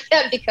all over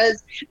again,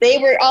 because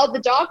all the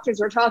doctors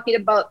were talking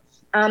about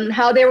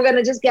how they were going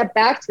to just get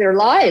back to their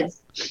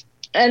lives.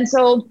 And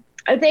so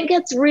I think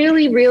it's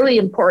really, really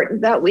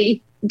important that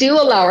we do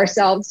allow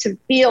ourselves to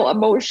feel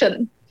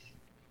emotion.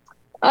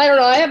 I don't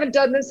know. I haven't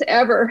done this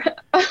ever.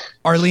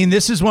 Arlene,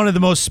 this is one of the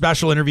most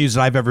special interviews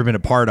that I've ever been a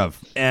part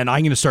of. And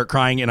I'm going to start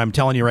crying. And I'm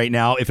telling you right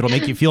now, if it'll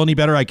make you feel any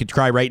better, I could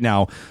cry right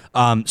now.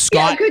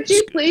 Scott, could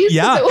you please?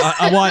 Yeah.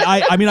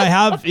 I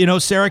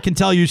have, Sarah can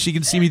tell you, she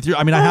can see me through.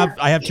 I mean,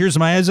 I have tears in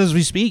my eyes as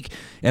we speak,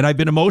 and I've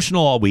been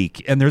emotional all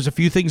week. And there's a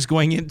few things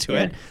going into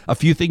it, a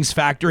few things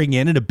factoring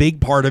in. And a big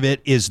part of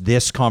it is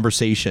this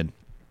conversation.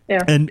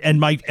 Yeah. And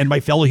my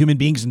fellow human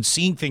beings, and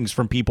seeing things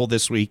from people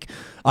this week.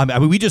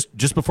 We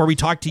just before we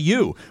talked to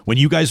you, when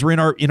you guys were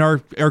in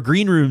our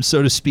green room,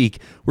 so to speak,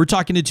 we're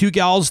talking to two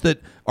gals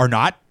that are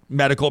not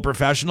medical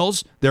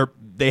professionals.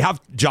 They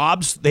have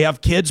jobs, they have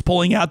kids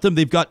pulling at them,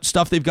 they've got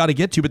stuff they've got to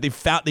get to, but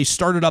they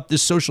started up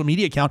this social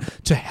media account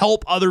to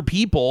help other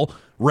people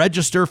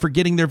register for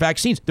getting their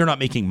vaccines. They're not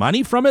making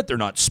money from it. They're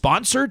not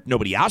sponsored.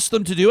 Nobody asked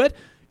them to do it.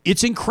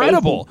 It's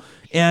incredible.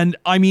 And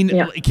I mean,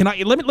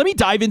 let me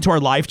dive into our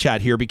live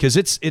chat here, because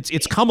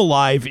it's come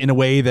alive in a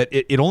way that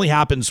it only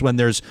happens when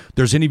there's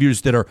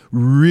interviews that are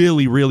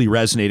really, really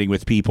resonating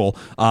with people.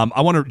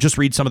 I want to just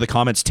read some of the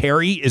comments.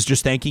 Terry is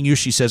just thanking you.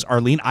 She says,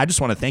 Arlene, I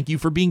just want to thank you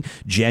for being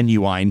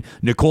genuine.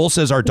 Nicole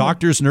says, our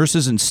doctors,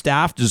 nurses, and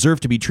staff deserve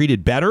to be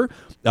treated better.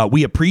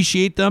 We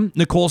appreciate them.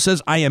 Nicole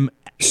says, I am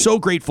so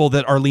grateful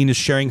that Arlene is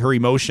sharing her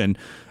emotion.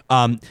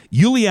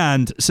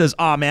 Yulian says,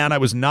 "Ah, man, I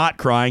was not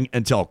crying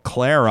until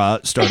Clara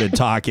started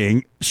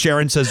talking."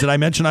 Sharon says, "Did I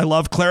mention I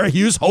love Clara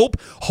Hughes?" Hope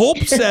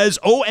says,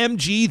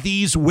 "OMG,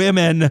 these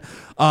women."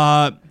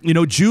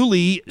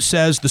 Julie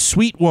says, "The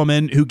sweet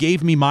woman who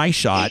gave me my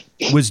shot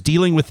was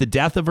dealing with the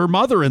death of her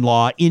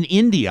mother-in-law in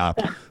India,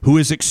 who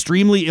is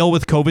extremely ill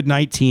with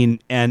COVID-19,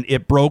 and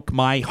it broke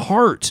my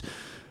heart."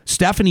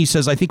 Stephanie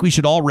says, "I think we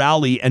should all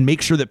rally and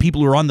make sure that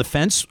people who are on the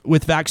fence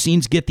with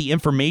vaccines get the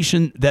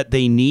information that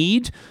they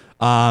need."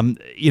 I'm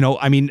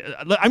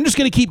just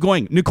going to keep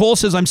going. Nicole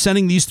says, "I'm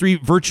sending these 3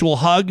 virtual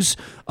hugs."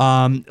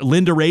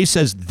 Linda Ray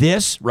says,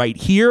 "This right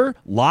here,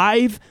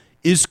 live,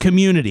 is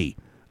community."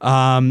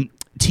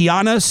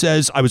 Tiana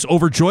says, "I was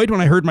overjoyed when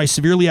I heard my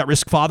severely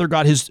at-risk father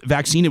got his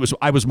vaccine.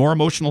 I was more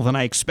emotional than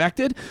I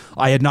expected.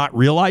 I had not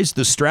realized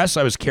the stress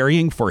I was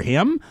carrying for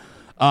him."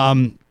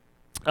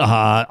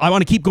 I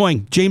want to keep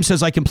going. James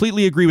says, "I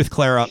completely agree with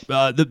Clara.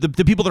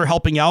 The people that are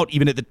helping out,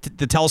 even at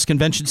the TELUS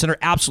Convention Center,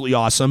 absolutely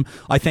awesome.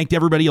 I thanked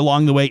everybody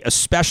along the way,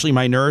 especially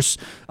my nurse."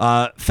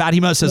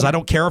 Fatima says, "I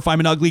don't care if I'm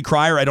an ugly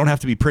crier. I don't have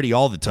to be pretty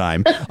all the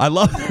time." I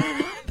love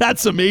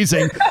That's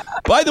amazing.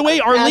 By the way,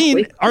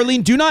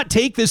 Arlene, do not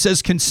take this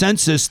as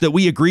consensus that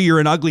we agree you're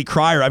an ugly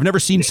crier. I've never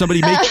seen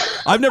somebody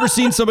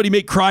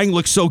make crying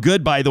look so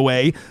good, by the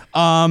way.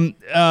 But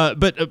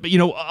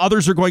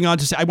others are going on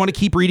to say, I want to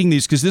keep reading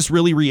these because this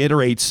really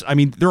reiterates. I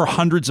mean, there are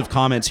hundreds of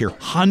comments here,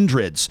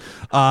 hundreds.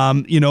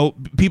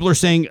 People are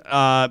saying,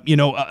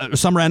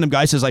 some random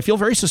guy says, "I feel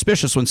very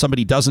suspicious when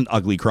somebody doesn't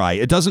ugly cry.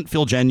 It doesn't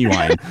feel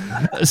genuine."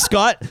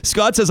 Scott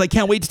says, "I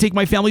can't wait to take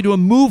my family to a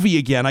movie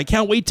again. I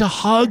can't wait to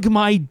hug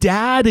my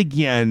dad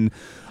again."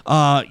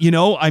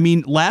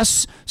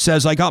 Les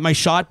says, "I got my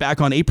shot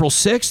back on April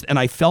 6th and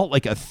I felt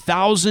like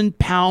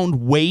 1,000-pound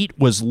weight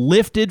was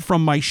lifted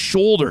from my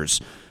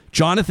shoulders."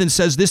 Jonathan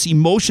says, "This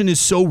emotion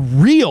is so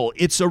real.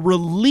 It's a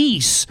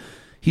release."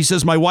 He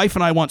says, "My wife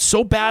and I want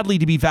so badly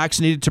to be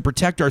vaccinated to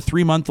protect our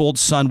 3-month-old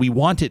son. We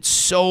want it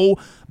so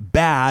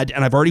bad.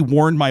 And I've already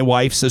warned my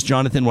wife," says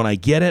Jonathan, "when I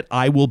get it,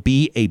 I will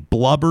be a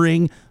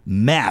blubbering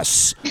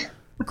mess."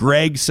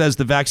 Greg says,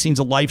 "The vaccine's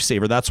a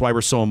lifesaver. That's why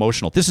we're so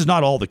emotional." This is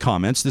not all the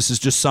comments. This is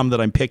just some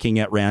that I'm picking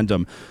at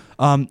random.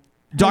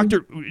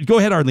 Doctor, go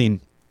ahead,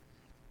 Arlene.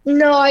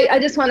 No, I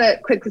just want to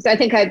quickly say, I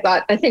think I've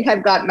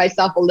got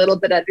myself a little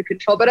bit under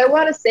control, but I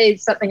want to say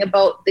something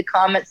about the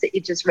comments that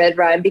you just read,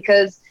 Ryan,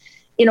 because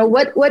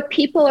what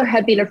people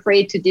have been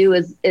afraid to do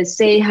is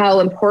say how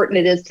important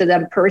it is to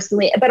them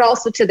personally, but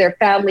also to their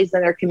families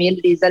and their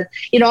communities. And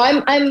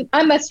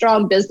I'm a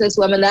strong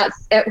businesswoman.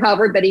 That's how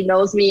everybody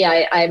knows me.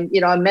 I'm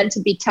meant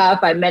to be tough.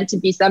 I'm meant to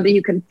be somebody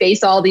who can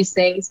face all these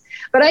things.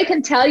 But I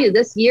can tell you,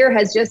 this year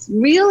has just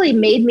really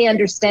made me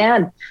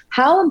understand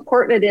how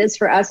important it is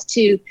for us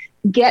to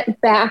get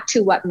back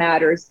to what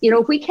matters.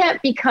 If we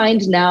can't be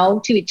kind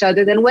now to each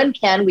other, then when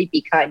can we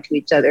be kind to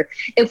each other?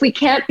 If we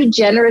can't be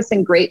generous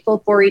and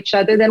grateful for each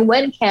other, then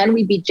when can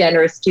we be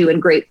generous to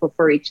and grateful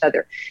for each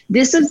other?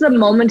 This is the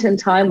moment in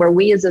time where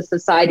we as a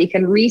society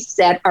can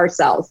reset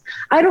ourselves.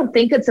 I don't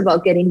think it's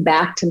about getting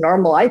back to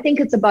normal. I think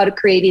it's about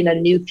creating a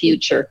new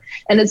future.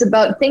 And it's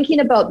about thinking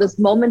about this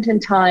moment in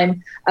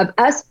time of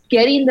us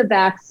getting the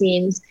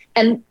vaccines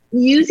and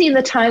using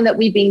the time that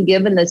we've been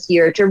given this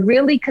year to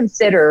really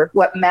consider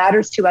what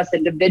matters to us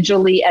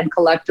individually and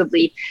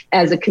collectively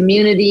as a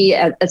community,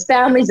 as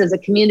families, as a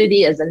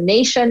community, as a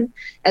nation,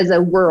 as a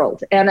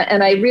world. And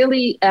I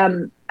really,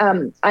 I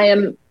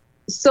am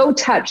so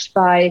touched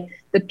by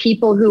the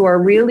people who are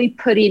really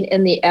putting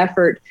in the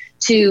effort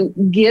to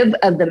give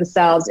of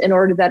themselves in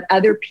order that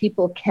other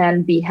people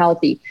can be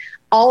healthy.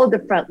 All of the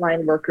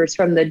frontline workers,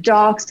 from the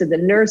docs to the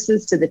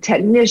nurses to the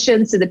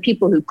technicians to the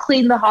people who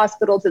clean the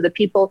hospital to the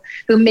people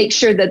who make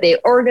sure that they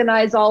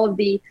organize all of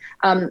the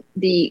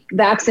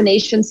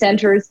vaccination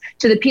centers,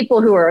 to the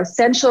people who are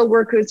essential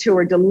workers who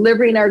are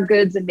delivering our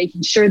goods and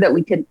making sure that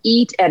we can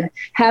eat and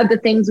have the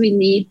things we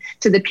need,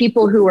 to the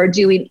people who are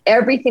doing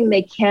everything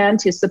they can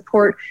to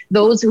support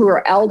those who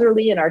are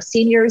elderly and our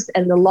seniors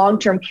and the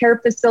long-term care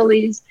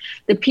facilities,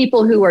 the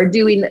people who are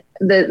doing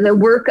the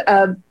work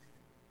of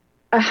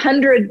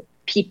 100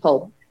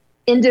 people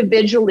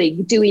individually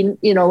doing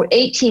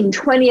 18,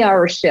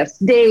 20-hour shifts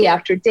day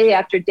after day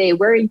after day,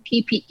 wearing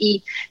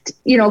PPE,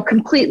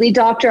 completely.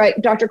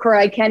 Dr.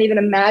 Cora, I can't even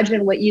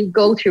imagine what you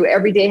go through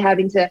every day,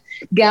 having to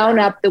gown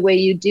up the way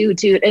you do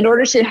in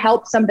order to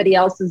help somebody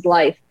else's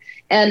life.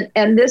 And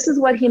this is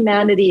what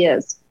humanity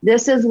is.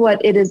 This is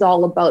what it is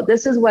all about.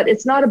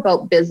 It's not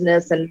about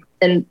business and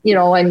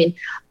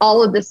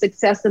all of the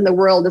success in the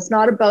world. It's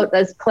not about,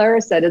 as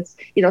Clara said, it's,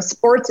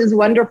 sports is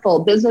wonderful.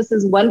 Business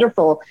is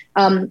wonderful.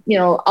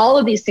 All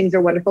of these things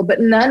are wonderful,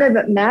 but none of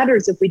it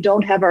matters if we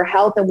don't have our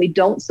health and we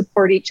don't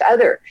support each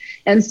other.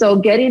 And so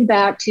getting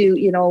back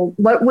to,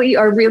 what we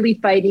are really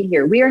fighting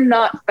here, we are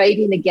not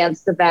fighting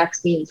against the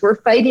vaccines.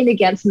 We're fighting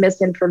against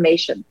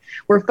misinformation.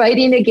 We're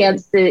fighting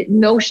against the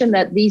notion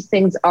that these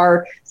things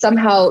are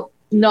somehow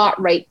not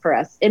right for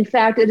us. In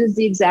fact, it is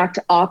the exact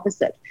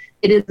opposite.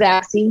 It is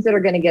vaccines that are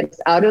going to get us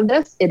out of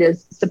this. It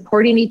is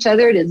supporting each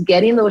other. It is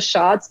getting those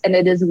shots, and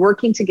it is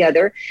working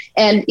together.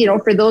 And,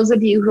 for those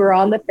of you who are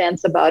on the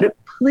fence about it,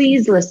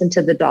 please listen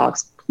to the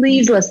docs.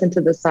 Please listen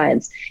to the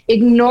science.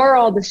 Ignore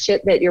all the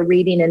shit that you're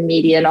reading in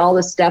media and all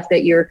the stuff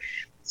that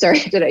sorry,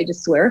 did I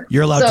just swear?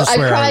 You're allowed to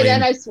swear, I cried Arlene.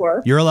 and I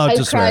swore. You're allowed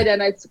to swear.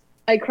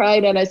 I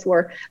cried and I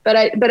swore. But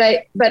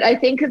I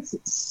think it's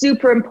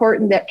super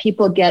important that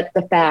people get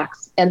the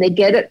facts, and they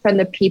get it from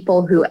the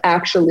people who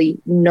actually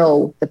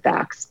know the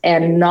facts,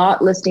 and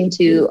not listening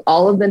to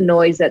all of the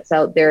noise that's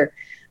out there.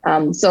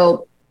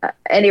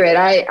 Anyway,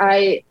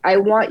 I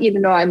want you to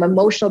know I'm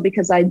emotional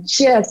because I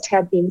just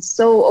have been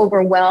so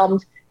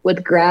overwhelmed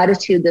with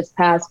gratitude this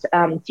past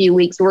few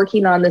weeks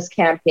working on this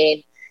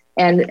campaign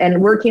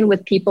and working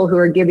with people who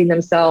are giving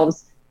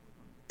themselves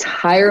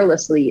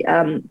tirelessly.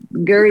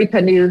 Guri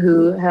Panu,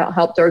 who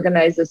helped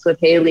organize this with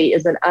Haley,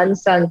 is an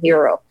unsung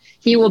hero.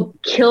 He will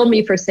kill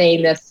me for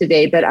saying this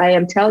today, but I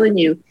am telling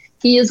you,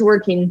 he is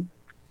working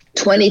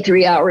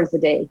 23 hours a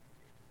day.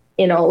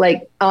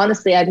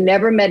 Honestly, I've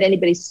never met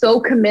anybody so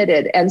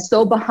committed and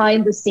so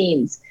behind the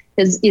scenes.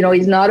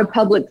 He's not a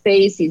public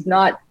face. He's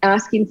not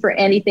asking for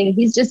anything.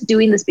 He's just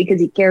doing this because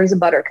he cares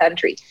about our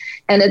country.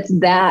 And it's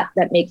that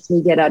makes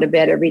me get out of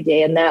bed every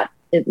day. And that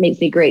it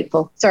makes me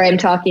grateful. Sorry, I'm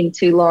talking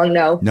too long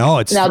now. No,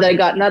 it's now that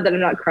I'm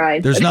not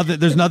crying. There's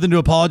nothing to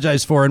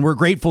apologize for, and we're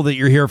grateful that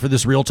you're here for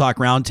this Real Talk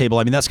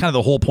Roundtable. I mean, that's kind of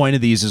the whole point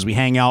of these, is we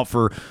hang out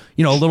for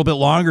a little bit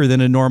longer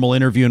than a normal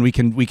interview, and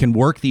we can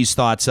work these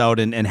thoughts out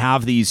and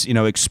have these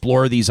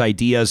explore these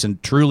ideas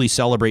and truly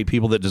celebrate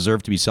people that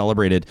deserve to be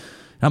celebrated.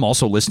 I'm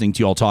also listening to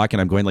you all talk,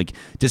 and I'm going like,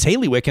 does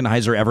Haley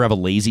Wickenheiser ever have a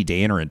lazy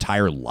day in her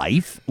entire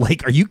life?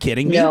 Like, are you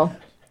kidding me?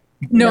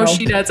 No,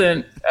 she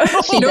doesn't.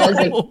 She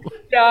doesn't.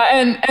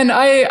 Yeah, and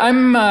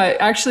I'm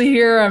actually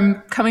here.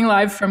 I'm coming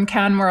live from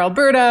Canmore,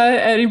 Alberta.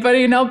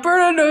 Anybody in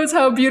Alberta knows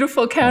how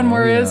beautiful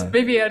Canmore is.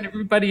 Maybe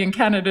everybody in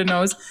Canada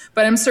knows.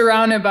 But I'm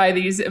surrounded by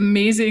these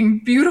amazing,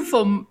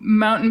 beautiful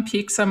mountain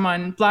peaks. I'm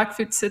on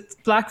Blackfoot,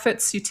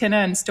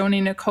 Tsuut'ina, and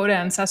Stoney Nakoda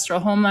ancestral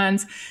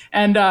homelands.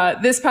 And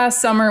this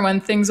past summer, when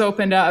things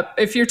opened up,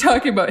 if you're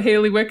talking about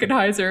Haley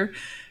Wickenheiser,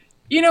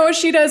 you know what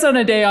she does on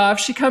a day off?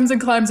 She comes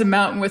and climbs a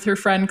mountain with her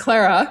friend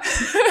Clara.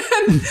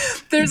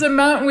 There's a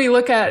mountain we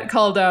look at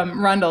called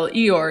Rundle,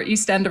 Eeyore,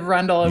 east end of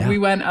Rundle. And we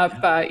went up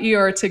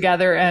Eeyore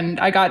together, and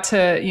I got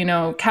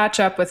to, catch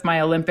up with my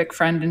Olympic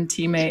friend and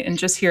teammate and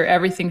just hear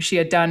everything she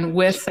had done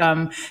with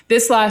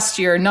this last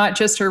year, not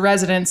just her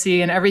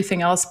residency and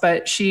everything else,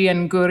 but she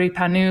and Guri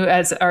Panu,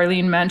 as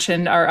Arlene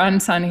mentioned, our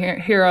unsung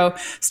hero,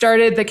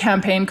 started the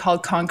campaign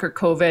called Conquer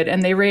COVID,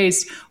 and they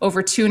raised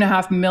over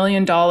 $2.5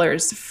 million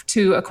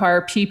to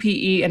acquire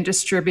PPE and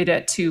distribute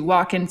it to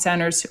walk-in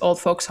centers, to old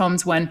folks'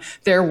 homes when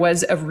there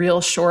was a real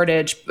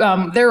shortage.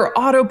 There were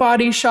auto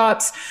body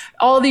shops,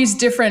 all these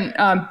different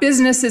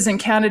businesses in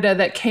Canada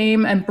that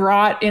came and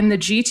brought in the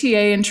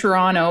GTA in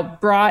Toronto,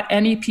 brought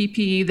any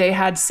PPE they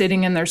had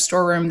sitting in their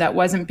storeroom that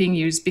wasn't being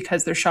used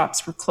because their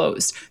shops were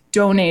closed,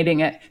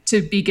 donating it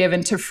to be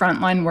given to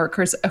frontline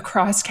workers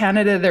across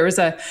Canada. There was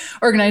an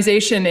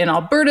organization in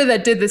Alberta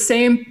that did the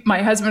same.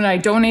 My husband and I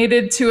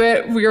donated to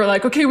it. We were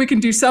like, okay, we can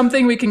do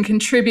something, we can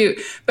contribute.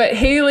 But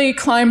Haley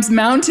climbs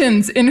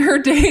mountains in her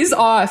days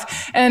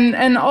off.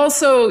 And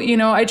also,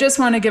 I just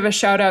want to give a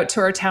shout out to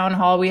our town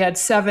hall. We had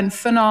 7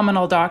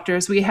 phenomenal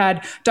doctors. We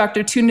had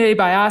Dr. Tunde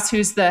Bayas,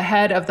 who's the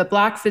head of the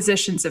Black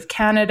Physicians of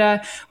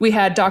Canada. We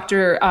had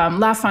Dr.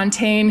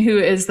 Lafontaine, who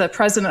is the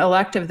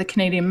president-elect of the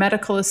Canadian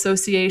Medical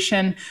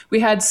Association. We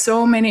had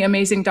so many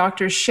amazing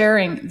doctors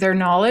sharing their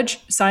knowledge,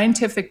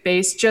 scientific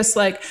base, just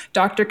like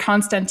Dr.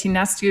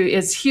 Constantinescu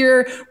is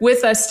here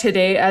with us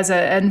today as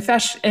an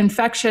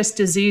infectious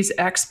disease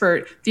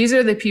expert. These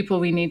are the people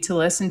we need to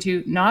listen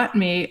to, not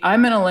me.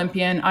 I'm an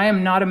Olympian. I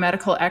am not a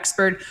medical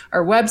expert.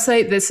 Our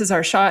website,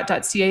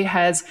 thisisourshot.ca,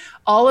 has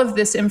all of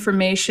this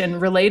information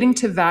relating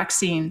to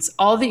vaccines,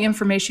 all the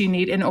information you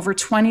need in over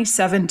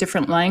 27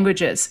 different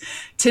languages.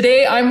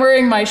 Today, I'm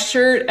wearing my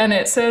shirt and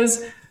it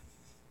says,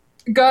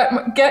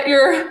 get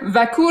your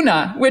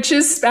vacuna, which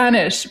is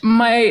Spanish.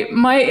 My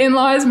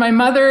in-laws, my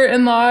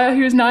mother-in-law,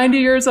 who's 90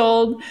 years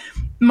old,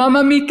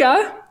 Mama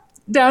Mica,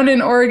 down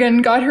in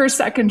Oregon, got her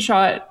second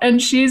shot,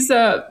 and she's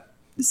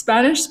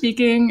Spanish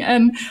speaking.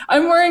 And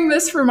I'm wearing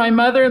this for my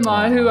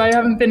mother-in-law, who I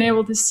haven't been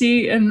able to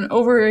see in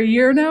over a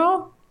year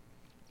now.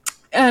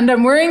 And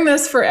I'm wearing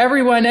this for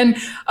everyone. And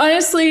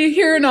honestly,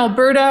 here in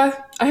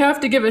Alberta, I have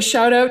to give a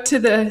shout out to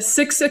the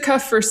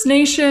Siksika First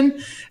Nation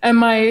and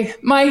my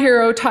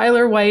hero,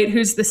 Tyler White,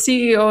 who's the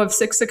CEO of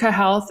Siksika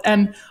Health.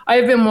 And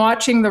I've been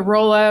watching the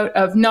rollout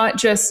of not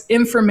just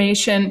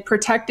information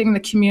protecting the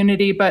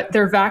community, but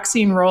their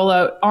vaccine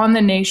rollout on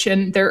the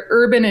nation, their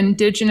urban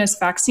Indigenous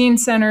vaccine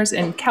centers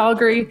in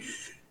Calgary.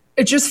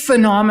 It's just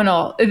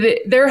phenomenal.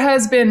 There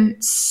has been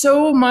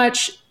so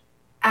much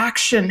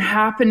action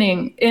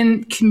happening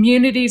in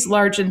communities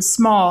large and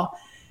small,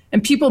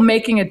 and people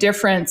making a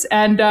difference.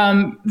 And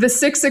the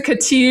Siksika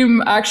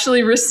team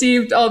actually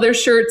received all their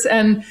shirts,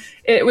 and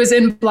it was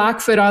in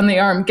Blackfoot on the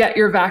arm, get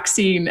your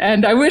vaccine.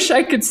 And I wish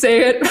I could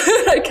say it,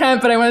 but I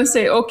can't. But I want to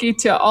say oki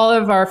to all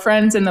of our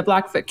friends in the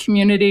Blackfoot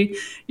community.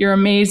 You're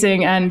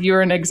amazing, and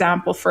you're an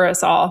example for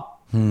us all.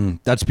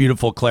 That's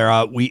beautiful,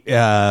 Clara.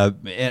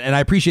 And I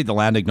appreciate the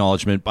land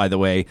acknowledgement, by the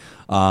way.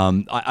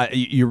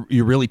 You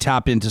really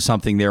tap into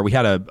something there. We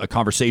had a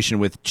conversation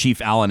with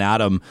Chief Alan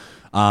Adam.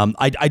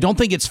 I don't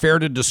think it's fair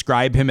to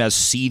describe him as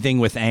seething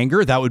with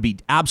anger. That would be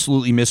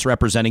absolutely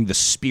misrepresenting the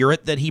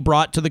spirit that he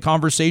brought to the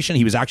conversation.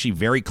 He was actually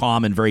very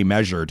calm and very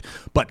measured,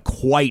 but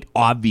quite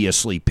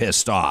obviously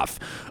pissed off.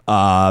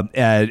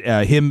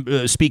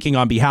 Him speaking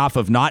on behalf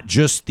of not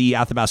just the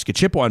Athabasca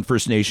Chippewa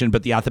First Nation,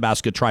 but the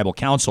Athabasca Tribal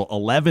Council,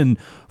 11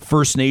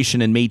 First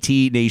Nation and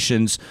Métis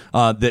nations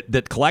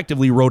that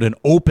collectively wrote an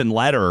open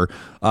letter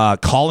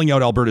calling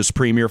out Alberta's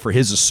premier for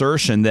his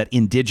assertion that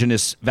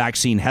Indigenous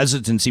vaccine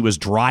hesitancy was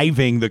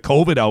driving the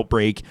COVID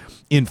outbreak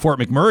in Fort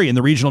McMurray in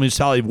the regional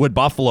municipality of Wood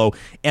Buffalo.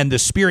 And the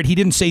spirit, he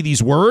didn't say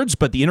these words,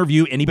 but the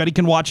interview, anybody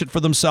can watch it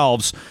for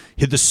themselves.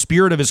 The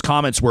spirit of his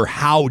comments were,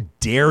 how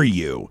dare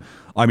you?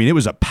 I mean, it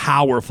was a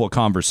powerful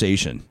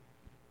conversation.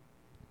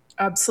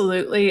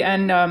 Absolutely.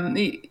 And,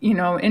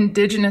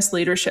 Indigenous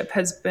leadership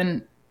has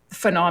been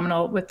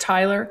phenomenal with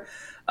Tyler,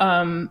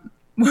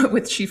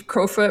 with Chief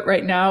Crowfoot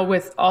right now,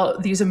 with all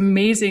these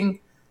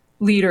amazing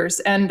leaders.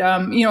 And,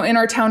 in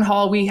our town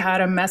hall, we had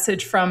a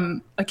message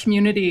from a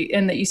community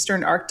in the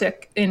Eastern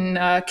Arctic,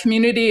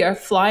 a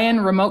fly-in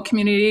remote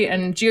community,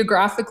 and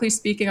geographically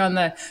speaking on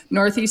the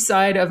northeast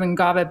side of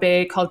Ngava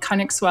Bay called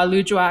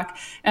Kanikswa-Lujuak.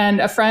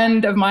 And a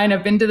friend of mine,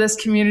 I've been to this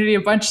community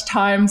a bunch of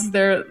times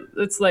there.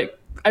 It's like,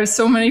 I have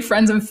so many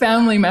friends and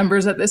family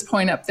members at this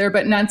point up there,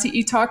 but Nancy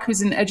Etok,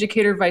 who's an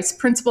educator, vice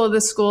principal of the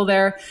school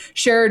there,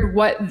 shared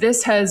what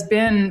this has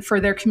been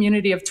for their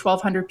community of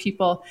 1,200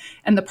 people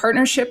and the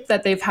partnership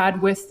that they've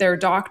had with their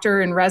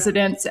doctor and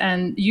residents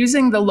and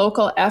using the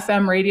local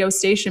FM radio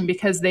station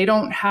because they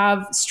don't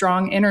have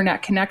strong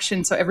internet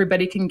connection so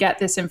everybody can get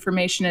this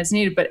information as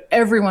needed, but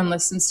everyone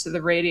listens to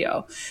the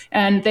radio.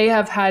 And they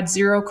have had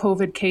 0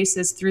 COVID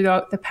cases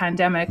throughout the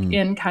pandemic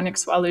in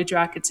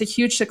Kanikswa-Lujuak. It's a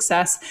huge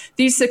success.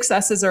 These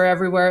successes are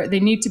everywhere. They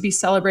need to be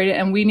celebrated.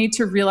 And we need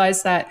to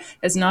realize that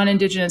as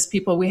non-Indigenous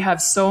people, we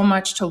have so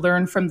much to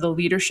learn from the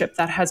leadership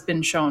that has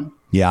been shown.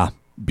 Yeah,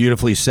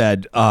 beautifully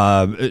said.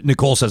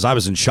 Nicole says, I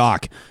was in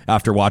shock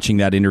after watching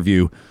that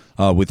interview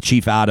with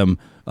Chief Adam.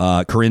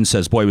 Corinne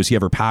says, boy, was he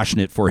ever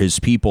passionate for his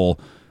people.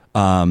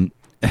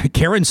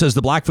 Karen says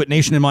the Blackfoot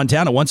Nation in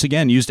Montana once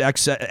again used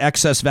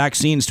excess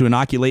vaccines to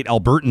inoculate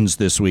Albertans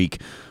this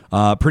week.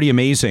 Pretty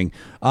amazing.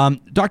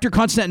 Dr.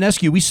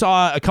 Constantinescu, we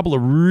saw a couple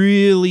of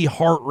really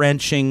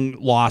heart-wrenching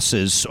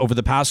losses over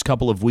the past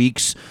couple of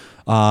weeks.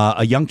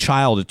 A young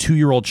child, a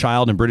 2-year-old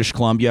child in British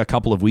Columbia a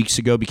couple of weeks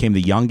ago became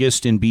the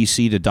youngest in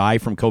BC to die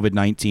from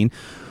COVID-19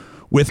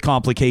 with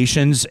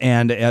complications,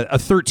 and a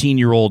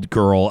 13-year-old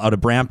girl out of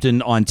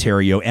Brampton,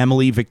 Ontario,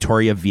 Emily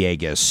Victoria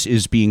Viegas,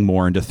 is being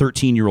mourned. A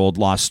 13-year-old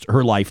lost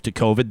her life to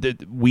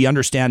COVID. We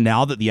understand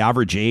now that the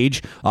average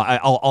age,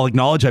 I'll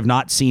acknowledge I've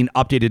not seen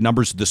updated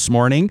numbers this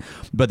morning,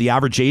 but the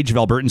average age of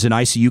Albertans in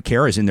ICU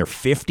care is in their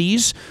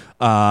 50s.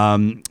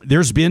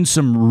 There's been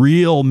some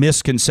real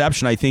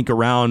misconception, I think,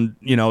 around,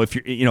 if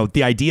you're,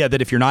 the idea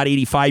that if you're not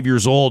 85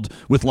 years old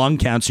with lung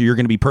cancer, you're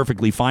going to be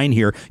perfectly fine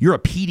here. You're a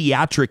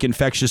pediatric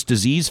infectious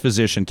disease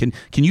physician. Can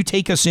you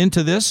take us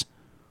into this?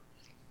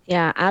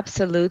 Yeah,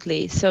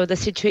 absolutely. So the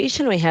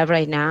situation we have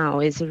right now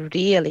is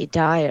really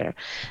dire.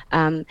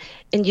 And,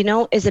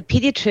 as a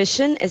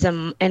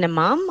pediatrician, and a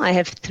mom, I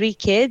have 3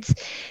 kids.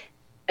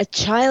 A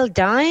child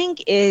dying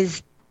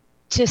is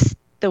just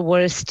the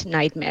worst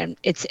nightmare.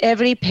 It's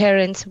every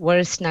parent's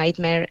worst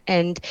nightmare.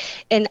 And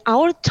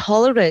our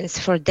tolerance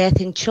for death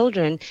in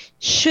children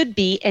should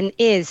be and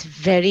is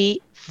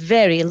very,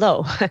 very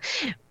low.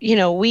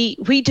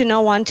 We do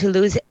not want to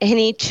lose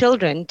any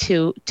children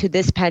to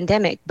this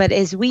pandemic. But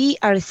as we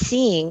are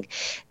seeing,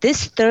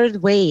 this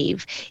third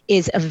wave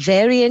is a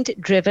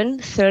variant-driven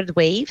third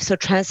wave. So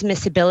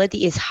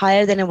transmissibility is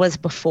higher than it was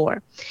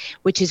before,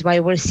 which is why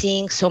we're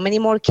seeing so many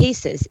more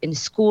cases in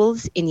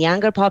schools, in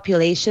younger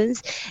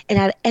populations, and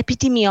our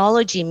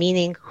epidemiology,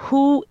 meaning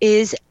who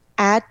is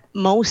at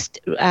most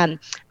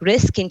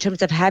risk in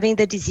terms of having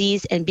the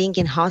disease and being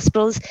in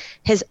hospitals,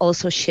 has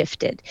also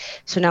shifted.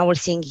 So now we're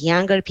seeing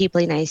younger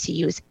people in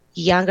ICUs,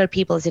 younger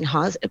people in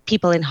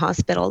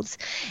hospitals.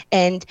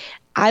 And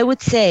I would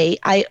say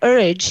I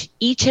urge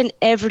each and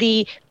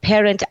every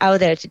parent out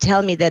there to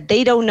tell me that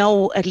they don't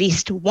know at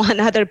least one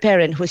other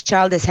parent whose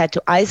child has had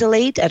to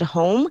isolate at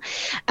home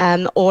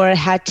or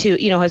had to,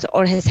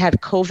 has had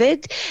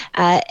COVID.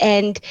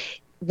 And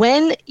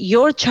when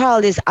your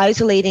child is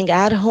isolating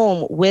at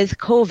home with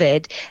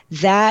COVID,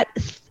 that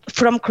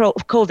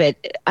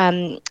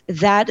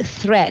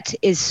threat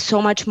is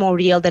so much more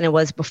real than it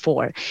was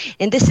before.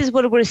 And this is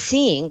what we're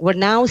seeing. We're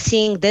now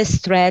seeing this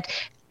threat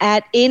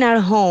in our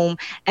home,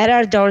 at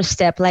our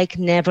doorstep, like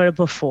never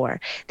before.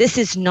 This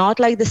is not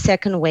like the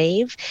second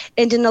wave.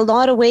 And in a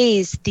lot of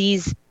ways,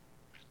 these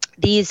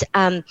these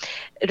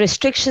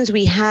restrictions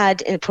we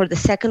had for the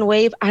second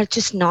wave are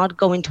just not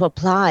going to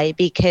apply,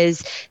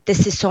 because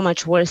this is so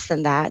much worse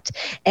than that.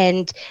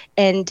 And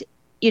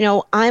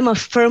I'm a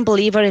firm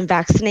believer in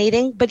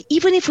vaccinating, but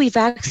even if we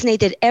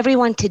vaccinated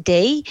everyone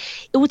today,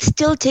 it would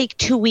still take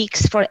 2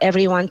 weeks for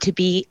everyone to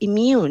be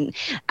immune.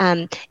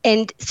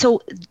 And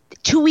so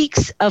 2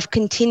 weeks of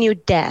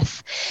continued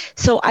death.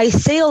 So I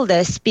say all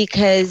this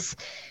because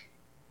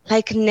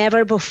like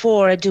never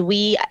before do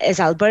we, as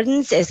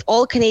Albertans, as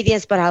all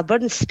Canadians, but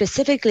Albertans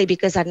specifically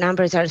because our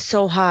numbers are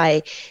so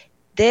high,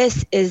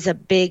 this is a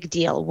big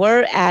deal.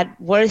 We're at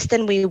worse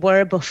than we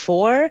were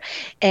before,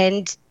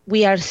 and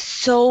we are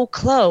so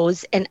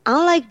close. And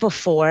unlike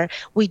before,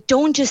 we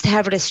don't just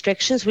have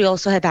restrictions, we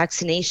also have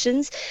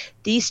vaccinations.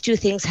 These two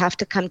things have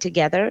to come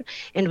together,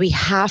 and we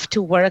have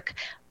to work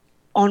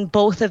on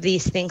both of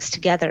these things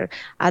together.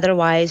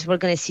 Otherwise, we're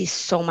going to see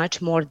so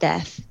much more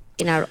death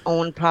in our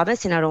own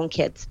province, in our own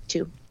kids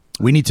too.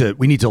 We need to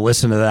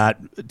listen to that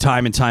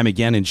time and time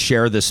again and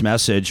share this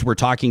message. We're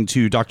talking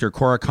to Dr.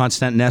 Cora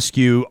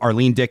Constantinescu,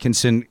 Arlene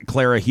Dickinson,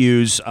 Clara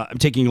Hughes. I'm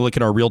taking a look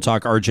at our Real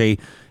Talk RJ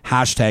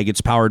hashtag.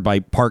 It's powered by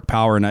Park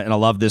Power, and I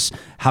love this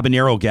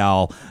habanero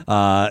gal.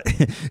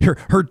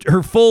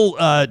 Her full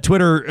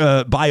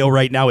Twitter bio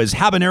right now is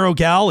habanero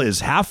gal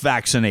is half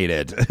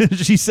vaccinated.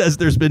 She says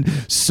there's been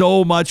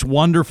so much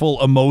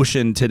wonderful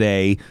emotion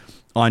today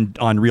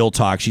on Real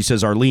Talk. She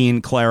says,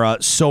 Arlene, Clara,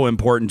 so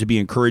important to be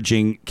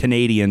encouraging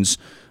Canadians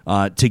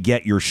to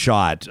get your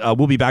shot.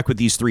 We'll be back with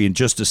these three in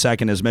just a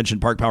second. As mentioned,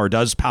 Park Power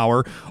does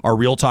power our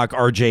Real Talk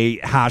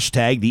RJ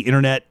hashtag, the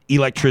internet,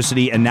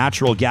 electricity, and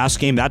natural gas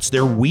game. That's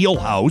their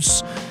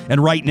wheelhouse.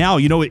 And right now,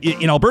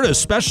 in Alberta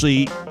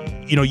especially,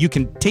 you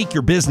can take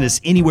your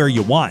business anywhere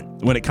you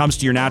want. When it comes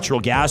to your natural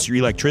gas, your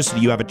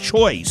electricity, you have a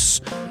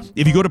choice.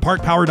 If you go to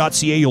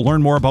parkpower.ca, you'll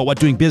learn more about what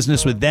doing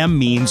business with them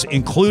means,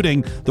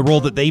 including the role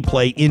that they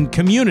play in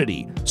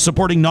community,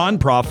 supporting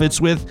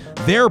nonprofits with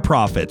their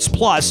profits.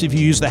 Plus, if you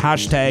use the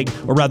hashtag,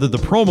 or rather the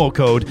promo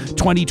code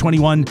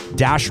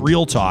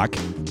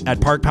 2021-RealTalk at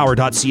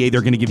parkpower.ca,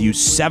 they're going to give you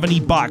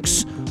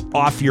 $70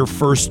 off your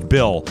first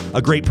bill.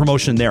 A great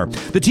promotion there.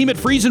 The team at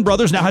Friesen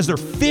Brothers now has their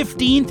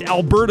 15th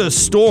Alberta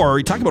store.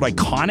 You talk about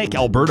iconic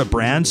Alberta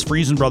brands.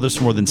 Friesen Brothers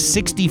for more than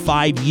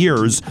 65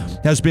 years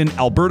has been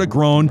Alberta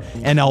grown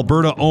and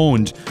Alberta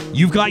owned.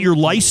 You've got your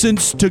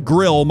license to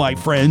grill, my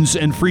friends,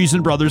 and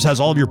Friesen Brothers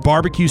has all of your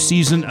barbecue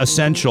season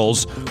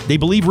essentials. They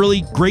believe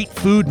really great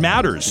food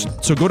matters.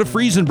 So go to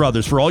Friesen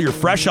Brothers for all your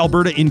fresh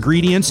Alberta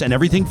ingredients and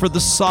everything for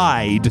the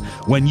side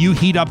when you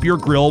heat up your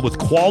grill with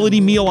quality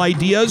meal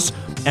ideas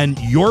and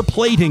your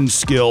plating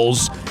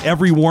skills.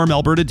 Every warm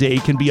Alberta day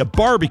can be a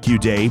barbecue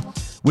day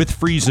with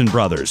Friesen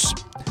Brothers.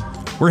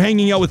 We're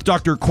hanging out with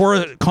Dr.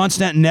 Cora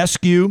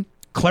Constantinescu,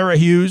 Clara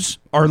Hughes,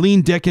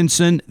 Arlene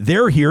Dickinson.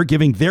 They're here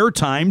giving their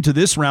time to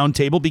this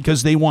roundtable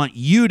because they want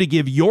you to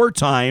give your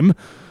time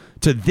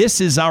to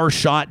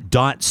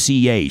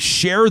thisisOurShot.ca.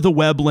 Share the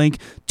web link.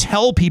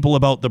 Tell people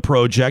about the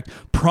project.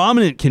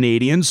 Prominent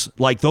Canadians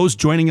like those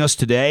joining us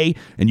today,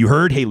 and you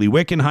heard Hayley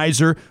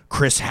Wickenheiser,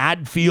 Chris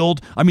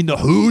Hadfield. I mean, the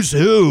who's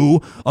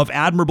who of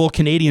admirable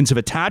Canadians have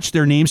attached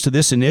their names to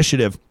this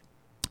initiative.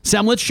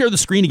 Sam, let's share the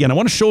screen again. I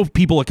want to show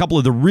people a couple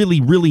of the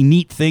really, really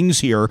neat things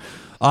here.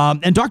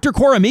 And Dr.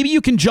 Cora, maybe you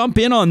can jump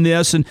in on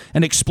this and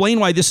explain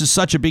why this is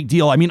such a big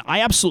deal. I mean,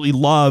 I absolutely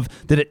love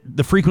that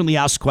the frequently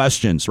asked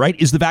questions, right?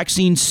 Is the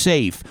vaccine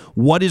safe?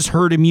 What is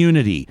herd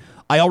immunity?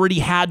 I already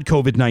had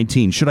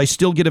COVID-19. Should I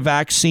still get a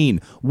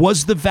vaccine?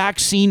 Was the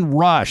vaccine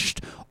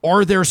rushed?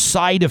 Are there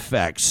side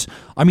effects?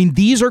 I mean,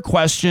 these are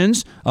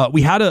questions.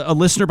 We had a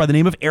listener by the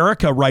name of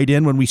Erica write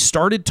in when we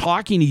started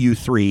talking to you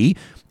three.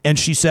 And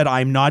she said,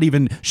 I'm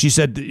paraphrasing.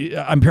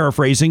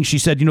 She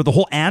said, the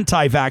whole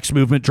anti-vax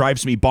movement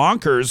drives me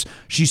bonkers.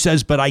 She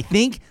says, but I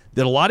think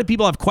that a lot of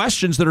people have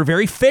questions that are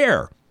very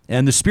fair.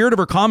 And the spirit of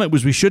her comment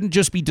was we shouldn't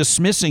just be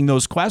dismissing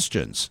those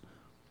questions.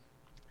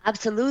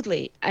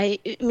 Absolutely. I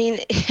mean,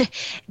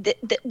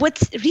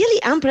 what's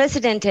really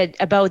unprecedented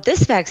about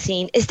this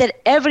vaccine is that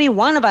every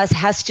one of us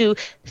has to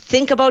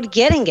think about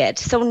getting it.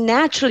 So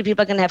naturally,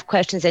 people are going to have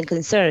questions and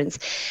concerns.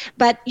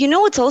 But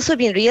what's also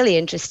been really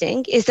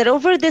interesting is that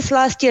over this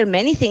last year,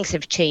 many things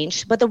have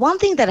changed. But the one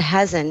thing that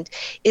hasn't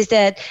is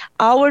that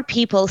our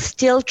people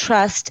still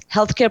trust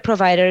healthcare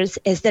providers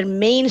as their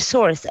main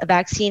source of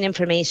vaccine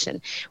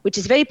information, which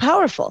is very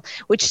powerful,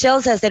 which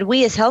tells us that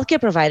we as healthcare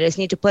providers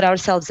need to put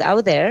ourselves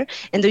out there,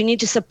 and we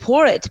need to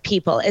support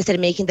people as they're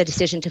making the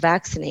decision to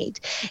vaccinate.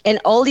 And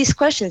all these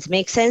questions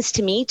make sense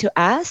to me to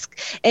ask,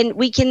 and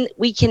we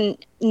can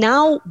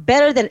now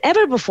better than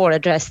ever before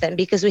address them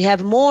because we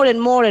have more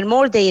and more and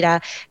more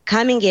data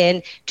coming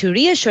in to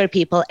reassure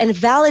people and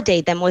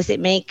validate them as they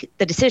make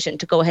the decision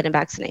to go ahead and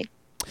vaccinate.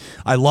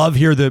 I love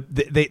here the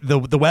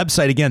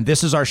website again.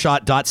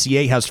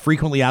 ThisisOurShot.ca has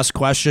frequently asked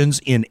questions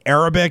in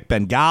Arabic,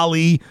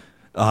 Bengali,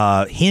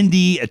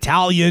 Hindi,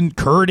 Italian,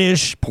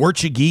 Kurdish,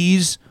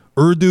 Portuguese,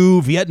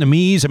 Urdu,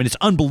 Vietnamese. I mean, it's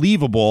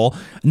unbelievable.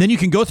 And then you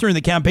can go through in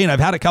the campaign. I've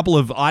had a couple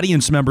of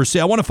audience members say,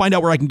 I want to find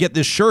out where I can get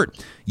this shirt.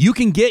 You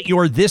can get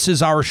your This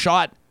Is Our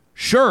Shot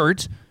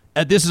shirt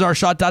at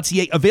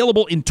thisisourshot.ca,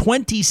 available in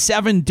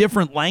 27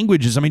 different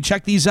languages. I mean,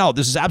 check these out.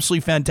 This is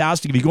absolutely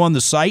fantastic. If you go on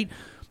the site,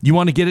 you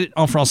want to get it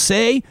en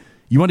français,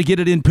 you want to get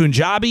it in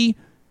Punjabi,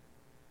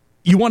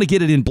 you want to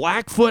get it in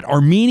Blackfoot,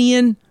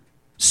 Armenian,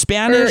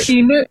 Spanish.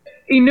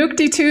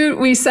 Inuktitut,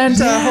 we sent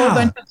a whole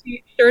bunch of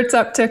t-shirts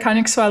up to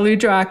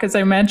Kaniksualudrak, as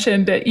I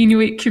mentioned,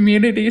 Inuit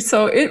community.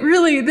 So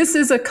this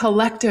is a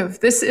collective.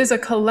 This is a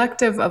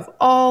collective of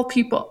all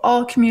people,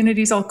 all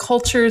communities, all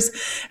cultures,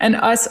 and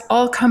us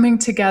all coming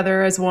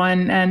together as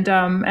one. And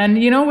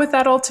with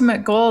that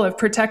ultimate goal of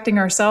protecting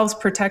ourselves,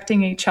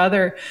 protecting each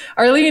other.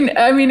 Arlene,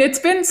 I mean, it's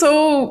been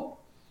so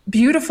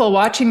beautiful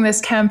watching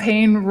this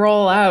campaign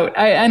roll out.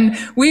 And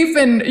we've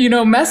been,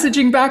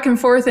 messaging back and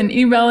forth and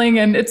emailing,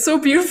 and it's so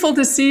beautiful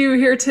to see you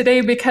here today,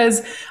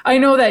 because I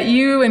know that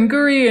you and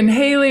Guri and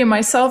Haley and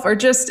myself are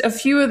just a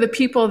few of the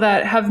people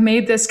that have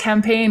made this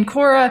campaign.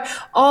 Cora,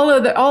 all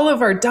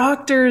of our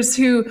doctors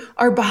who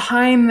are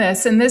behind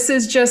this. And this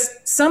is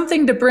just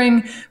something to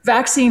bring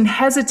vaccine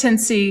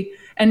hesitancy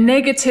and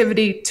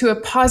negativity to a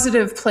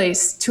positive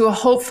place, to a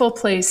hopeful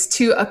place,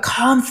 to a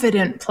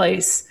confident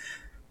place.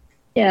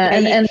 Yeah,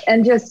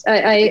 and just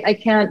I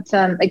can't.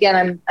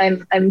 Again,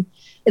 I'm.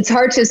 It's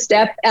hard to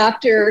step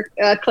after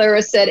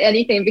Clara said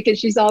anything, because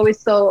she's always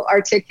so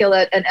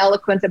articulate and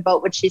eloquent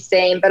about what she's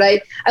saying. But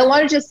I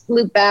want to just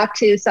loop back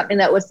to something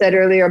that was said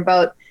earlier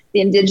about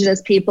the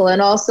Indigenous people, and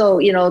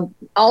also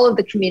all of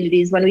the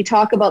communities. When we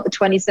talk about the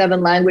 27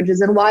 languages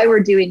and why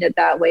we're doing it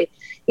that way,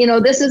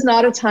 this is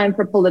not a time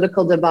for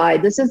political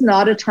divide. This is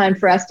not a time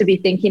for us to be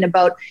thinking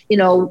about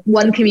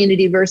one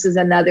community versus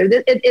another.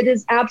 It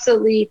is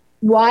absolutely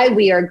why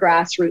we are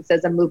grassroots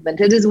as a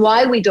movement. It is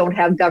why we don't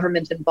have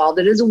government involved.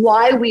 It is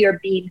why we are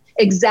being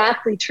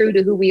exactly true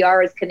to who we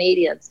are as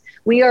Canadians.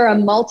 We are a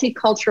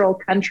multicultural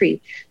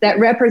country that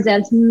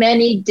represents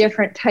many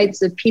different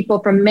types of people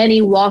from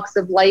many walks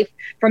of life,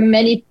 from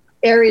many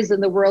areas in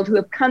the world, who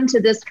have come to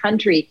this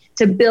country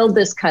to build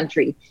this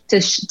country,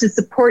 to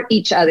support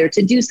each other,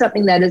 to do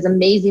something that is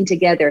amazing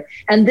together.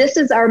 And this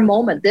is our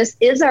moment. This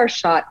is our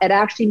shot at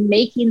actually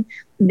making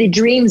the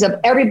dreams of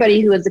everybody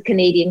who is a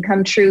Canadian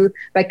come true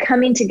by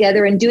coming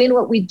together and doing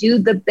what we do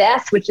the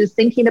best, which is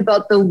thinking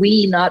about the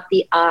we, not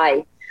the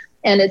I.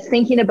 And it's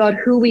thinking about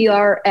who we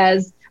are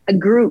as a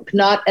group,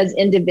 not as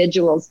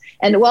individuals.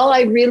 And while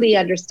I really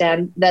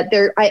understand that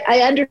I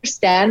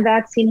understand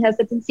vaccine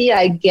hesitancy,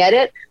 I get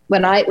it.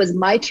 When it was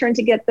my turn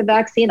to get the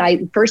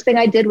vaccine, first thing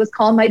I did was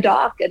call my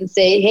doc and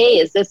say,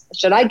 hey,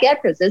 should I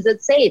get this? Is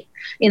it safe?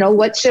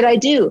 What should I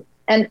do?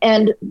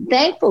 And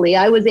thankfully,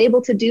 I was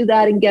able to do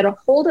that and get a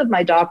hold of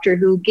my doctor,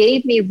 who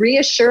gave me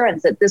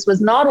reassurance that this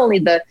was not only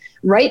the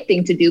right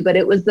thing to do, but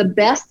it was the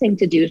best thing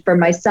to do for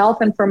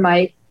myself and for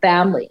my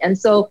family. And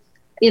so,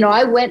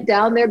 I went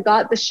down there,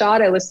 got the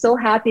shot. I was so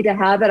happy to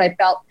have it. I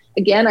felt,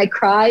 again, I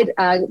cried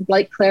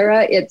like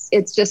Clara.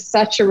 It's just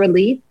such a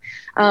relief.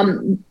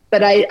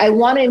 But I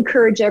want to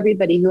encourage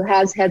everybody who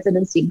has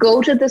hesitancy,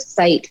 go to the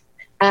site.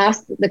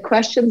 Ask, the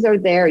questions are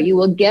there. You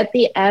will get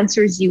the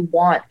answers you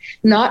want,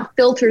 not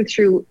filtered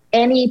through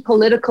any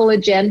political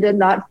agenda,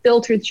 not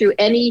filtered through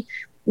any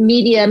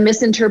media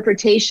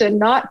misinterpretation,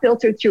 not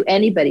filtered through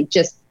anybody,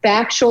 just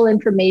factual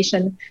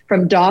information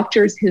from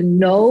doctors who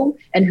know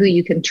and who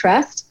you can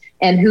trust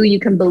and who you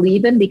can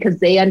believe in,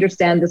 because they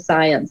understand the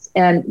science.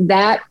 And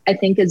that, I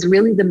think, is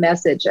really the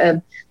message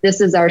of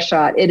this is our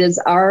shot. It is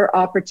our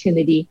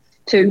opportunity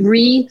to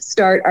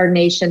restart our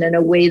nation in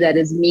a way that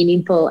is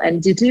meaningful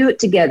and to do it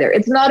together.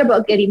 It's not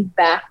about getting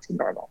back to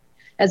normal.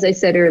 As I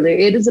said earlier,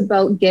 it is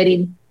about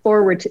looking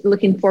forward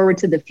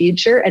to the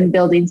future and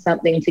building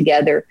something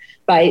together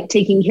by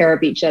taking care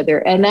of each other.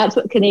 And that's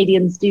what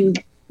Canadians do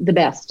the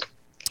best.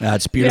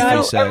 That's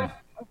beautifully said.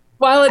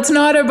 While it's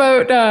not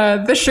about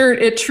the shirt,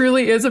 it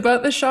truly is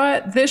about the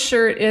shot. This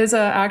shirt is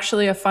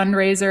actually a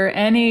fundraiser.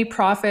 Any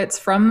profits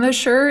from the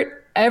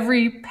shirt,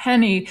 every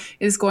penny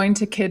is going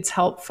to Kids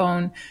Help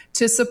Phone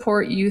to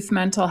support youth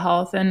mental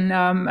health.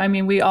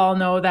 And we all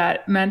know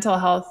that mental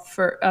health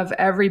of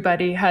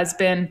everybody has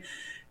been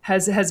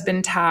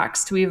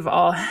taxed. We've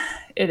all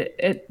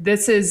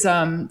this is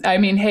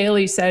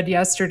Haley said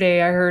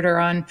yesterday, I heard her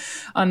on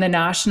the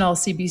national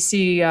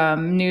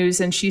CBC news,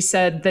 and she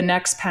said the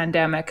next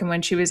pandemic. And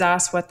when she was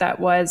asked what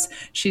that was,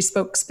 she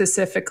spoke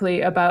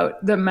specifically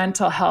about the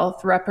mental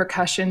health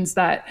repercussions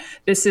that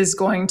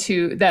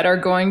are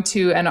going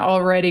to and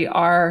already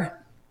are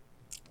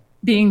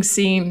being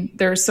seen.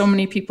 There are so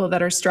many people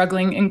that are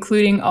struggling,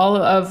 including all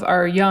of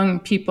our young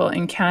people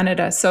in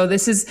Canada. So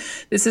this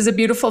is a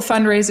beautiful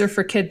fundraiser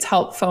for Kids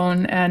Help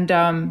Phone,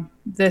 and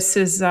this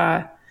is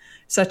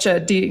such a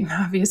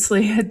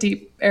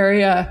deep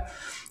area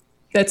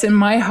that's in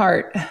my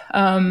heart.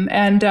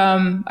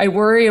 I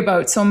worry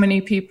about so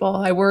many people.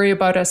 I worry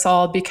about us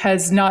all,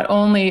 because not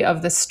only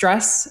of the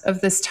stress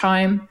of this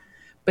time,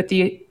 but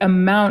the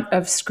amount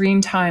of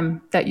screen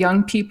time that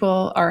young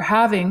people are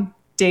having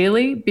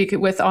daily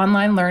with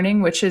online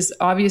learning, which is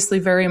obviously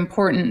very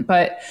important,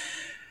 but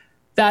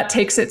that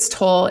takes its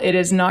toll. It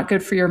is not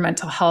good for your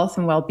mental health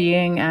and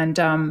well-being.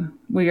 And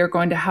we are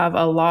going to have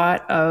a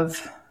lot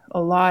of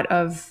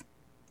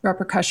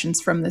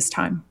repercussions from this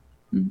time.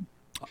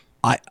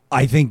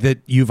 I think that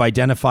you've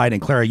identified,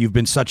 and Clara, you've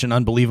been such an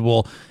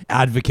unbelievable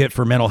advocate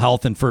for mental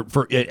health and for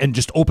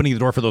just opening the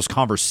door for those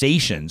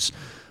conversations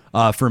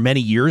for many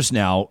years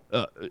now.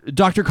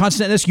 Dr.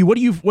 Constantinescu, what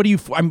do you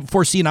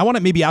foresee? And I want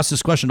to maybe ask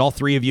this question to all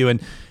three of you.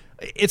 And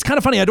it's kind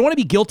of funny. I don't want to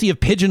be guilty of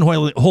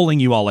pigeonholing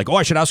you all. Like,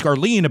 I should ask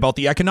Arlene about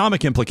the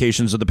economic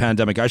implications of the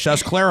pandemic. I should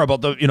ask Clara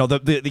about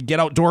the get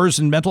outdoors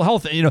and mental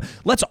health.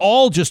 Let's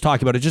all just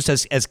talk about it just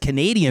as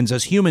Canadians,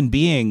 as human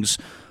beings.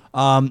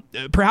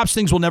 Perhaps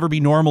things will never be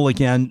normal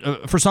again.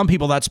 For some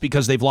people, that's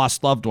because they've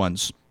lost loved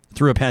ones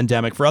through a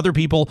pandemic. For other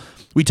people,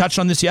 we touched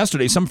on this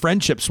yesterday, some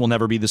friendships will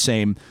never be the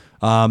same.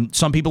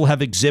 Some people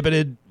have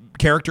exhibited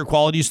character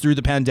qualities through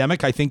the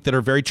pandemic, I think, that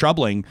are very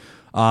troubling.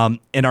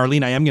 And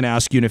Arlene, I am going to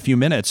ask you in a few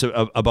minutes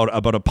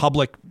about a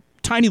public,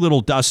 tiny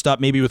little dust up,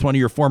 maybe with one of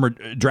your former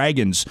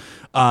dragons,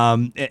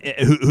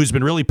 who's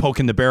been really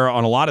poking the bear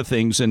on a lot of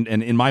things and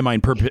in my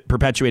mind,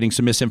 perpetuating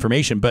some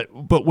misinformation.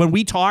 But when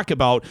we talk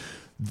about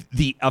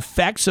the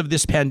effects of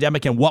this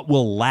pandemic and what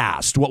will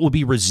last, what will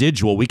be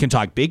residual, we can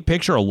talk big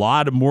picture. A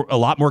lot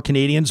more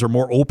Canadians are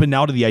more open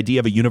now to the idea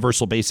of a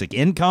universal basic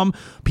income.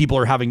 People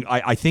are having,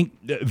 I think,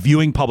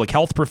 viewing public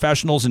health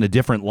professionals in a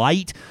different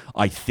light.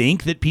 I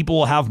think that people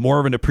will have more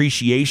of an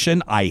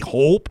appreciation, I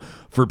hope,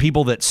 for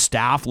people that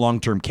staff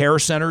long-term care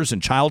centers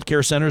and child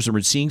care centers, and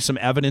we're seeing some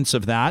evidence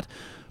of that.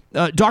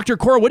 Dr.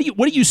 Cora, what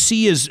do you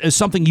see as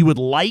something you would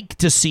like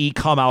to see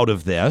come out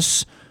of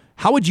this?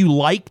 How would you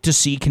like to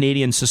see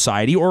Canadian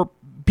society or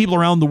people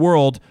around the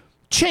world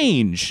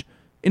change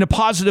in a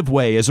positive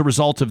way as a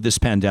result of this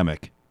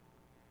pandemic?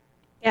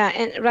 Yeah,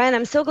 and Ryan,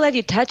 I'm so glad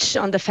you touched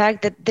on the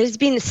fact that there's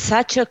been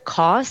such a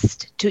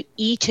cost to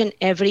each and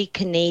every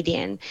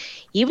Canadian.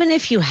 Even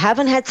if you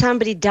haven't had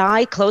somebody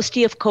die close to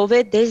you of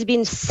COVID, there's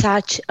been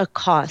such a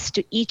cost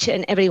to each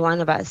and every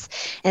one of us.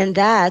 And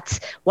that's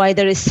why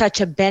there is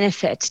such a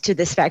benefit to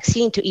this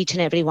vaccine to each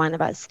and every one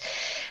of us.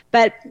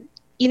 But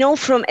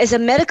as a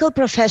medical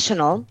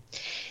professional,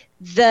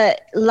 the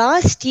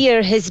last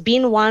year has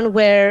been one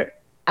where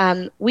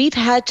we've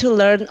had to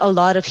learn a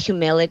lot of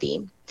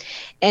humility.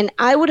 And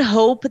I would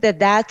hope that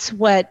that's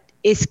what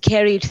is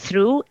carried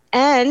through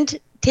and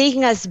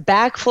taking us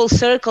back full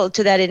circle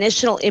to that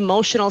initial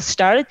emotional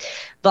start,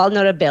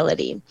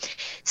 vulnerability.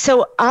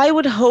 So I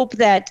would hope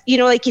that,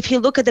 if you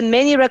look at the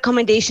many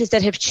recommendations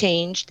that have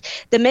changed,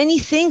 the many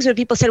things where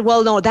people said,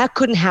 well, no, that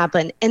couldn't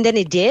happen. And then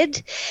it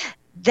did.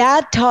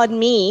 That taught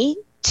me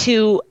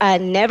to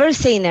never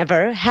say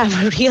never, have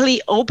a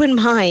really open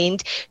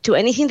mind to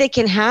anything that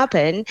can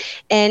happen.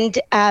 And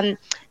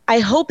I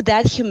hope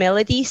that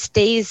humility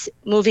stays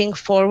moving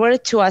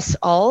forward to us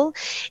all.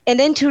 And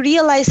then to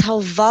realize how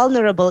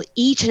vulnerable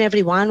each and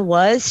every one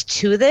was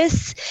to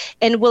this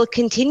and will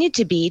continue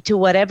to be to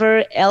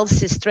whatever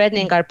else is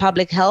threatening our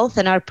public health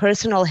and our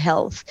personal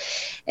health.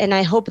 And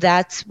I hope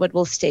that's what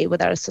will stay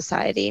with our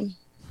society.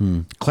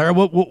 Clara,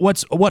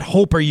 what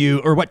hope are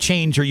you, or what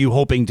change are you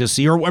hoping to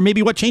see, or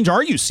maybe what change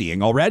are you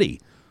seeing already?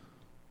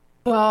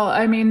 Well,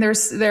 I mean,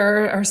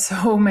 there are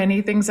so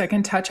many things I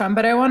can touch on,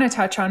 but I want to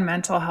touch on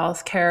mental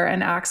health care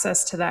and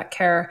access to that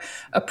care,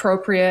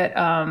 appropriate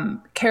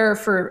care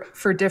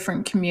for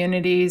different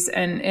communities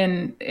and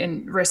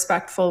in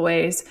respectful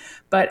ways,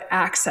 but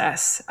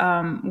access.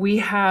 We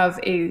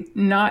have a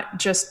not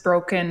just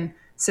broken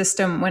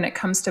system when it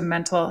comes to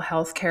mental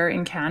health care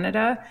in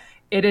Canada.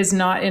 It is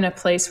not in a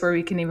place where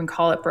we can even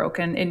call it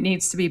broken. It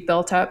needs to be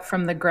built up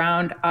from the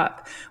ground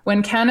up.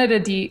 When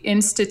Canada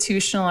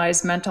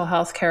deinstitutionalized mental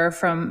health care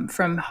from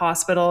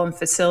hospital and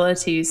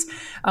facilities,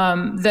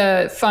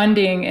 the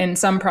funding in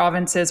some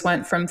provinces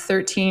went from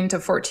 13 to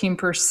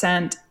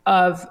 14%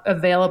 of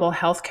available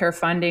healthcare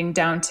funding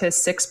down to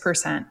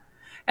 6%.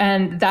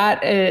 And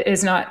that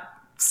is not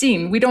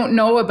seen. We don't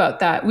know about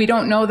that. We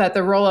don't know that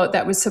the rollout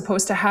that was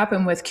supposed to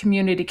happen with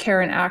community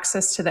care and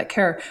access to that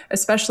care,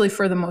 especially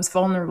for the most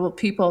vulnerable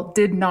people,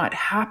 did not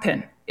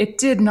happen. It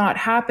did not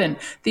happen.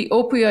 The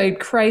opioid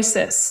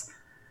crisis,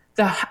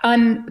 the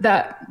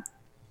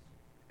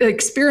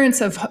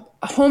experience of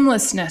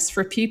homelessness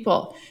for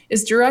people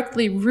is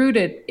directly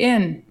rooted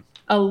in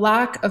a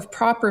lack of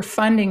proper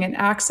funding and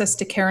access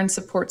to care and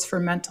supports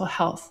for mental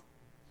health.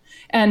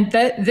 And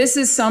that this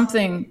is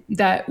something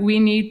that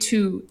we need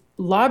to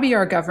lobby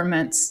our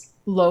governments,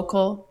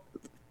 local,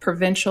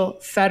 provincial,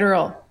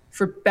 federal,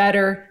 for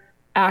better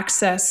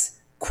access,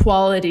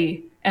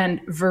 quality,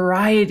 and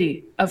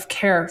variety of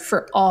care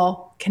for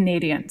all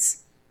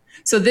Canadians.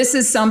 So this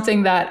is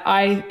something that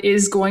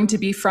is going to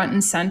be front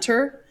and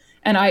center.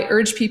 And I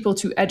urge people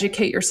to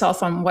educate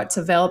yourself on what's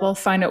available,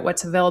 find out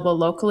what's available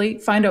locally,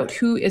 find out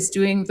who is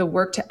doing the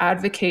work to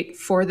advocate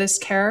for this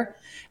care,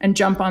 and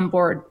jump on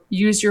board.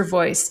 Use your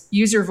voice.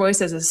 Use your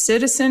voice as a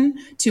citizen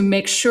to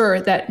make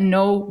sure that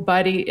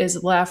nobody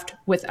is left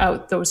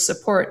without those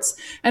supports.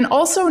 And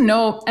also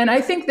know, and I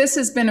think this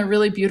has been a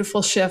really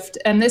beautiful shift,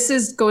 and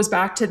this goes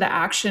back to the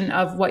action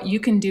of what you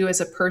can do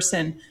as a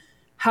person.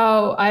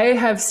 How I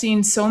have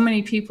seen so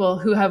many people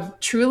who have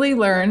truly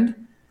learned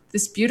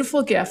this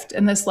beautiful gift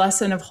and this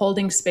lesson of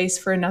holding space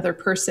for another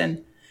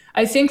person.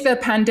 I think the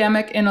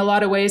pandemic, in a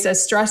lot of ways,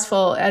 as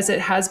stressful as it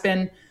has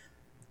been,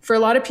 for a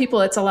lot of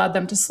people, it's allowed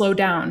them to slow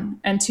down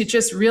and to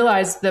just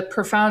realize the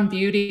profound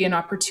beauty and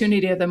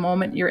opportunity of the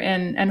moment you're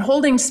in. And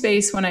holding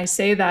space, when I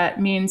say that,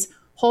 means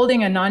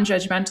holding a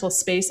non-judgmental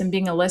space and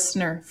being a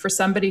listener for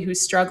somebody who's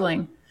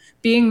struggling,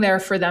 being there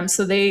for them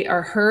so they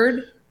are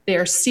heard, they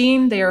are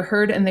seen, they are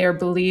heard, and they are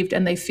believed,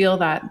 and they feel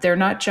that. They're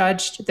not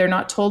judged, they're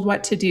not told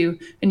what to do,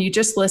 and you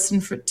just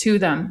listen to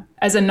them.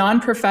 As a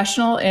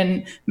non-professional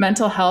in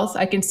mental health,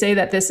 I can say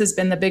that this has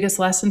been the biggest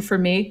lesson for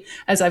me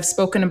as I've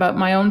spoken about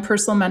my own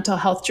personal mental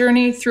health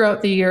journey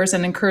throughout the years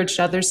and encouraged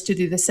others to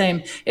do the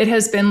same. It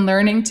has been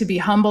learning to be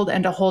humbled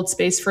and to hold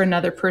space for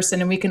another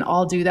person, and we can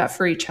all do that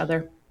for each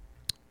other.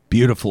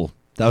 Beautiful.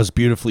 That was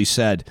beautifully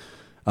said.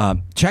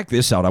 Check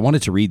this out. I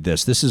wanted to read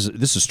this. This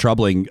is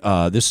troubling.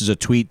 This is a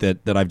tweet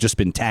that I've just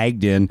been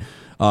tagged in.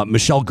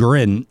 Michelle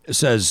Gurin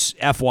says,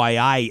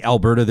 FYI,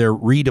 Alberta, they're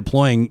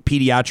redeploying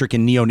pediatric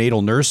and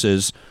neonatal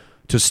nurses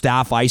to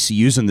staff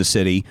ICUs in the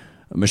city.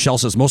 Michelle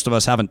says, most of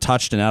us haven't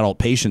touched an adult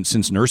patient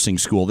since nursing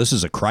school. This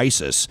is a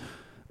crisis.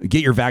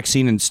 Get your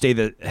vaccine and stay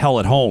the hell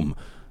at home,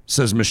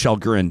 says Michelle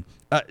Gurin.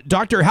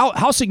 Doctor,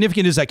 how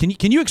significant is that?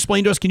 Can you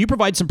explain to us? Can you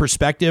provide some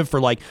perspective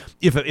for, like,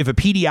 if a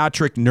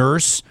pediatric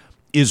nurse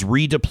is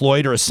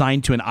redeployed or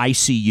assigned to an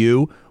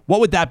ICU, what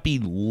would that be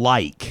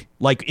like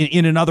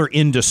in another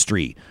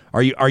industry?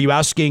 Are you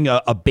asking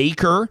a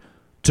baker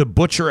to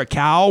butcher a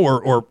cow,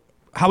 or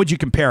how would you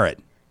compare it?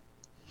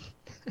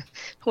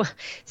 Well,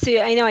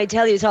 so I know I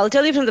tell you, so I'll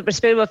tell you from the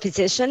perspective of a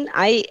physician.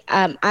 I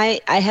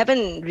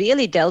haven't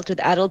really dealt with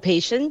adult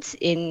patients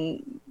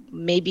in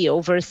maybe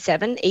over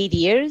 7-8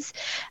 years.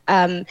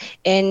 And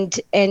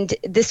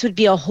this would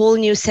be a whole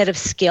new set of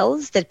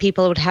skills that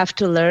people would have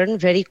to learn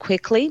very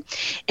quickly.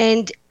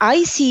 And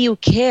ICU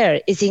care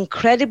is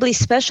incredibly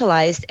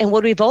specialized. And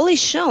what we've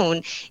always shown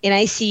in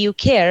ICU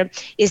care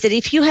is that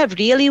if you have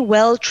really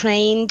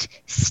well-trained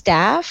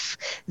staff,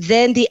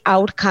 then the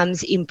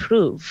outcomes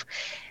improve.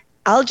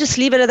 I'll just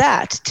leave it at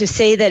that to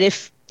say that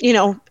if,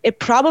 it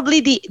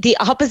probably the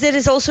opposite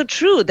is also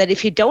true, that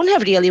if you don't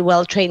have really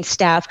well-trained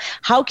staff,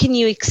 how can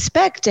you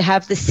expect to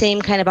have the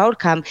same kind of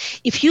outcome?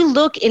 If you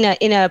look in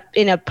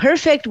a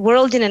perfect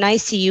world in an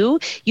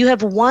ICU, you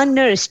have one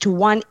nurse to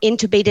one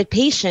intubated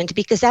patient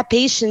because that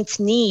patient's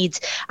needs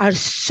are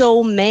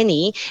so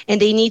many and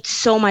they need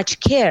so much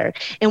care.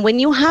 And when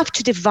you have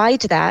to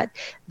divide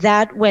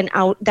that's when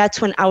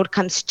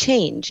outcomes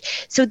change.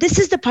 So this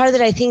is the part that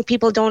I think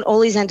people don't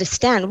always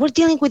understand. We're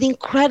dealing with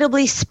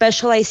incredibly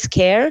specialized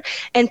care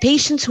and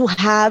patients who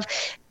have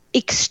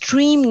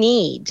extreme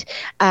need.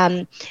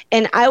 And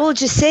I will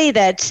just say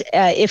that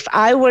if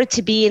I were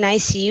to be in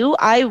ICU,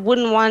 I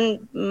wouldn't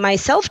want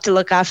myself to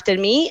look after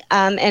me.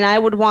 And I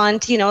would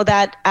want,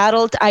 that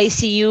adult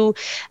ICU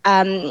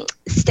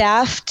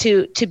staff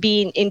to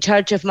be in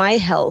charge of my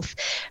health.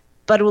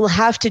 But we'll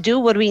have to do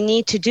what we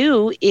need to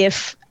do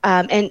if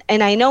and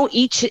I know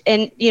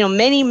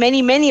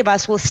many of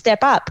us will step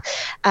up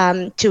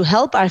to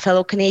help our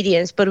fellow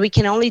Canadians, but we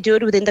can only do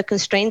it within the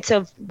constraints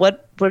of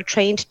what we're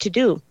trained to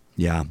do.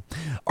 Yeah.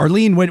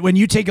 Arlene, when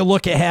you take a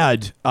look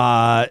ahead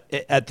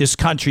at this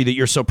country that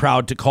you're so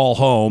proud to call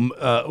home,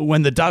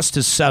 when the dust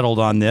has settled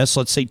on this,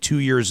 let's say 2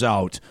 years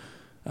out,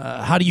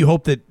 how do you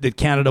hope that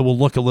Canada will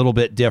look a little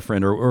bit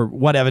different, or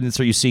what evidence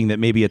are you seeing that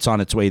maybe it's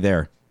on its way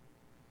there?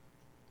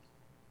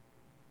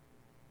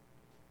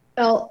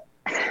 Well,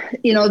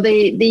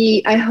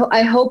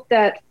 I hope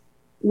that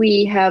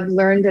we have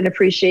learned an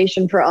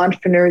appreciation for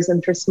entrepreneurs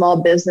and for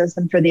small business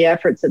and for the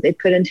efforts that they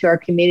put into our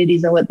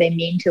communities and what they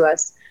mean to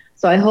us.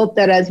 So I hope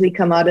that as we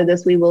come out of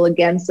this, we will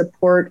again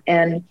support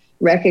and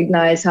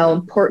recognize how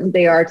important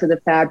they are to the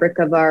fabric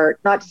of our,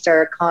 not just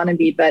our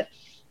economy, but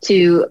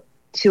to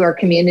our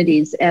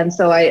communities. And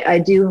so I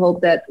do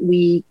hope that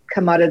we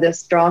come out of this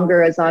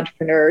stronger as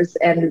entrepreneurs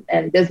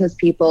and business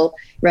people,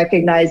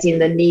 recognizing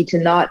the need to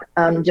not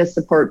just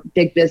support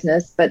big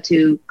business, but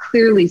to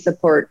clearly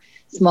support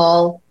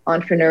small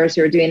entrepreneurs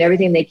who are doing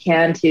everything they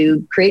can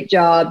to create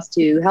jobs,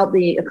 to help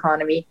the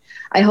economy.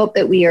 I hope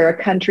that we are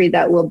a country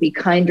that will be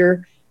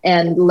kinder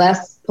and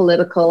less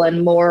political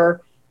and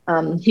more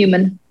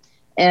human.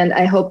 And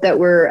I hope that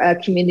we're a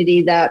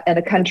community and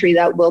a country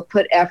that will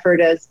put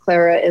effort, as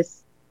Clara is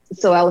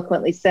so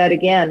eloquently said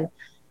again,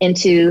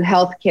 into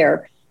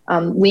healthcare.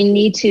 We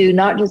need to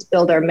not just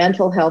build our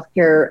mental health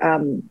care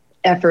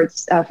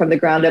efforts from the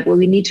ground up, but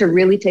we need to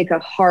really take a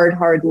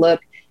hard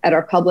look at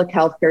our public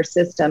healthcare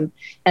system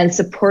and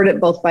support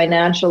it both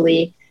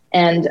financially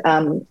and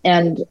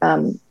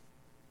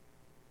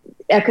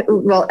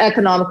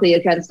economically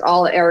against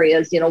all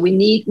areas. We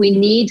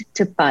need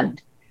to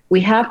fund.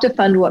 We have to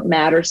fund what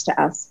matters to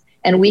us.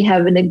 And we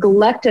have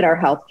neglected our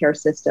healthcare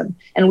system,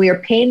 and we are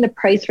paying the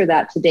price for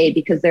that today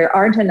because there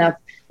aren't enough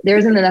there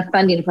isn't enough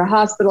funding for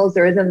hospitals.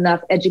 There isn't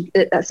enough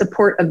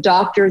support of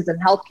doctors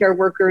and healthcare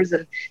workers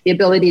and the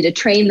ability to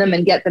train them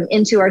and get them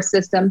into our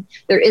system.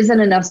 There isn't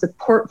enough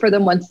support for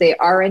them once they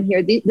are in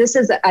here. This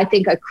is, I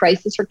think, a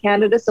crisis for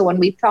Canada. So when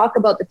we talk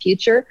about the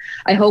future,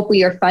 I hope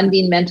we are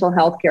funding mental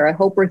health care. I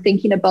hope we're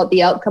thinking about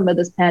the outcome of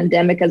this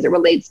pandemic as it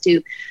relates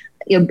to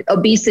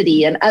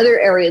obesity and other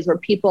areas where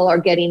people are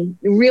getting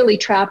really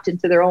trapped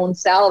into their own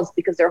selves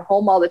because they're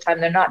home all the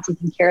time. They're not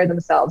taking care of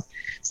themselves.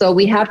 So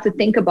we have to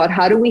think about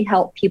how do we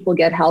help people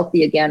get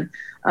healthy again.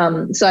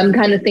 So I'm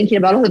kind of thinking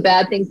about all the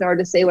bad things in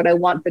order to say what I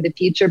want for the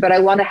future, but I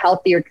want a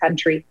healthier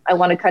country. I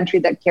want a country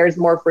that cares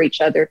more for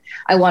each other.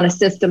 I want a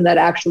system that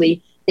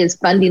actually is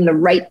funding the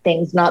right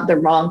things, not the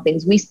wrong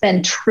things. We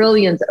spend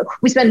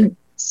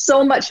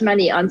so much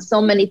money on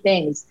so many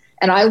things.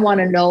 And I want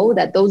to know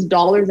that those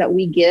dollars that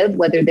we give,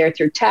 whether they're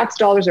through tax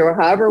dollars or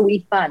however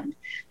we fund,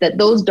 that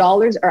those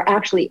dollars are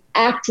actually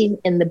acting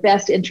in the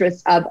best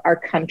interests of our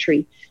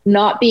country,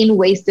 not being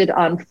wasted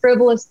on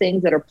frivolous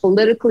things that are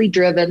politically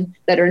driven,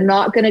 that are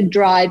not going to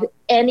drive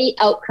any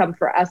outcome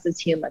for us as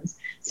humans.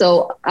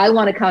 So I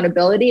want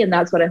accountability, and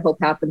that's what I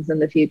hope happens in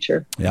the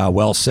future. Yeah,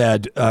 well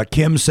said.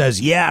 Kim says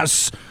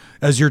yes.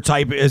 As you're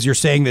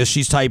saying this,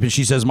 she's typing.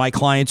 She says, my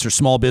clients are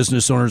small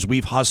business owners.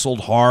 We've hustled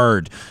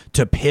hard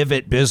to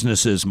pivot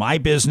businesses. My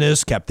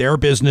business kept their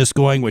business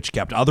going, which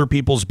kept other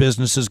people's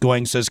businesses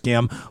going, says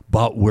Kim,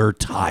 but we're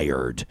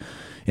tired.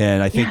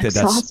 And I think that's,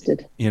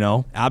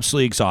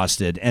 absolutely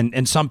exhausted.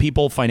 And some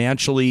people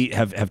financially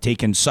have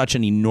taken such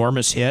an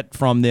enormous hit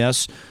from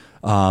this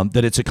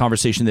that it's a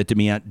conversation that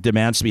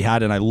demands to be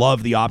had. And I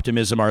love the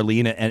optimism,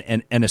 Arlene,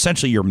 and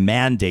essentially your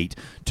mandate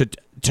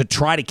to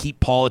try to keep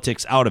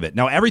politics out of it.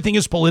 Now, everything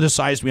is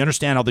politicized. We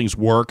understand how things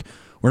work.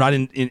 We're not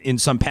in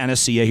some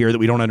panacea here that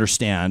we don't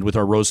understand with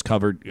our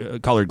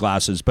rose-colored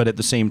glasses, but at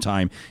the same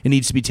time, it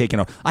needs to be taken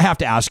out. I have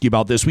to ask you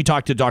about this. We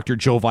talked to Dr.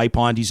 Joe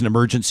Vipond. He's an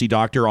emergency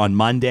doctor on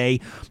Monday.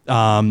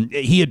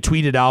 He had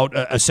tweeted out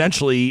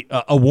essentially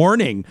a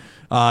warning.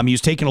 He was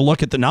taking a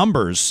look at the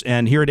numbers,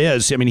 and here it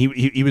is. I mean,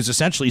 he was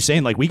essentially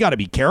saying, like, we got to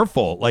be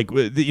careful. Like,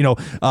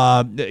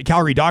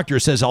 Calgary doctor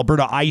says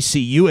Alberta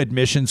ICU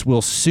admissions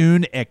will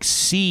soon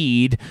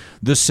exceed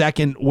the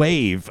second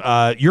wave.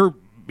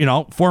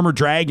 Former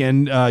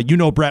Dragon,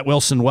 Brett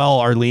Wilson well,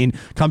 Arlene,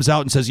 comes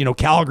out and says,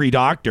 Calgary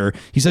doctor.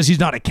 He says he's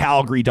not a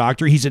Calgary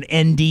doctor. He's an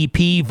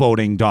NDP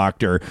voting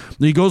doctor. And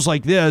he goes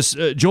like this.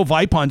 Joe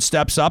Vipond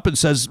steps up and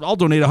says, I'll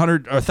donate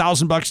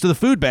 $100,000 to the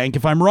food bank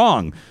if I'm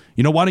wrong.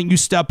 Why don't you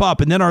step up?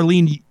 And then,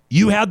 Arlene,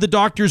 you had the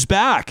doctor's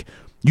back.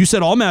 You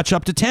said, I'll match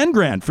up to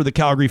 $10,000 for the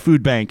Calgary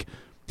Food Bank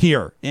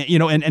here,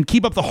 and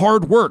keep up the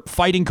hard work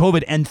fighting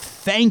COVID. And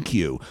thank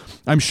you.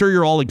 I'm sure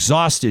you're all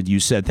exhausted, you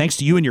said. Thanks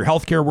to you and your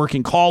healthcare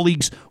working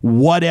colleagues,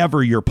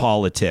 whatever your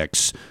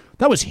politics.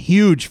 That was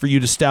huge for you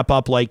to step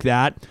up like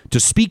that,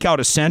 to speak out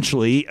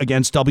essentially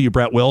against W.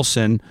 Brett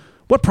Wilson.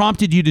 What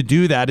prompted you to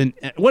do that? And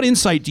what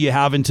insight do you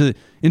have into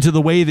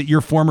the way that your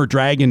former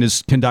Dragon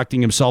is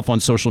conducting himself on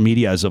social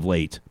media as of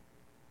late?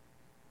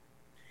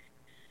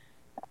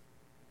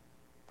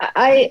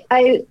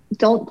 I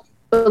don't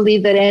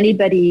believe that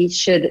anybody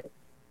should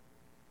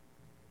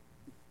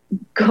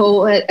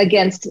go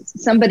against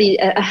somebody,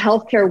 a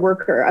healthcare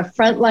worker, a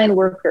frontline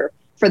worker,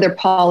 for their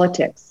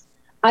politics.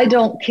 I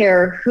don't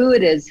care who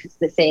it is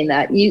that's saying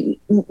that.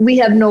 We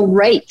have no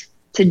right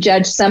to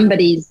judge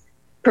somebody's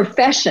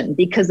profession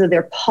because of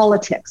their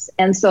politics.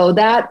 And so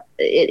that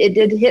it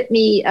did hit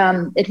me.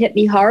 It hit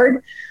me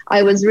hard.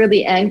 I was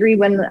really angry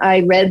when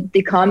I read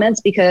the comments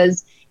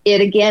because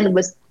it again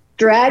was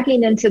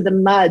dragging into the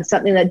mud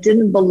something that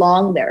didn't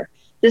belong there.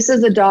 This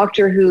is a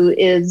doctor who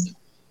is,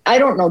 I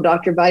don't know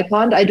Dr.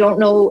 Vipond. I don't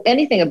know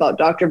anything about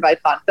Dr.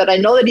 Vipond, but I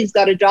know that he's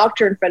got a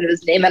doctor in front of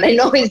his name, and I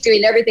know he's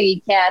doing everything he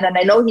can, and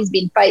I know he's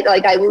been fighting.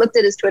 Like, I looked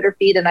at his Twitter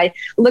feed, and I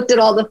looked at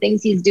all the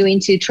things he's doing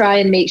to try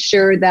and make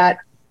sure that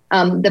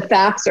the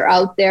facts are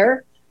out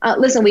there.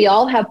 Listen, we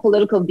all have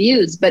political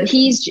views, but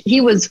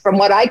he was, from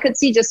what I could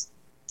see, just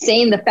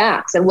saying the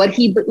facts and what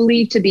he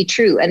believed to be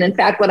true. And in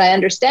fact, what I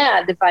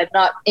understand, if I'm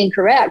not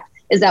incorrect,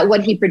 is that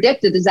what he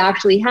predicted is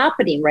actually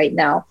happening right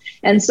now.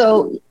 And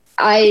so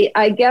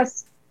I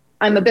guess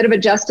I'm a bit of a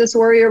justice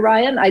warrior,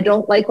 Ryan. I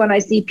don't like when I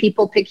see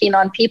people picking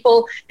on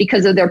people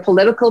because of their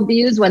political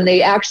views when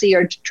they actually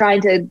are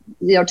trying to,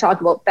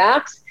 talk about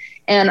facts.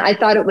 And I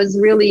thought it was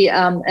really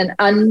an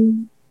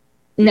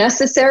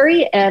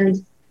unnecessary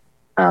and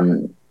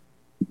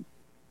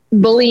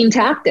bullying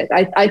tactic.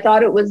 I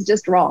thought it was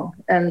just wrong.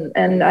 And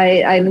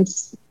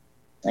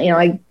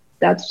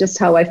that's just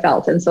how I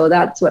felt. And so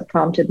that's what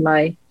prompted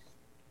my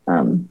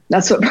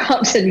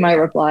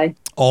reply.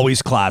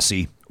 Always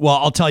classy. Well,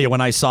 I'll tell you,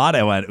 when I saw it,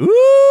 I went,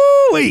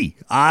 ooh-wee,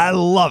 I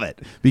love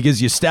it. Because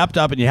you stepped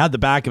up and you had the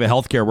back of a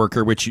healthcare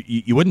worker, which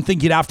you wouldn't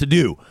think you'd have to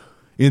do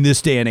in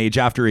this day and age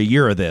after a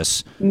year of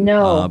this.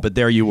 No. But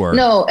there you were.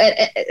 No,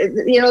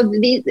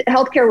 the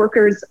healthcare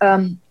workers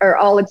are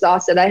all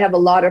exhausted. I have a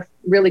lot of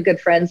really good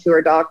friends who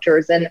are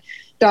doctors, and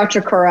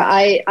Dr. Cora,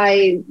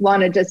 I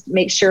want to just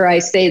make sure I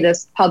say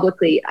this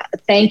publicly.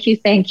 Thank you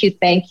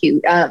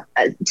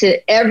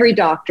to every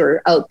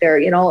doctor out there.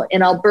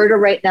 In Alberta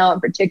right now in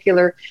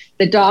particular,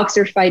 the docs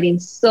are fighting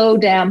so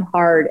damn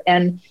hard,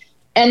 and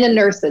the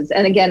nurses.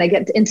 And again, I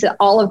get into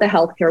all of the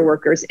healthcare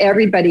workers.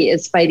 Everybody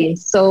is fighting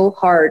so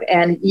hard,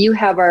 and you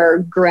have our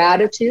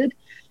gratitude.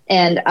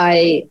 And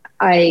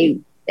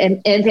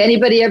and if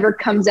anybody ever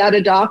comes out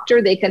a doctor,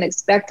 they can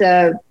expect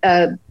a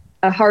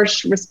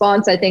harsh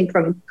response, I think,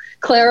 from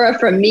Clara,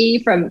 from me,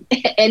 from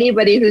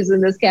anybody who's in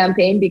this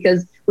campaign,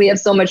 because we have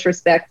so much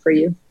respect for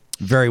you.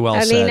 Very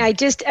well said. I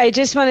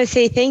just want to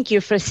say thank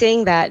you for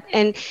saying that.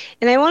 And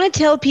I want to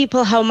tell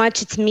people how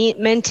much it's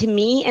meant to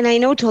me. And I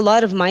know to a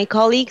lot of my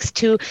colleagues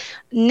to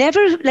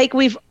never,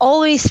 we've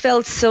always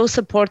felt so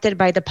supported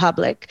by the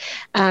public.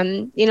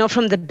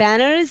 From the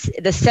banners,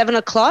 the 7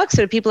 o'clock,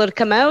 so people would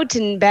come out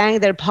and bang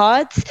their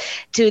pots,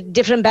 to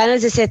different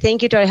banners that say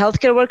thank you to our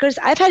healthcare workers.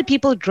 I've had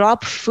people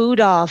drop food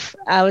off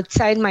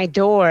outside my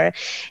door.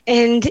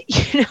 And,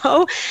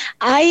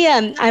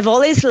 I've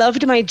always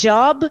loved my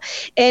job,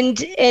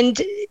 and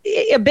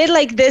a bit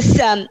like this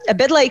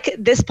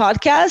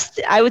podcast,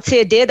 I would say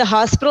a day at the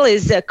hospital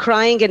is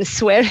crying and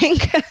swearing,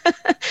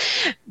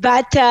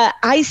 but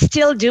I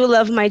still do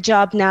love my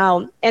job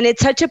now. And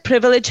it's such a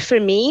privilege for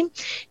me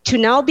to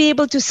now be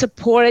able to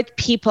support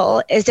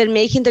people as they're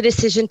making the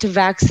decision to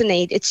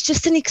vaccinate. It's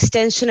just an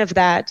extension of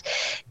that.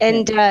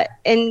 And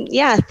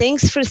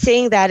thanks for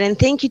saying that. And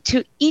thank you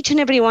to each and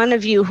every one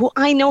of you who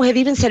I know have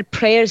even said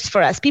prayers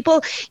for us.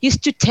 People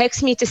used to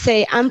text me to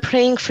say, I'm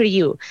praying for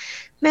you.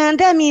 Man,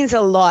 that means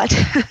a lot.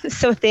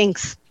 So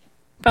thanks.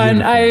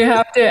 And I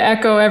have to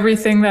echo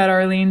everything that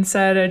Arlene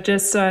said.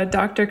 Just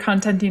Dr.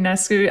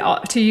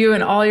 Constantinescu, to you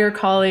and all your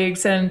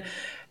colleagues and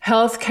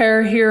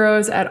healthcare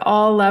heroes at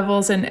all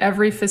levels in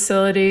every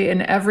facility,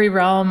 in every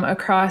realm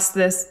across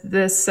this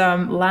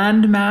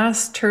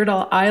landmass,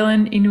 Turtle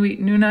Island, Inuit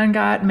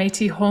Nunangat,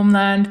 Métis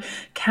homeland,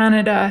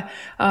 Canada.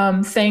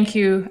 Thank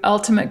you.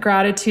 Ultimate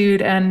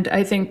gratitude. And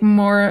I think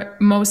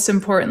most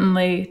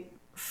importantly,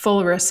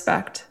 full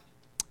respect.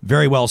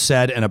 Very well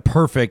said, and a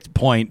perfect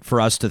point for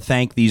us to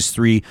thank these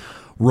three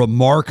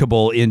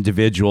remarkable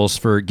individuals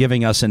for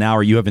giving us an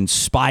hour. You have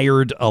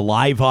inspired a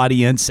live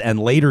audience, and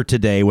later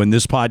today, when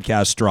this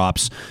podcast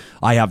drops,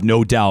 I have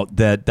no doubt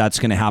that that's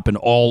going to happen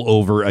all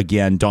over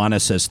again. Donna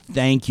says,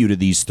 thank you to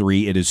these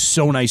three. It is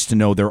so nice to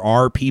know there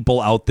are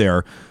people out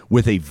there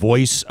with a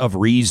voice of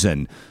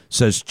reason.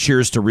 Says,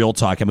 cheers to Real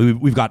Talk. I mean,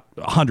 we've got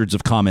hundreds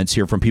of comments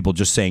here from people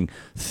just saying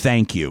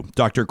thank you.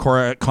 Dr.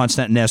 Cora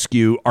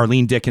Constantinescu,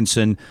 Arlene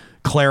Dickinson,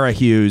 Clara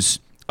Hughes,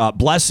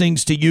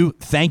 blessings to you.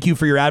 Thank you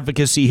for your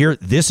advocacy here.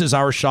 This is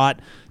our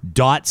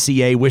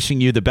shot.ca. Wishing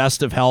you the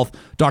best of health.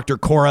 Dr.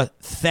 Cora,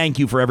 thank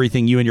you for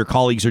everything you and your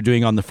colleagues are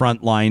doing on the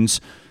front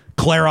lines.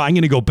 Clara, I'm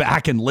going to go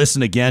back and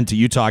listen again to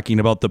you talking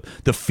about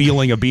the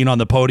feeling of being on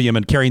the podium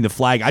and carrying the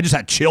flag. I just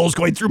had chills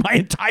going through my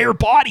entire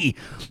body.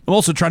 I'm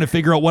also trying to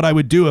figure out what I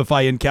would do if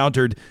I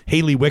encountered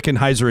Hayley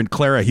Wickenheiser and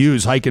Clara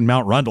Hughes hiking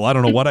Mount Rundle. I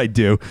don't know what I'd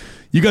do.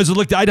 You guys would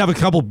look, I'd have a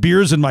couple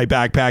beers in my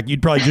backpack.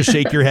 You'd probably just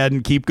shake your head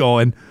and keep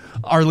going.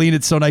 Arlene,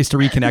 it's so nice to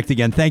reconnect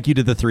again. Thank you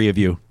to the three of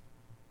you.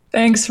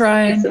 Thanks,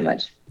 Ryan. Thanks so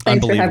much.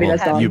 Thanks for having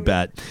us on. You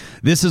bet.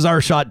 This is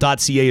our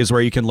shot.ca is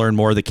where you can learn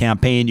more of the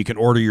campaign. You can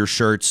order your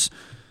shirts.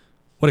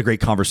 What a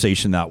great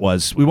conversation that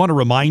was. We want to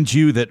remind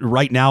you that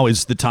right now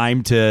is the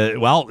time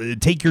to,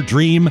 take your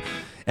dream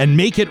and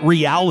make it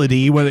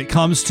reality when it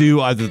comes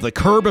to either the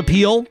curb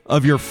appeal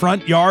of your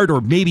front yard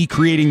or maybe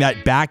creating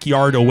that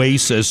backyard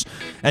oasis.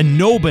 And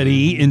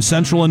nobody in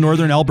central and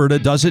northern Alberta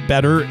does it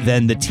better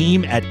than the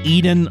team at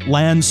Eden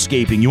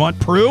Landscaping. You want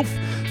proof?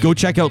 Go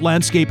check out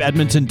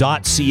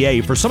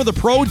landscapeedmonton.ca. For some of the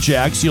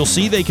projects, you'll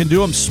see they can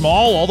do them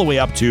small all the way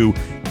up to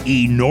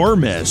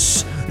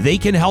enormous. They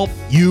can help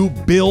you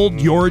build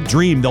your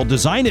dream. They'll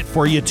design it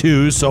for you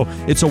too, so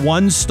it's a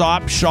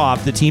one-stop shop.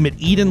 The team at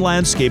Eden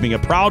Landscaping, a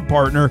proud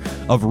partner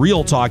of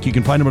Real Talk. You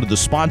can find them under the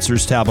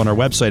sponsors tab on our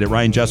website at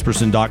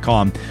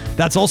ryanjesperson.com.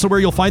 That's also where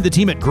you'll find the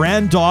team at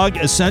Grand Dog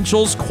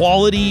Essentials,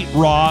 quality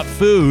raw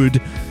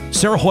food.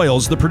 Sarah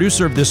Hoyles, the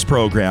producer of this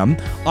program,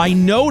 I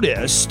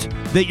noticed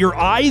that your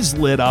eyes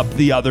lit up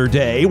the other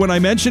day when I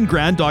mentioned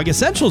Grand Dog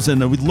Essentials,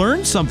 and we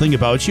learned something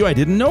about you I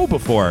didn't know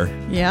before.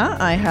 Yeah,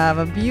 I have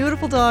a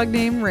beautiful dog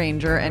named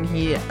Ranger, and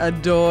he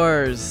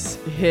adores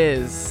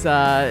his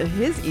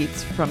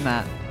eats from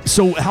that.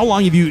 So how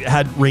long have you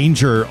had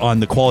Ranger on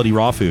the quality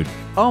raw food?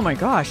 Oh my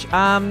gosh.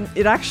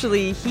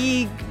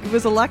 He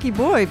was a lucky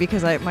boy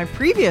because my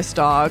previous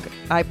dog,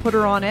 I put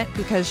her on it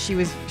because she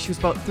was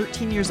about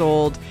 13 years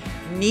old,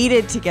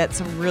 needed to get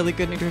some really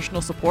good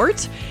nutritional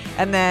support.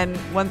 And then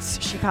once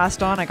she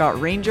passed on, I got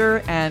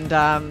Ranger,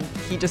 and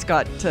he just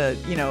got to,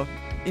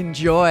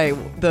 enjoy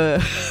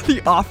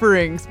the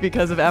offerings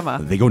because of Emma.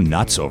 They go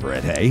nuts over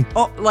it, hey?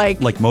 Oh,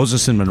 like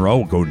Moses and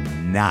Monroe go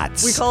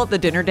nuts. We call it the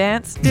dinner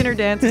dance. Dinner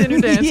dance, dinner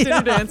dance, Yeah.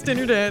 dinner dance,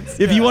 dinner dance.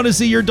 If you want to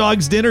see your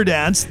dog's dinner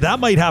dance, that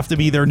might have to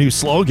be their new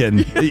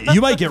slogan.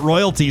 You might get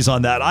royalties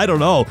on that. I don't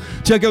know.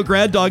 Check out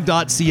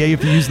granddog.ca.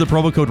 If you use the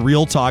promo code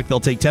REALTALK, they'll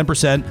take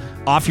 10%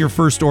 off your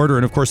first order.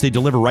 And of course, they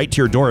deliver right to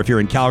your door if you're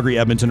in Calgary,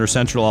 Edmonton, or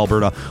Central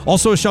Alberta.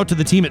 Also, a shout to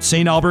the team at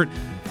St. Albert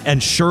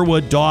and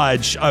Sherwood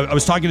Dodge. I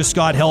was talking to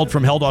Scott Held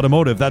from Held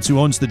Automotive. That's who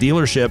owns the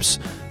dealerships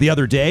the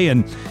other day.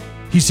 And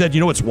he said,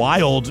 it's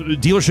wild.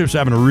 Dealerships are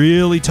having a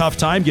really tough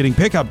time getting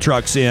pickup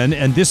trucks in.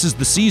 And this is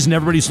the season.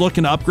 Everybody's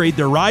looking to upgrade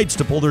their rides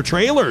to pull their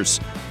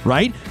trailers,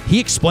 right? He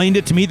explained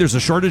it to me. There's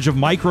a shortage of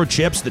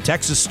microchips. The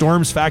Texas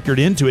storms factored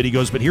into it. He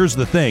goes, but here's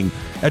the thing.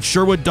 At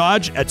Sherwood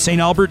Dodge, at St.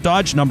 Albert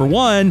Dodge, number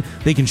one,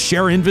 they can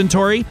share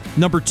inventory.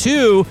 Number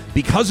two,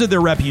 because of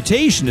their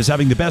reputation as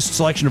having the best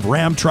selection of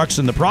Ram trucks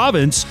in the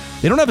province,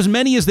 they don't have as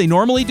many as they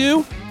normally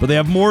do, but they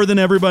have more than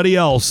everybody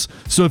else.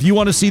 So if you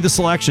want to see the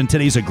selection,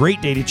 today's a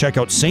great day to check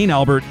out St.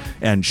 Albert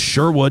and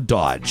Sherwood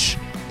Dodge.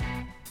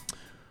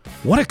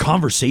 What a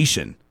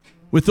conversation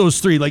with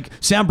those three. Like,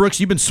 Sam Brooks,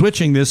 you've been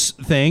switching this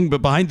thing,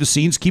 but behind the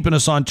scenes, keeping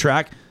us on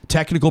track,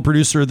 technical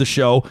producer of the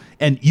show.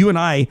 And you and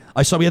I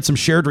saw we had some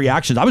shared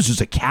reactions. I was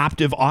just a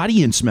captive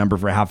audience member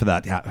for half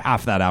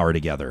that hour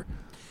together.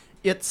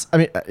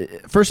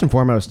 First and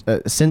foremost,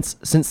 since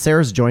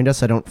Sarah's joined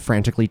us, I don't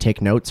frantically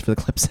take notes for the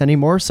clips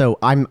anymore. So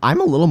I'm a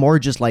little more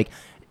just like,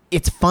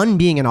 it's fun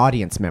being an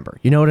audience member.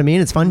 You know what I mean?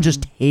 It's fun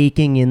just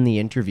taking in the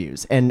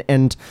interviews.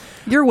 And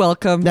you're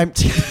welcome.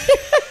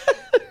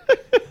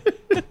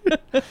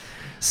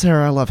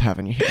 Sarah, I love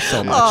having you here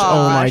so much.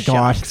 Oh my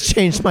God. It's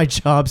changed my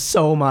job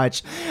so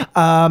much.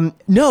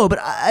 No, but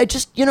I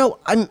just,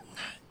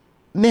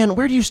 man,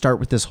 where do you start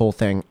with this whole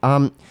thing?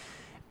 I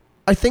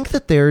think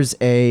that there's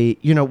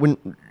when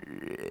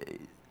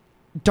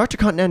Dr.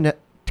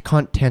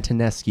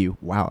 Constantinescu,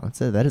 wow,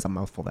 that is a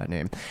mouthful, that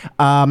name,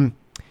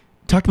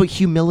 talked about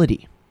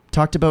humility,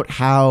 talked about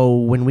how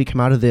when we come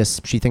out of this,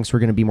 she thinks we're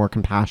going to be more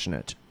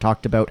compassionate,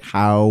 talked about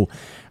how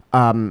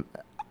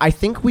I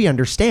think we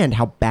understand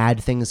how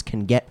bad things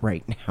can get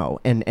right now.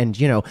 And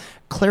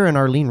Clara and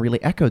Arlene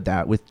really echoed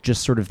that with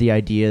just sort of the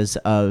ideas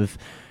of,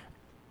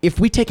 if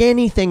we take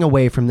anything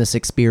away from this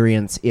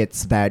experience,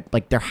 it's that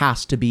there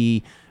has to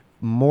be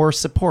more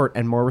support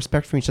and more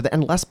respect for each other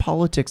and less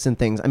politics and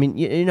things. I mean,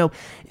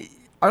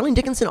 Arlene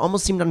Dickinson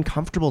almost seemed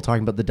uncomfortable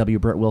talking about the W.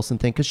 Brett Wilson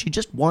thing because she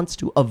just wants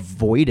to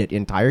avoid it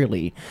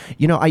entirely.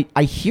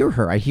 I hear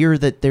her. I hear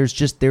that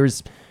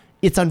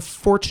it's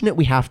unfortunate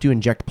we have to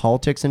inject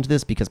politics into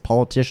this because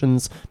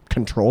politicians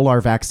control our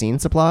vaccine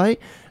supply.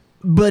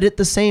 But at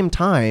the same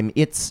time,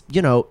 it's,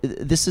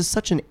 this is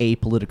such an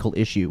apolitical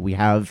issue. We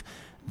have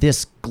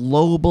this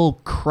global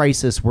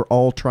crisis we're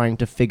all trying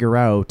to figure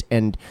out,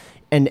 and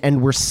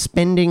we're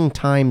spending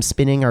time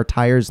spinning our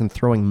tires and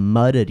throwing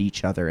mud at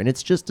each other, and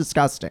it's just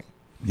disgusting.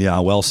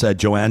 Yeah, well said.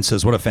 Joanne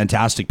says, what a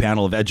fantastic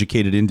panel of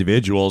educated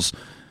individuals.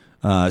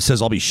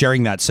 Says, I'll be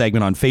sharing that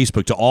segment on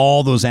Facebook to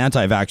all those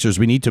anti-vaxxers.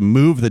 We need to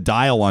move the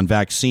dial on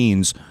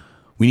vaccines.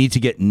 We need to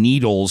get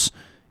needles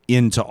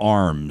into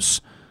arms.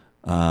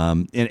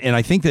 And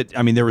I think that,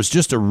 there was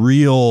just a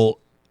real,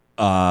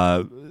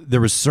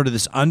 there was sort of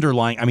this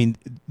underlying,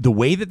 the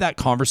way that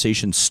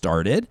conversation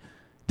started,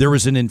 there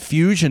was an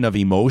infusion of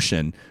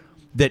emotion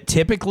that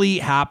typically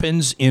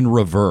happens in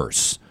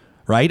reverse,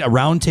 right? A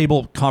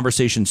roundtable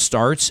conversation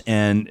starts,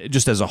 and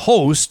just as a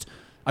host,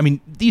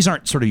 these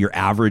aren't sort of your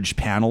average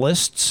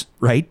panelists,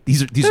 right?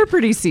 They're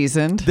pretty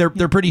seasoned.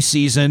 They're pretty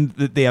seasoned.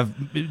 They have,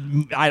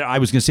 I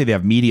was going to say they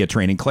have media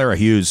training. Clara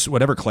Hughes,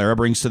 whatever Clara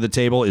brings to the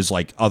table is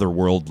like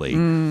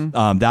otherworldly.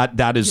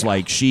 That is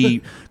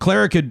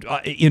Clara could,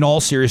 in all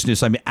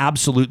seriousness,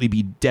 absolutely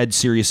be dead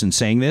serious in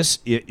saying this.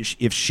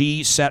 If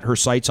she set her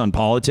sights on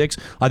politics,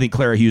 I think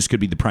Clara Hughes could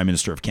be the Prime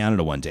Minister of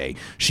Canada one day.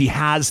 She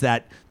has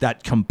that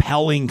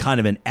compelling kind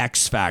of an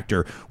X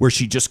factor where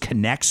she just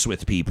connects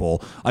with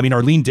people.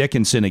 Arlene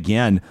Dickinson,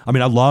 again, I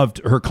loved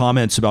her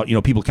comments about,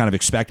 people kind of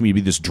expect me to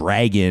be this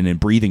dragon and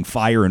breathing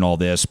fire and all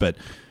this, but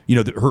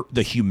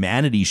the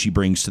humanity she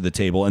brings to the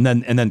table, and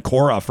then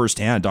Cora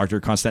firsthand,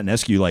 Dr.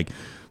 Constantinescu, like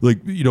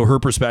her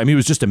perspective. It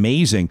was just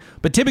amazing.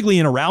 But typically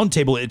in a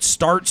roundtable, it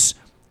starts,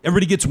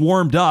 everybody gets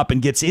warmed up and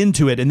gets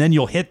into it, and then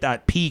you'll hit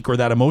that peak or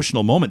that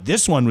emotional moment.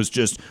 This one was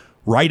just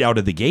right out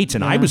of the gates,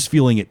 and I was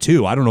feeling it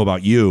too. I don't know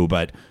about you,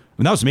 but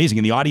that was amazing,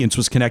 and the audience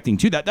was connecting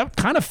too. That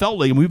kind of felt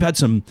like, and we've had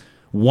some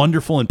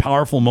wonderful and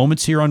powerful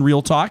moments here on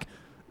Real Talk.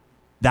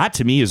 That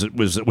to me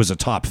was a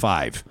top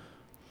 5.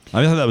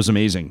 I thought that was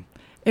amazing.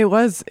 It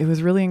was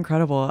really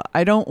incredible.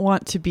 I don't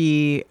want to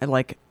be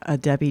like a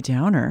Debbie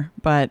Downer,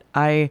 but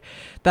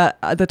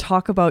the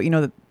talk about we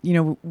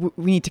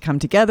need to come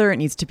together. It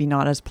needs to be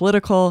not as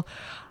political.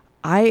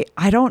 I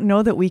don't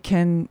know that we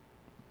can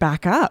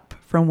back up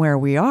from where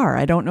we are.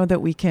 I don't know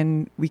that we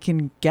can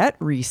get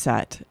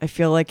reset. I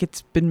feel like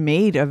it's been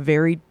made a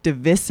very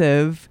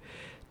divisive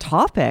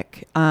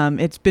topic.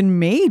 It's been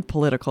made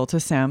political,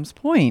 to Sam's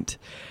point.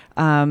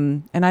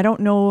 And I don't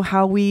know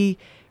how we,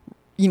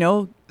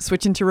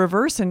 switch into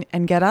reverse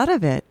and get out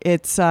of it.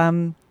 It's,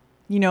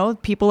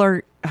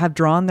 people have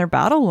drawn their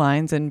battle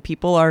lines, and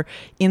people are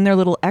in their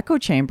little echo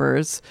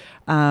chambers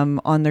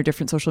on their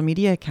different social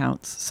media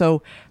accounts.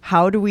 So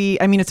how do we,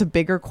 it's a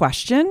bigger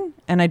question,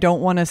 and I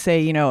don't want to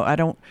say,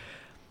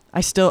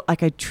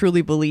 I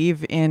truly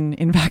believe in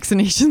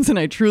vaccinations, and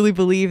I truly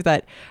believe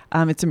that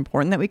it's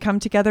important that we come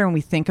together and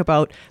we think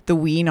about the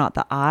we, not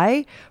the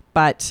I.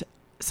 But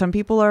some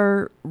people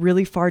are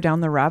really far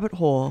down the rabbit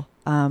hole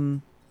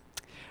on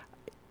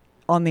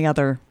the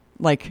other,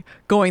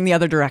 going the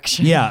other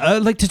direction. Yeah,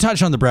 I'd like to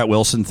touch on the Brett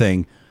Wilson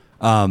thing.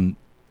 And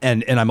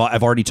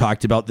I've already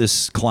talked about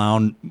this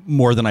clown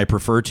more than I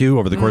prefer to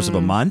over the course of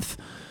a month.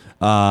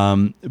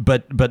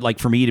 But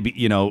for me to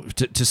be,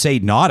 to say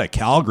not a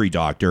Calgary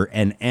doctor,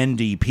 an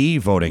NDP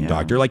voting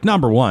doctor,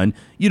 number one,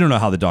 you don't know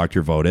how the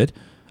doctor voted.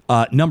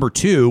 Number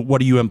two,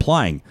 what are you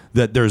implying?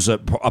 That there's a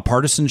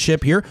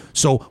partisanship here?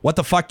 So what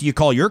the fuck do you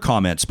call your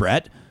comments,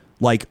 Brett?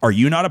 Are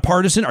you not a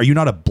partisan? Are you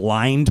not a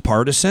blind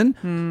partisan?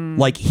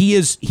 He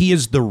is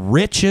the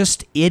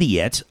richest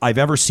idiot I've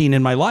ever seen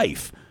in my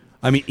life.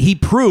 He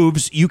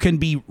proves you can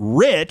be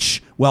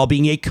rich while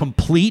being a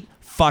complete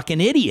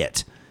fucking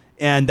idiot.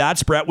 And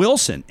that's Brett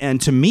Wilson.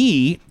 And to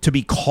me, to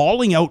be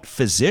calling out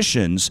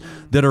physicians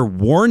that are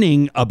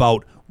warning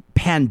about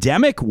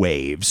pandemic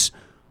waves,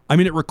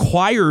 it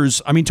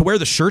requires, to wear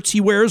the shirts he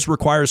wears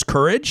requires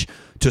courage.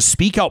 To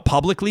speak out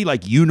publicly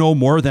like you know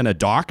more than a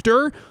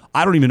doctor,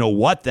 I don't even know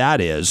what that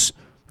is.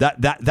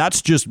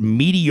 That's just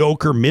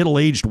mediocre,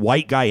 middle-aged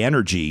white guy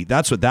energy.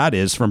 That's what that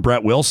is from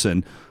Brett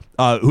Wilson,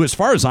 who, as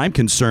far as I'm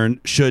concerned,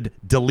 should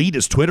delete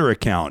his Twitter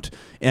account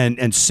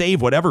and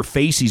save whatever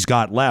face he's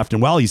got left.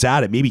 And while he's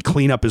at it, maybe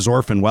clean up his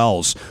orphan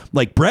wells.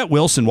 Brett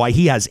Wilson, why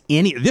he has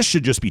this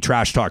should just be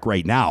trash talk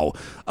right now.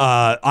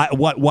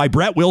 Why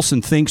Brett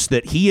Wilson thinks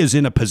that he is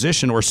in a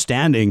position or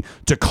standing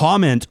to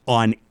comment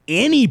on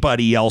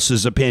anybody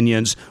else's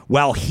opinions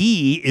while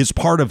he is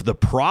part of the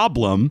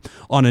problem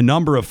on a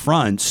number of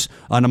fronts.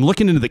 And I'm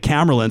looking into the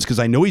camera lens because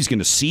I know he's going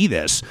to see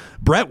this.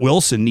 Brett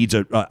Wilson needs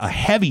a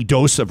heavy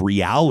dose of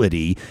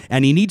reality,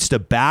 and he needs to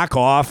back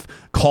off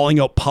calling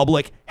out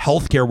public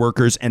healthcare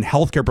workers and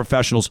healthcare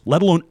professionals,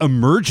 let alone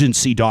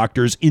emergency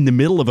doctors in the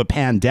middle of a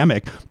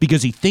pandemic,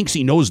 because he thinks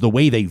he knows the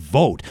way they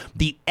vote.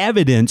 The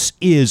evidence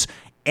is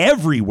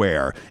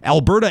everywhere.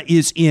 Alberta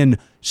is in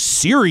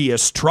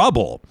serious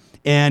trouble.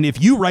 And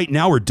if you right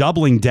now are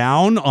doubling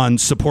down on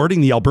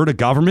supporting the Alberta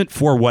government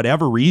for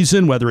whatever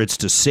reason, whether it's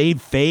to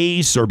save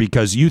face or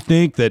because you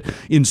think that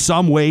in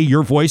some way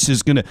your voice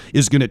is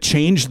gonna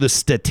change the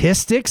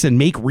statistics and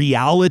make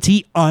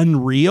reality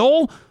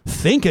unreal,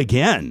 think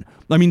again.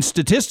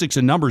 Statistics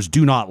and numbers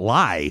do not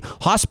lie.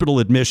 Hospital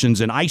admissions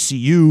and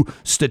ICU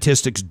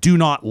statistics do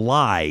not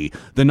lie.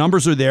 The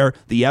numbers are there.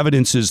 The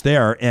evidence is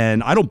there.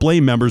 And I don't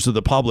blame members of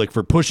the public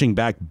for pushing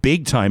back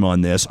big time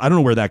on this. I don't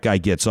know where that guy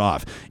gets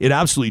off. It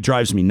absolutely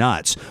drives me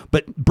nuts.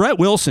 But Brett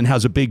Wilson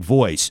has a big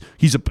voice.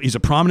 He's a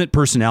prominent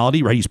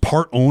personality, right? He's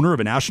part owner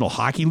of a National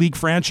Hockey League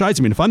franchise.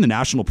 If I'm the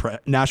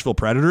Nashville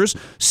Predators,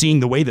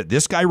 seeing the way that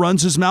this guy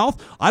runs his mouth,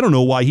 I don't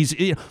know why he's...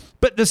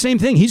 But the same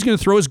thing, he's going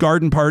to throw his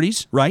garden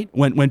parties, right?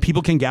 When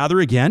people can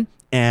gather again,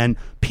 and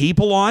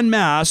people en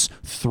masse,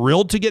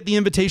 thrilled to get the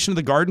invitation to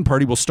the garden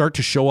party, will start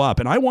to show up.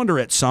 And I wonder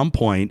at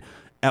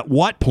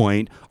what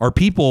point are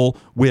people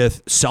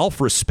with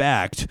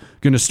self-respect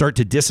going to start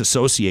to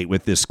disassociate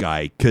with this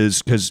guy?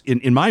 Because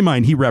in my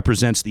mind, he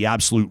represents the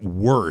absolute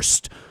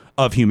worst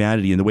of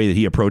humanity in the way that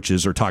he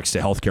approaches or talks to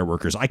healthcare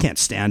workers. I can't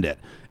stand it.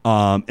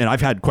 And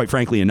I've had, quite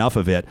frankly, enough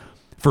of it.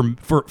 For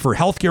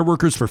healthcare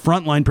workers, for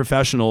frontline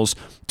professionals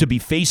to be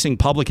facing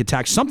public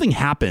attacks. Something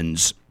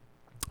happens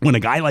when a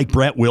guy like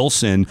Brett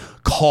Wilson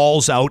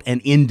calls out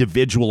an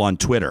individual on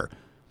Twitter.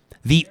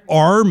 The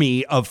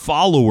army of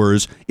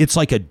followers, it's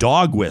like a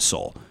dog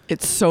whistle.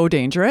 It's so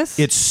dangerous.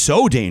 It's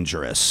so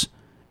dangerous.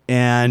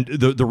 And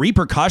the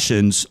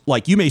repercussions,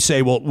 you may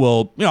say,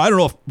 well, I don't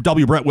know if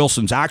W. Brett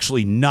Wilson's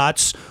actually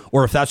nuts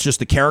or if that's just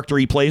the character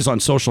he plays on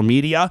social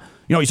media.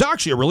 He's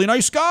actually a really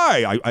nice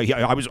guy.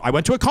 I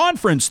went to a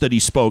conference that he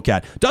spoke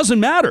at.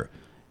 Doesn't matter.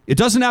 It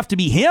doesn't have to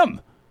be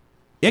him.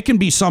 It can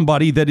be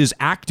somebody that is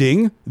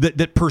acting,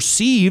 that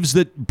perceives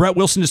that Brett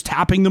Wilson is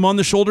tapping them on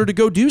the shoulder to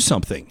go do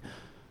something.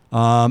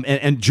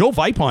 And Joe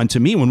Vipon, to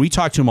me, when we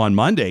talked to him on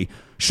Monday,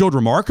 showed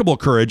remarkable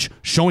courage,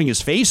 showing his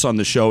face on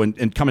the show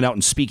and coming out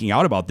and speaking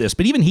out about this.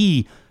 But even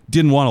he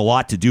didn't want a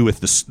lot to do with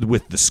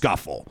the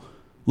scuffle.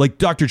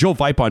 Dr. Joe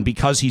Vipon,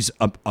 because he's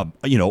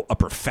a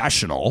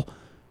professional,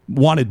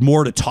 wanted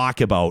more to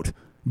talk about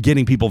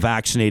getting people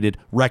vaccinated,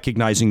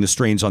 recognizing the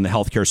strains on the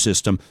healthcare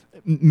system,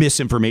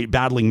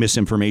 battling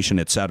misinformation,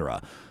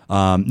 etc.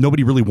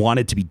 Nobody really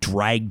wanted to be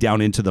dragged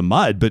down into the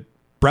mud, but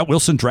Brett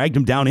Wilson dragged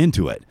him down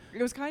into it.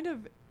 It was kind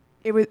of...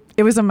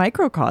 It was a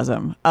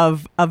microcosm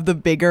of the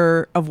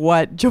bigger of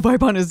what Joe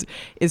Vipon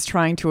is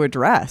trying to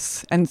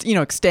address, and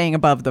staying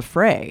above the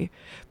fray.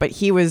 But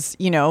he was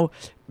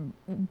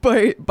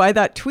by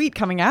that tweet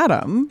coming at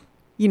him,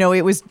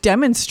 it was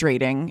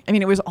demonstrating.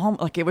 It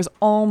was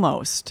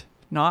almost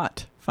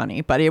not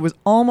funny, but it was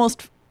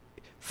almost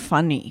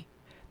funny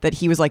that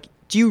he was like,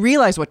 do you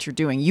realize what you're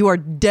doing? You are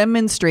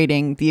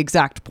demonstrating the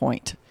exact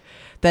point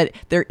that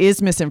there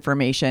is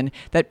misinformation,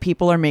 that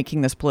people are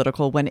making this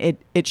political when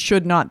it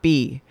should not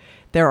be.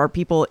 There are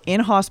people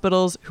in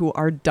hospitals who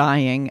are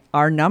dying.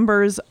 Our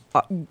numbers,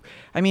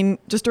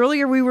 just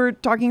earlier we were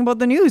talking about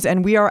the news,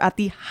 and we are at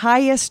the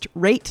highest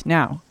rate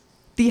now,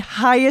 the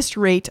highest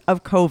rate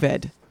of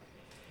COVID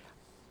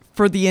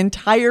for the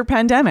entire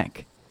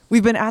pandemic.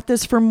 We've been at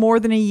this for more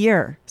than a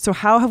year. So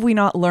how have we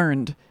not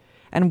learned?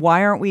 And why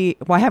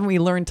haven't we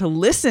learned to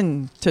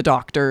listen to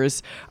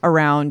doctors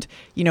around,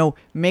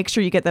 make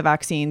sure you get the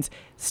vaccines,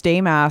 stay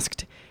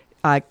masked,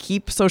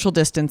 keep social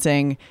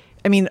distancing.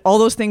 All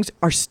those things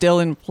are still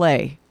in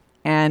play.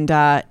 And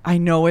I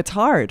know it's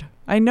hard.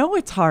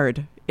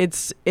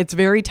 It's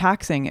very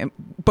taxing,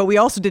 but we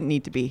also didn't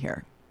need to be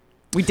here.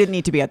 We didn't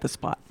need to be at this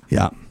spot.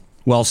 Yeah,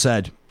 well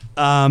said.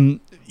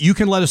 You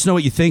can let us know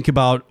what you think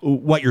about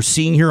what you're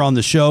seeing here on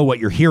the show, what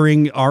you're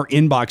hearing. Our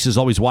inbox is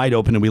always wide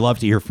open, and we love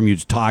to hear from you.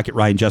 Talk at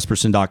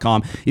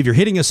RyanJesperson.com. If you're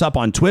hitting us up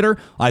on Twitter,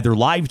 either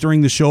live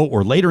during the show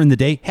or later in the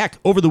day, heck,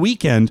 over the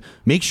weekend,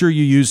 make sure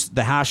you use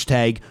the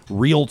hashtag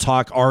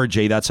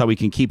RealTalkRJ. That's how we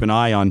can keep an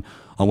eye on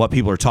what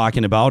people are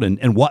talking about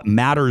and what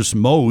matters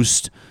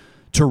most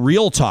to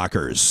Real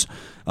Talkers.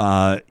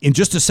 In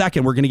just a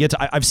second, we're going to get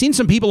to. I've seen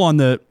some people on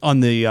the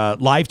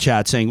live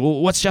chat saying,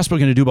 "Well, what's Jesper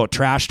going to do about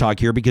trash talk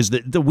here?" Because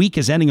the week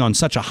is ending on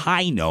such a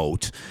high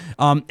note,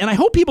 and I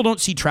hope people don't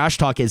see trash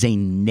talk as a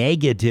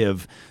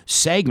negative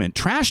segment.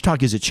 Trash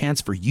talk is a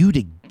chance for you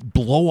to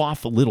blow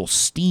off a little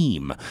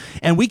steam,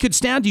 and we could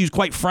stand to use,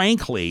 quite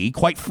frankly,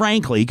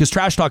 because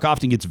trash talk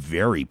often gets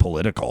very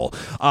political.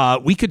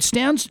 We could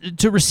stand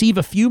to receive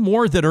a few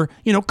more that are,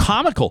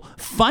 comical,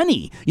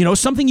 funny,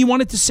 something you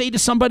wanted to say to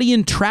somebody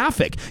in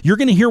traffic. You're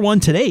going to hear one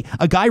today,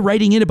 a guy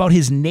writing in about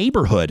his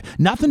neighborhood,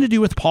 nothing to do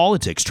with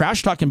politics.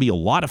 Trash talk can be a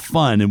lot of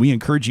fun, and we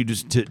encourage you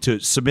to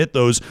submit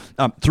those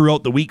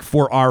throughout the week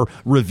for our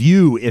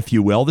review, if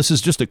you will. This is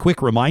just a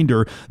quick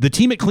reminder. The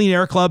team at Clean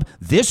Air Club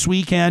this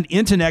weekend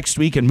into next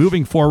week and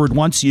moving forward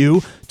wants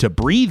you to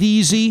breathe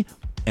easy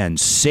and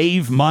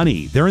save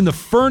money. They're in the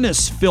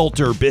furnace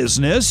filter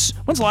business.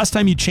 When's the last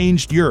time you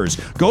changed yours?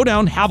 Go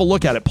down, have a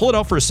look at it, pull it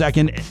out for a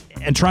second,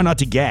 and try not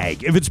to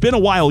gag. If it's been a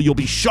while, you'll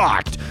be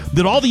shocked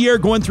that all the air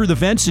going through the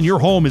vents in your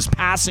home is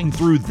passing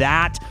through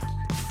that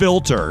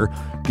filter.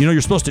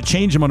 You're supposed to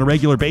change them on a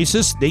regular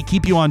basis. They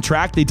keep you on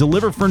track. They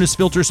deliver furnace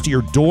filters to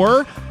your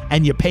door,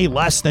 and you pay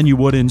less than you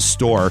would in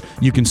store.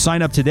 You can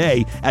sign up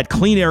today at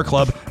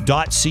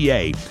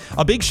cleanairclub.ca.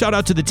 A big shout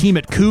out to the team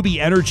at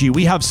Kubi Energy.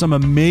 We have some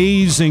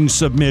amazing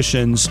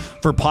submissions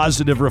for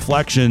positive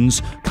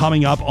reflections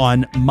coming up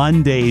on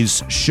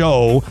Monday's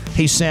show.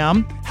 Hey,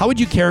 Sam, how would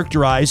you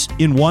characterize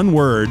in one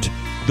word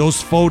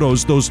those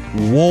photos, those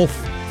wolf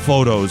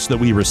photos that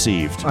we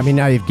received?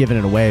 Now you've given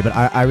it away, but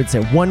I would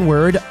say one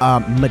word,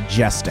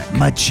 majestic.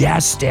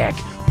 Majestic.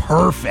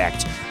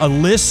 Perfect. A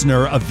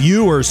listener, a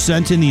viewer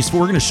sent in these. We're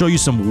going to show you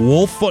some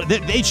wolf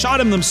they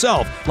shot him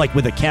themselves, like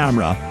with a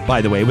camera,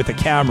 by the way, with a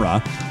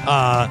camera.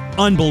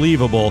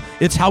 Unbelievable.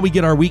 It's how we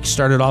get our week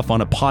started off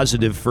on a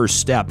positive first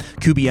step.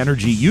 Kubi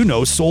Energy,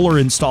 solar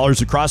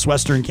installers across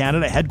Western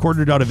Canada,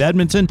 headquartered out of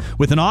Edmonton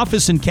with an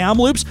office in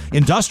Kamloops,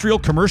 industrial,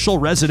 commercial,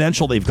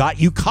 residential. They've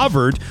got you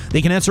covered.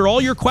 They can answer all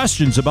your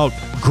questions about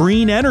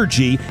green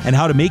energy and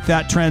how to make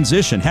that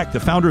transition. Heck, the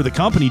founder of the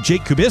company,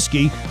 Jake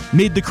Kubiski,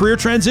 made the career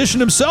transition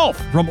himself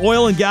from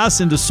oil and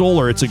gas into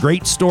solar. It's a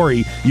great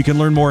story. You can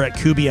learn more at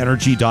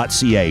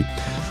kubienergy.ca.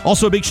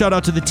 Also, a big shout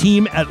out to the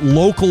team at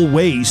Local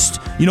Waste.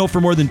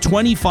 For more than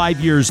 25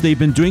 years, they've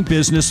been doing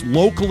business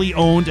locally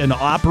owned and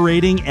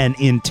operating, and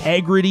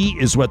integrity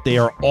is what they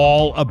are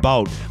all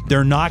about.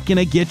 They're not going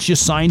to get you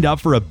signed up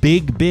for a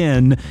big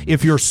bin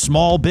if your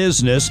small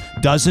business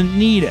doesn't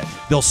need it.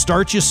 They'll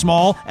start you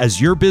small.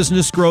 As your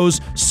business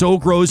grows, so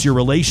grows your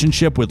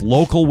relationship with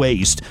Local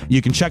Waste.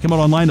 You can check them out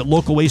online at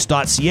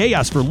localwaste.ca.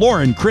 Ask for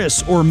Lauren,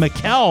 Chris, or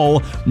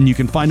Mikkel, and you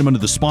can find them under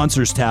the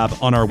sponsors tab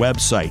on our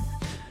website.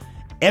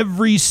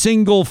 Every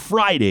single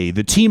Friday,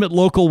 the team at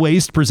Local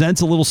Waste presents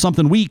a little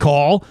something we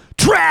call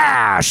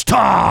Trash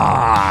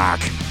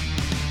Talk.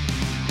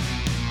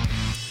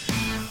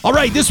 All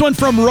right, this one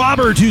from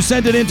Robert, who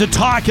sent it in to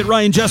talk at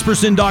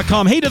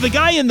RyanJesperson.com. Hey, to the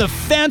guy in the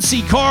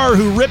fancy car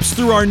who rips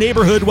through our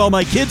neighborhood while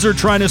my kids are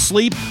trying to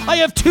sleep, I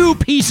have 2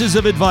 pieces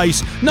of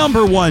advice.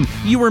 Number 1,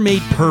 you were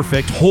made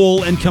perfect,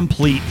 whole, and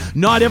complete.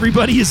 Not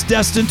everybody is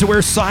destined to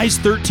wear size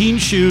 13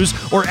 shoes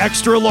or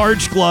extra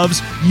large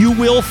gloves. You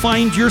will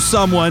find your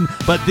someone,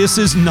 but this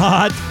is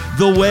not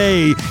the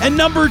way. And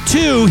number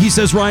 2, he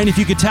says, Ryan, if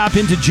you could tap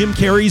into Jim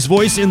Carrey's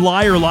voice in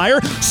Liar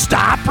Liar,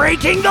 stop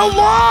breaking the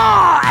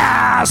law,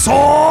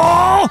 asshole!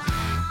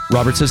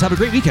 Robert says, have a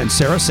great weekend,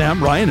 Sarah,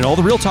 Sam, Ryan, and all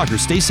the Real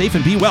Talkers. Stay safe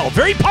and be well.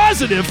 Very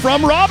positive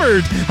from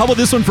Robert. How about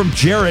this one from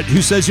Jarrett,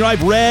 who says,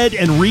 I've read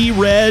and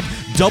reread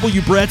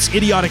W. Brett's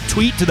idiotic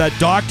tweet to that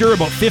doctor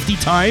about 50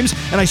 times,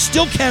 and I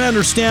still can't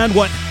understand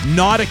what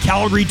not a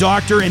Calgary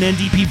doctor and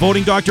NDP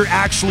voting doctor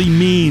actually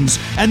means.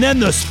 And then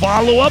this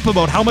follow-up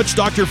about how much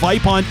Dr.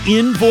 Vipon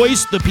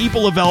invoiced the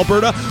people of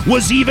Alberta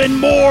was even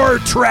more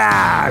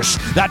trash.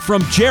 That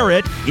from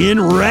Jarrett in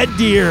Red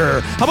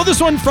Deer. How about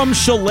this one from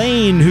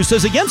Shalane, who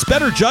says, against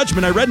better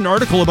judgment, I read an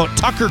article about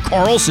Tucker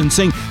Carlson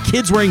saying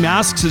kids wearing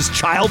masks is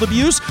child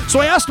abuse. So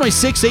I asked my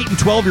 6, 8, and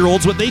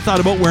 12-year-olds what they thought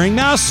about wearing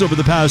masks over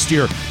the past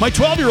year. My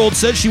 12-year-old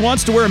says she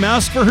wants to wear a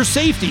mask for her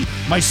safety.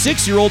 My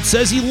 6-year-old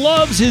says he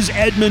loves his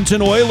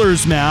Edmonton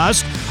Oilers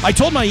mask. I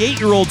told my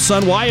 8-year-old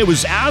son why I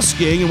was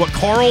asking and what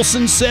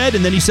Carlson said,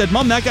 and then he said,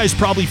 Mom, that guy's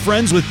probably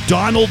friends with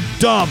Donald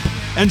Dump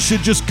and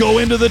should just go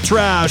into the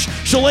trash.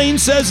 Shalane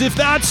says, if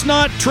that's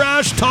not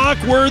trash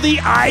talk worthy,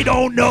 I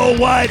don't know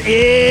what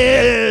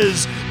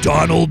is.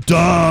 Donald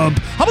Dump.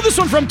 How about this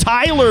one from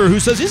Tyler, who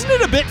says, isn't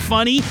it a bit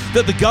funny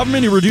that the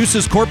government who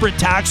reduces corporate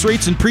tax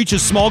rates and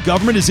preaches small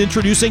government is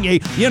introducing a,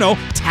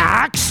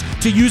 tax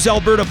to use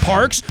Alberta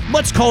parks?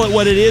 Let's call it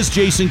what it is,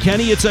 Jason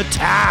Kenney. It's a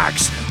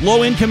tax.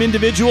 Low-income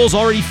individuals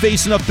already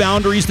face enough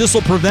boundaries. This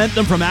will prevent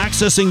them from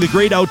accessing the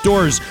great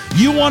outdoors.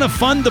 You want to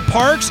fund the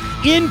parks?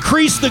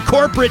 Increase the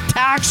corporate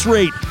tax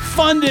rate.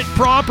 Fund it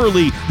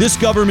properly. This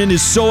government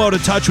is so out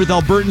of touch with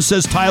Albertans,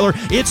 says Tyler.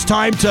 It's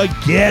time to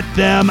get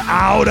them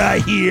out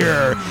of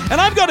here.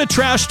 And I've got a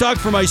trash talk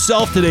for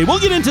myself today. We'll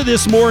get into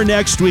this more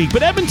next week.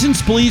 But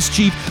Edmonton's police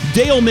chief,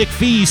 Dale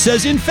McPhee,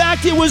 says, in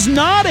fact, it was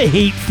not a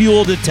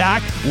hate-fueled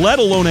attack, let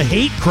alone a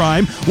hate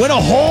crime, when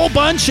a whole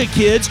bunch of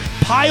kids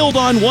piled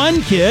on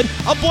one kid,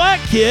 a black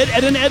kid,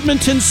 at an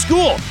Edmonton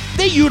school.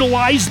 They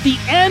utilized the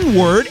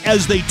N-word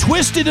as they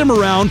twisted him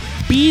around,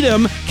 beat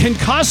him,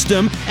 concussed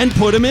him, and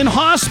put him in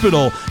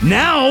hospital.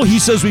 Now, he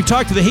says, we've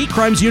talked to the hate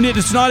crimes unit,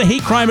 it's not a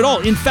hate crime at all.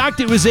 In fact,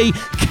 it was a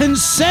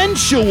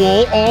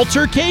consensual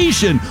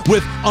altercation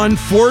with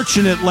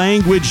unfortunate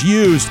language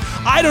used.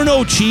 I don't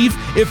know, Chief,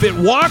 if it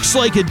walks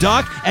like a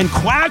duck and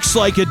quacks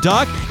like a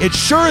duck, it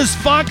sure as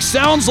fuck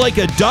sounds like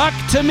a duck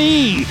to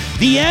me.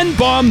 The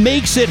N-bomb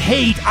makes it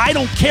hate. I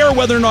don't care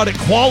whether or not it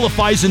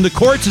qualifies in the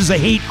courts as a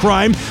hate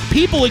crime.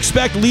 People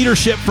expect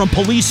leadership from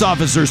police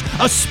officers,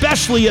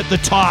 especially at the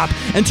top.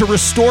 And to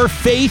restore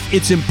faith,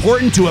 it's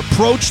important to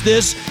approach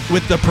this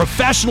with the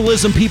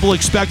professionalism people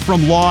expect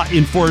from law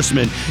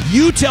enforcement.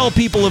 You tell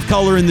people of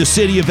color in the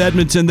city of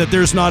Edmonton that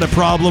there's not a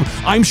problem.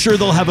 I'm sure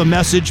they'll have a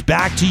message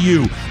back to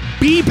you.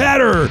 Be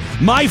better,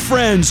 my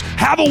friends.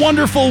 Have a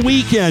wonderful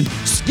weekend.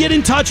 Get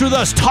in touch with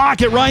us.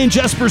 Talk at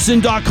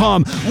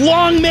ryanjesperson.com.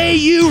 Long may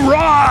you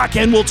rock,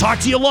 and we'll talk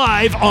to you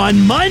live on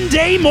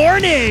Monday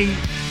morning.